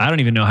surface. I don't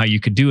even know how you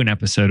could do an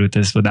episode with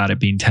this without it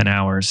being 10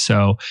 hours.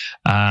 So,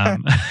 I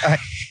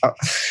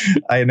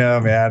know,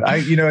 man.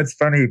 It's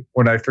funny.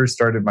 When I first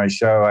started my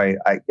show,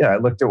 I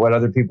looked at what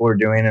other people were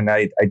doing, and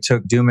I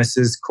took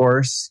Dumas's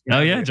course.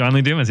 John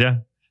Lee Dumas,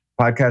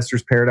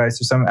 Podcaster's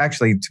Paradise or something.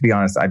 Actually, to be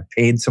honest, I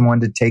paid someone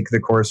to take the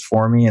course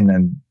for me and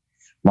then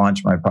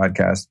launch my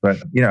podcast. But,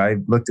 I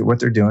looked at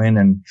what they're doing,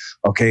 and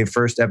okay,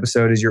 first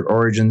episode is your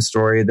origin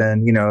story,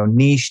 then,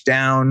 niche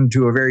down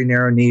to a very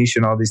narrow niche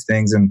and all these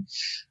things. And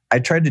I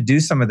tried to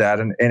do some of that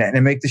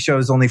and make the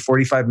shows only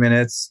 45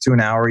 minutes to an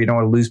hour. You don't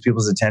want to lose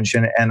people's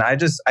attention. And I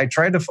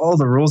tried to follow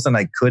the rules and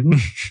I couldn't.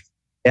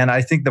 And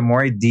I think the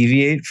more I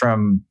deviate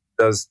from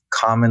those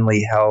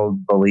commonly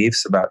held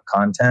beliefs about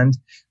content,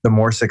 the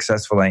more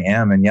successful I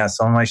am. And yeah,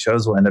 some of my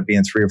shows will end up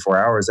being 3 or 4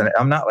 hours. And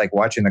I'm not like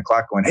watching the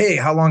clock going, hey,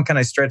 how long can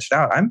I stretch it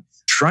out? I'm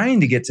trying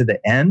to get to the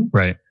end.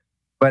 Right.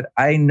 But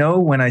I know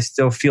when I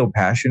still feel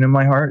passion in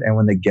my heart and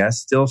when the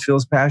guest still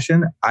feels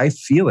passion, I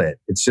feel it.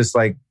 It's just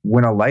like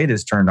when a light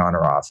is turned on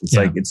or off. It's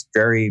like, it's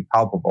very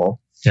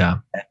palpable. Yeah.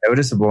 And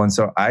noticeable. And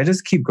so I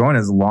just keep going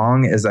as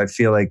long as I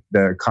feel like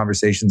the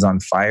conversation's on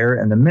fire.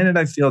 And the minute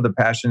I feel the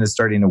passion is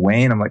starting to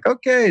wane, I'm like,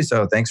 okay,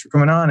 so thanks for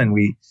coming on. And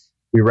we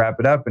wrap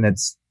it up. And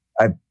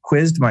I've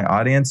quizzed my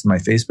audience, my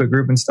Facebook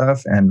group and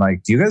stuff. And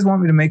like, do you guys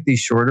want me to make these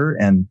shorter?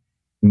 And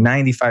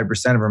 95% of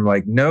them are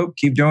like, nope,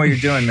 keep doing what you're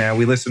doing, man.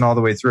 We listen all the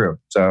way through.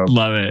 So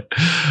love it.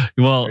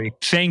 Well,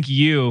 thank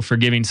you for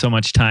giving so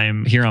much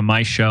time here on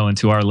my show and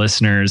to our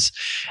listeners.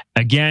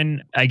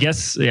 Again, I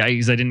guess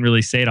because I didn't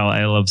really say it all,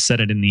 I'll have said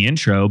it in the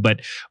intro,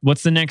 but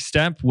what's the next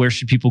step? Where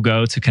should people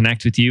go to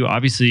connect with you?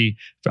 Obviously,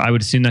 I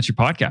would assume that's your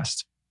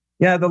podcast.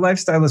 Yeah, the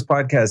Lifestylist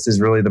podcast is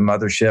really the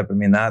mothership. I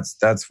mean,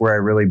 that's where I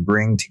really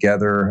bring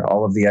together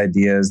all of the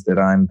ideas that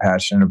I'm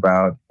passionate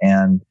about.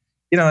 And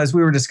as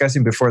we were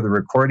discussing before the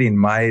recording,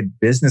 my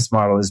business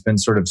model has been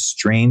sort of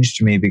strange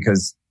to me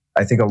because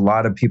I think a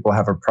lot of people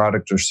have a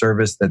product or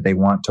service that they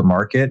want to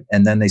market,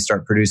 and then they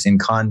start producing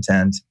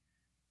content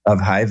of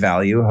high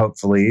value,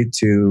 hopefully,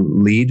 to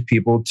lead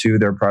people to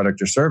their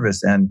product or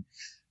service. And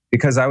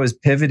because I was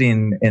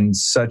pivoting in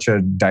such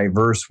a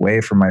diverse way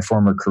from my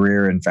former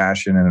career in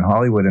fashion and in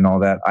Hollywood and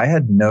all that, I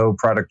had no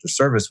product or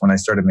service when I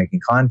started making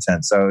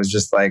content. So it was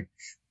just like,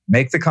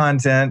 make the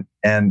content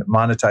and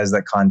monetize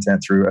that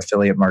content through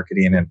affiliate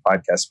marketing and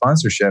podcast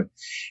sponsorship.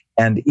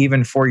 And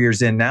even 4 years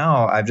in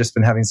now, I've just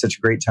been having such a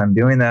great time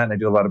doing that. And I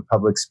do a lot of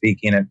public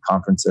speaking at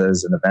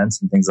conferences and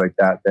events and things like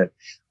that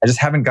I just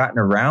haven't gotten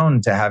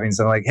around to having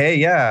something like, hey,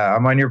 yeah,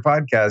 I'm on your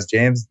podcast,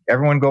 James.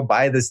 Everyone go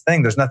buy this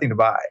thing. There's nothing to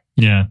buy.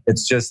 Yeah.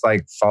 It's just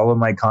like follow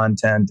my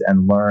content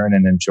and learn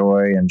and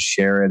enjoy and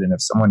share it. And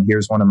if someone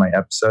hears one of my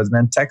episodes,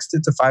 man, text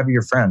it to 5 of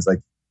your friends. Like,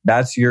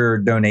 that's your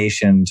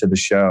donation to the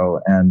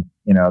show. And,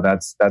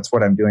 that's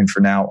what I'm doing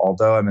for now.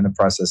 Although I'm in the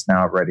process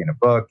now of writing a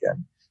book,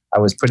 and I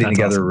was putting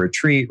together a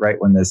retreat right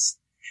when this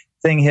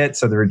thing hit.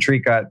 So the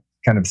retreat got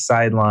kind of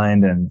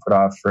sidelined and put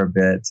off for a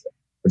bit,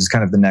 which is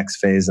kind of the next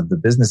phase of the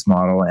business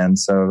model. And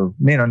so,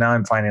 now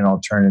I'm finding an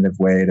alternative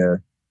way to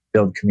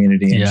build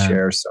community and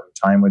share some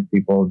time with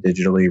people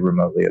digitally,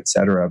 remotely,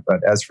 etc. But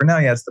as for now,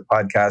 it's the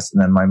podcast.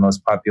 And then my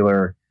most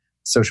popular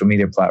social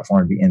media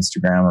platform would be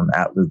Instagram. I'm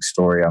at Luke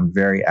Story. I'm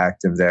very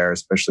active there,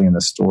 especially in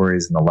the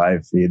stories and the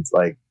live feeds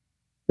like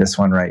this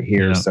one right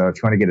here. Yeah. So if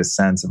you want to get a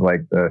sense of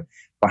like the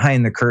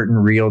behind the curtain,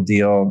 real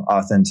deal,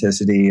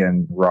 authenticity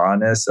and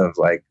rawness of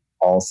like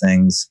all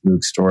things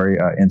Luke Story,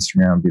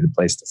 Instagram would be the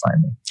place to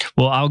find me.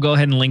 Well, I'll go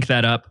ahead and link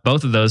that up,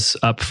 both of those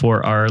up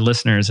for our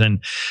listeners.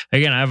 And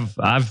again,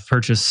 I've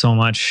purchased so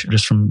much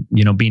just from,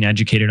 being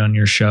educated on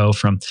your show,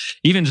 from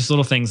even just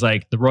little things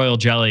like the royal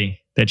jelly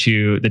that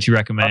you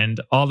recommend,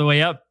 all the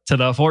way up to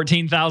the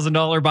 $14,000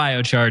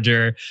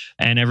 biocharger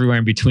and everywhere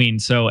in between.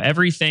 So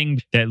everything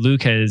that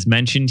Luke has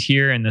mentioned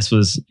here, and this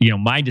was,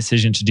 my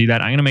decision to do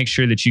that, I'm going to make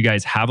sure that you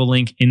guys have a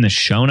link in the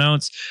show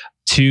notes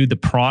to the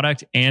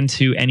product and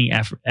to any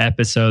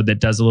episode that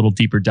does a little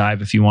deeper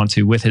dive if you want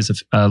to, with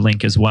his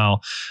link as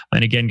well.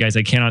 And again, guys,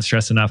 I cannot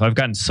stress enough, I've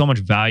gotten so much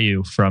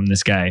value from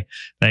this guy,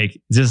 like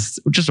just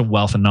a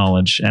wealth of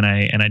knowledge. And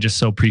I just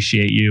so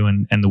appreciate you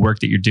and the work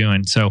that you're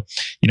doing. So,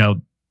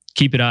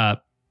 keep it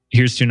up.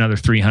 Here's to another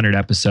 300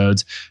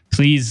 episodes.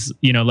 Please,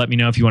 let me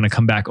know if you want to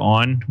come back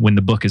on when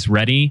the book is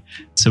ready,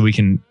 so we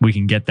can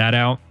get that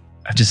out.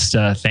 I just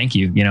thank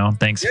you.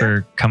 Thanks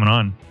for coming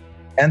on.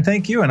 And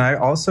thank you. And I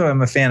also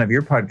am a fan of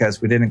your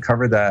podcast. We didn't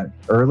cover that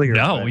earlier.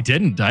 No, we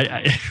didn't.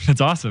 I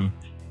that's awesome.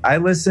 I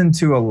listen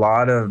to a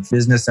lot of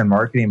business and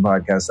marketing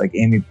podcasts like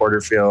Amy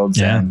Porterfield's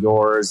and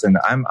yours. And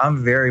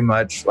I'm very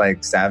much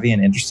like savvy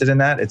and interested in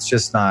that.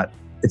 It's not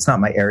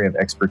my area of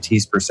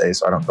expertise per se.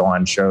 So I don't go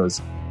on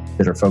shows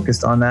that are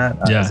focused on that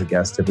as a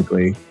guest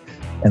typically,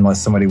 unless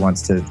somebody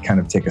wants to kind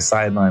of take a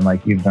sideline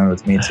like you've done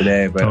with me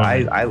today. But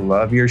totally. I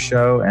love your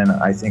show. And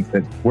I think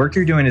that work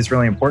you're doing is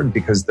really important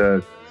because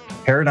the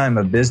paradigm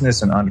of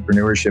business and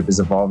entrepreneurship is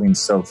evolving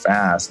so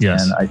fast.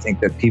 Yes. And I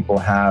think that people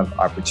have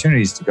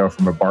opportunities to go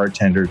from a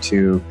bartender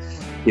to,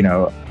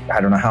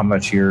 I don't know how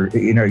much your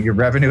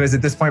revenue is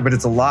at this point, but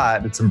it's a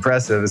lot. It's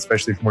impressive,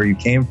 especially from where you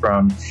came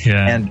from.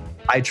 Yeah. And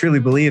I truly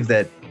believe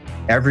that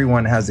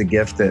everyone has a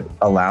gift that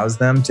allows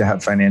them to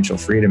have financial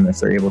freedom if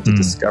they're able to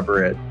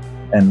discover it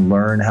and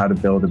learn how to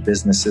build a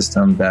business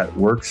system that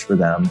works for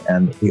them.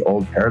 And the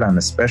old paradigm,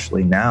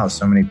 especially now,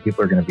 so many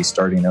people are going to be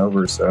starting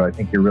over. So I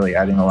think you're really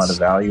adding a lot of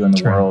value in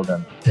the world.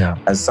 And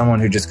as someone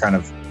who just kind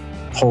of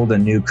pulled a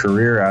new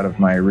career out of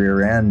my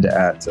rear end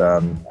at,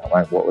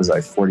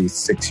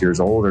 46 years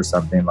old or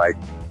something, like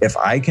if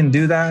I can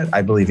do that,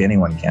 I believe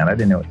anyone can. I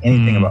didn't know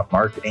anything about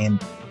marketing,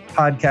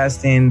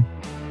 podcasting,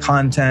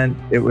 content.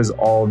 It was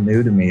all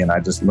new to me. And I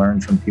just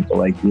learned from people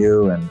like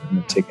you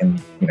and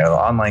taking,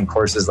 online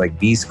courses like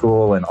B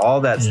School and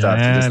all that stuff.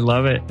 I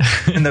love it.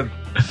 And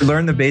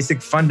learn the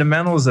basic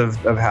fundamentals of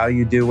how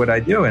you do what I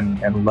do.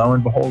 And lo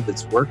and behold,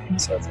 it's working.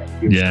 So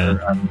thank you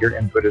for your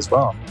input as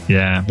well.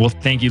 Yeah. Well,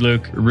 thank you,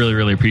 Luke. Really,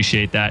 really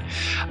appreciate that.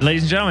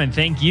 Ladies and gentlemen,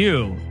 thank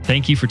you.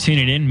 Thank you for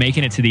tuning in,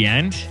 making it to the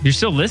end. You're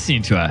still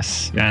listening to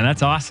us. And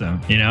that's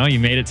awesome. You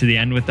made it to the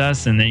end with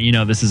us. And then,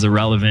 this is a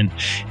relevant,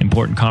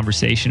 important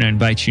conversation. I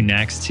invite you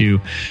next to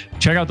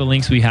check out the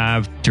links we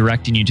have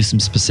directing you to some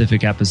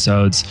specific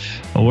episodes,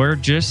 or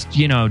just,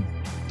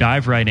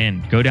 dive right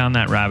in, go down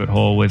that rabbit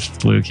hole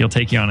with Luke. He'll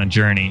take you on a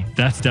journey.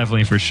 That's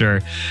definitely for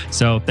sure.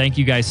 So thank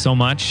you guys so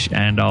much.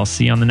 And I'll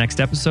see you on the next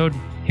episode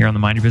here on the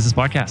Mind Your Business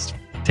podcast.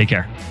 Take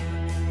care.